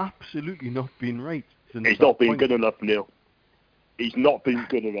 He's absolutely not been right. He's not been good enough, Neil. He's not been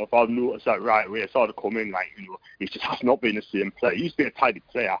good enough. I've noticed that right away. I started coming he just has not been the same player. He used to be a tidy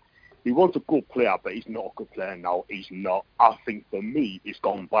player. He was a good player, but he's not a good player now. He's not. I think for me, he's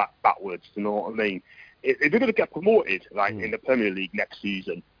gone backwards. You know what I mean? If they're going to get promoted, in the Premier League next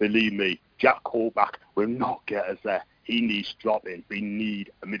season, believe me, Jack Callback will not get us there. He needs dropping. We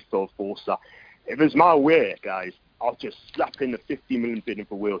need a midfield forcer. If it's my way, guys, I'll just slap in the 50 million bidding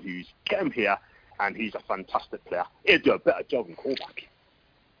for Will Hughes, get him here, and he's a fantastic player. He'll do a better job than Callback.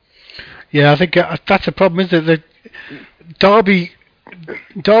 Yeah, I think that's the problem, isn't it? Derby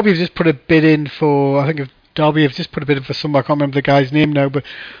have just put a bid in for. I think Derby have just put a bid in for someone. I can't remember the guy's name now, but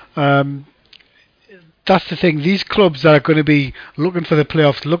that's the thing. These clubs that are going to be looking for the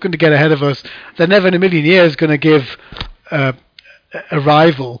playoffs, looking to get ahead of us, they're never in a million years going to give a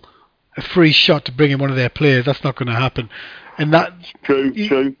rival a free shot to bring in one of their players. That's not going to happen. And that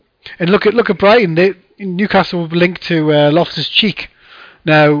true. And look at Brighton. Newcastle were linked to Loftus-Cheek.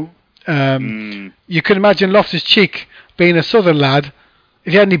 Now you can imagine Loftus-Cheek being a Southern lad.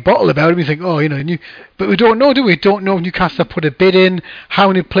 If you had any bottle about him, you think, but we don't know, do we? Don't know if Newcastle put a bid in, how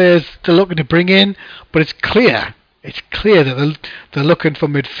many players they're looking to bring in. But it's clear that they're looking for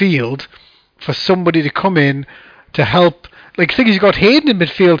midfield, for somebody to come in, to help. Like, thing is, you've got Hayden in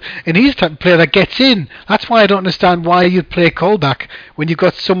midfield, and he's the type of player that gets in. That's why I don't understand why you'd play Colback when you've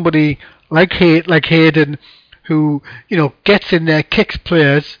got somebody like Hayden, who, you know, gets in there, kicks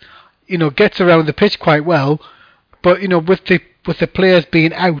players, you know, gets around the pitch quite well. But, you know, with the players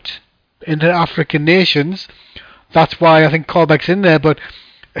being out in the African nations, that's why I think Colback's in there. But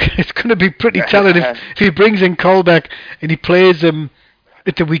it's going to be pretty telling if he brings in Colback and he plays him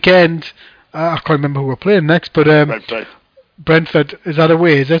at the weekend. I can't remember who we're playing next, but Brentford, is that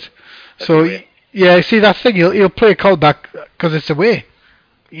away, is it? That's so away. Yeah, see that thing, he'll play Colback because it's away.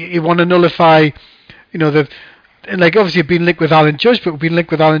 You want to nullify, you know, and like obviously you've been linked with Alan Judge, but we've been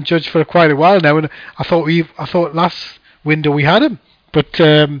linked with Alan Judge for quite a while now, and I thought last window we had him, but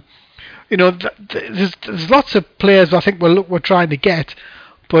you know, there's lots of players I think we're trying to get,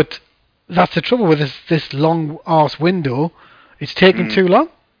 but that's the trouble with this long arse window. It's taking too long.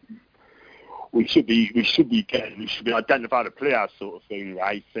 We should be identifying the players sort of thing,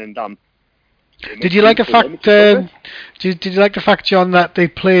 right? And did you like the fact? Did you like the fact, John, that they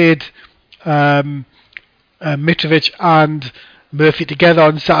played Mitrovic and Murphy together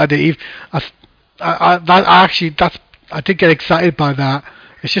on Saturday? I did get excited by that.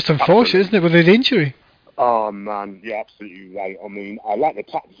 It's just unfortunate, isn't it, with his injury? Oh man, you're absolutely right. I mean, I like the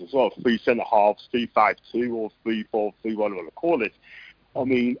tactics as well. 3 centre halves, 3-5-2 or 3-4-3, whatever you want to call it. I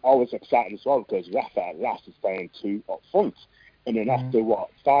mean, I was excited as well because Rafa at last is playing 2 up front. And then after,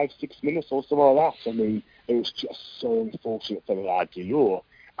 5-6 minutes or something like that, I mean, it was just so unfortunate for the lad, you know.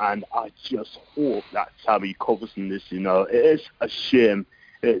 And I just hope that Tammy covers in this, you know. It is a shame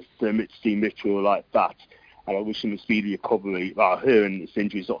it's to see Mitchell like that. And I wish him a speedy recovery. Well, hearing this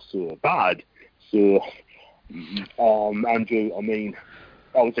injury is not so bad. So, Andrew, I mean,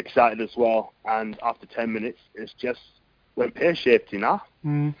 I was excited as well. And after 10 minutes, it's just went pear-shaped, you know.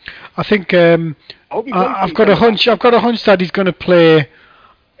 I think I've got a hunch. I've got a hunch that he's going to play.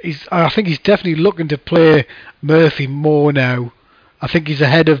 I think he's definitely looking to play Murphy more now. I think he's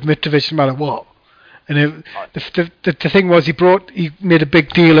ahead of Mitrovic no matter what. And the thing was, he made a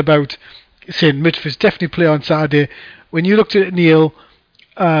big deal about saying Mitrovic definitely play on Saturday. When you looked at it, Neil,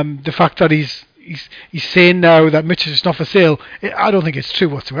 the fact that he's saying now that Mitrovic is not for sale, I don't think it's true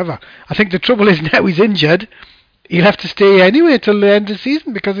whatsoever. I think the trouble is now he's injured. He'll have to stay anyway till the end of the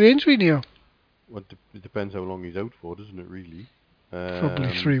season because of the injury, Neil. Well, it depends how long he's out for, doesn't it, really?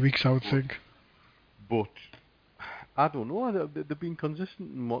 Probably 3 weeks, I would think. But I don't know. They've been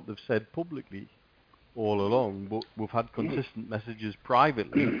consistent in what they've said publicly all along, but we've had consistent messages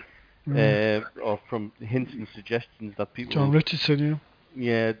privately or from hints and suggestions that people... John Richardson,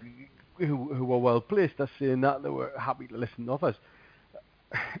 yeah, who are well placed are saying that they were happy to listen to offers.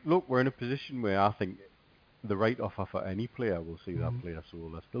 Look, we're in a position where I think the right offer for any player will see that player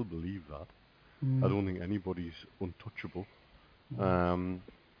sold. I still believe that. I don't think anybody's untouchable. I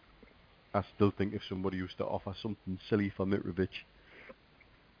still think if somebody used to offer something silly for Mitrovic,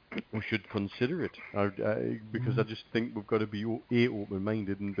 we should consider it. Because I just think we've got to be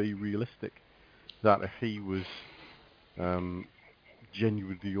open-minded and be realistic. That if he was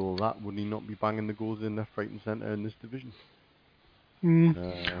genuinely all that, would he not be banging the goals in left, right and centre in this division?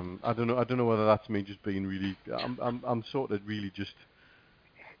 I don't know whether that's me just being really. I'm sort of really just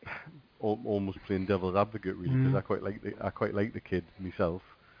almost playing devil's advocate, really, because I quite like the kid myself.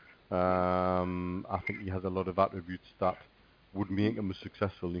 I think he has a lot of attributes that would make him a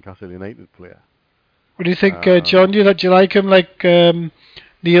successful Newcastle United player. What do you think, John? Do you like him like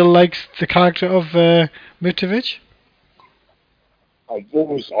Neil likes the character of Mitrovic? I've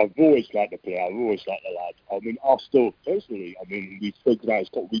always liked the player. I've always liked the lad. I mean, I still, personally, we figured out a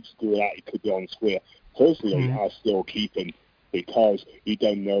couple of weeks ago that he could be on square. Personally, I still keep him because you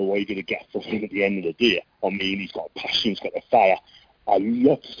don't know what you're going to get from him at the end of the day. I mean, he's got passion, he's got the fire. I'd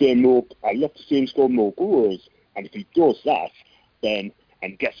love to see him score more goals. And if he does that, then,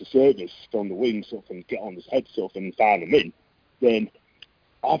 and gets the service from the wings stuff and get on his head stuff and find him in, then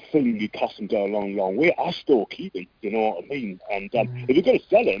I think he cost him go a long, long way. I still keep him, you know what I mean? And if you're going to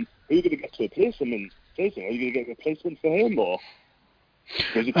sell him, who are you going to get to replace him? Are you going to get a replacement for him, or?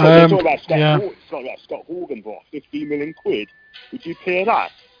 Because it's talking about Scott Hogan for 15 million quid. Would you pay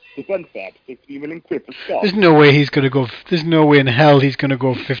that? To Brentford, 15 million quid for Scott? There's no way he's going to go. There's no way in hell he's going to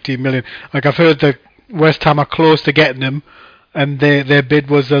go for 15 million. Like, I've heard that West Ham are close to getting him, and their bid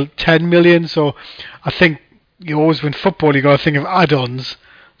was 10 million. So I think you always, when football, you got to think of add-ons.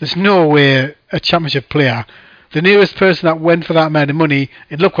 There's no way a championship player, the nearest person that went for that amount of money,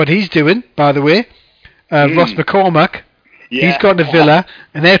 and look what he's doing, by the way, Ross McCormack, he's gone to Villa,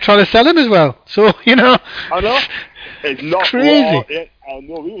 and they're trying to sell him as well. So, you know, I know. It's not crazy. I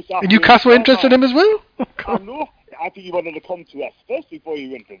know. And Newcastle interested in him as well? I know. I think he wanted to come to us first before he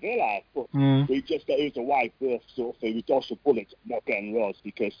went to Villa, but we just it was a wide berth sort of thing. We dodged a bullet not getting Ross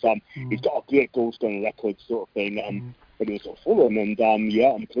because he's got a great goal scoring record sort of thing. But he was at Fulham, and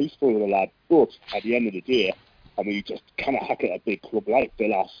I'm pleased for the lad. But at the end of the day, I mean, you just kind of hack at a big club like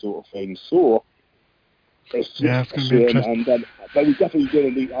Villa sort of thing. So it's just it's going to be interesting. And but we definitely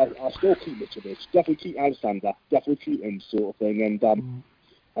going to need. I'll still keep Mitchell. Definitely keep Alexander. Definitely keep him sort of thing,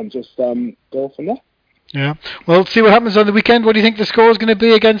 and just go from there. Yeah. Well, see what happens on the weekend. What do you think the score is going to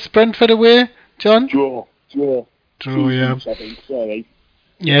be against Brentford away, John? Draw. Yeah. I think, sorry.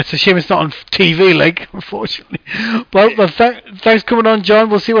 Yeah, it's a shame it's not on TV, like, unfortunately. Well, thanks for coming on, John.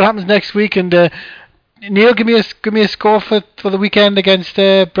 We'll see what happens next week. And Neil, give me a score for the weekend against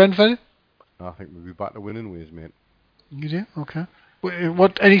Brentford. I think we'll be back to winning ways, mate. You do? Okay.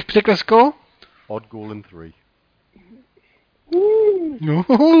 What? Any particular score? Odd goal in 3.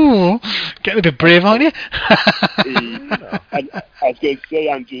 Ooh, getting a bit brave, aren't you? And I was going to say,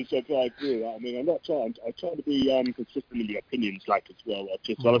 Andrew, so I agree. I mean, I'm trying to be consistent in the opinions, like as well.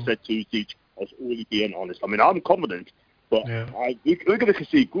 Just what I said Tuesday, I was only being honest. I mean, I'm confident, but we're going to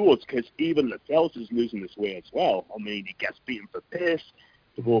see goals because even Lascelles is losing this way as well. I mean, he gets beaten for pace.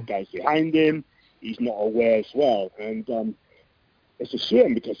 The ball guys behind him, he's not aware as well, and it's a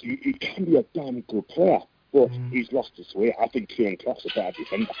shame because he can be a damn good player. But he's lost his way. I think Kieran Klopp's a better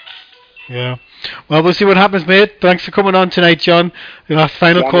defender. Yeah. Well, we'll see what happens, mate. Thanks for coming on tonight, John. Our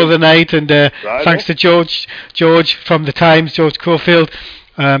final call of the night, and thanks to George from the Times, George Crowfield,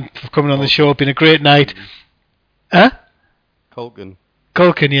 for coming on the show. It's been a great night. Culkin,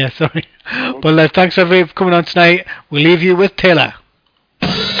 yeah, sorry. Well, thanks everybody for coming on tonight. We'll leave you with Taylor.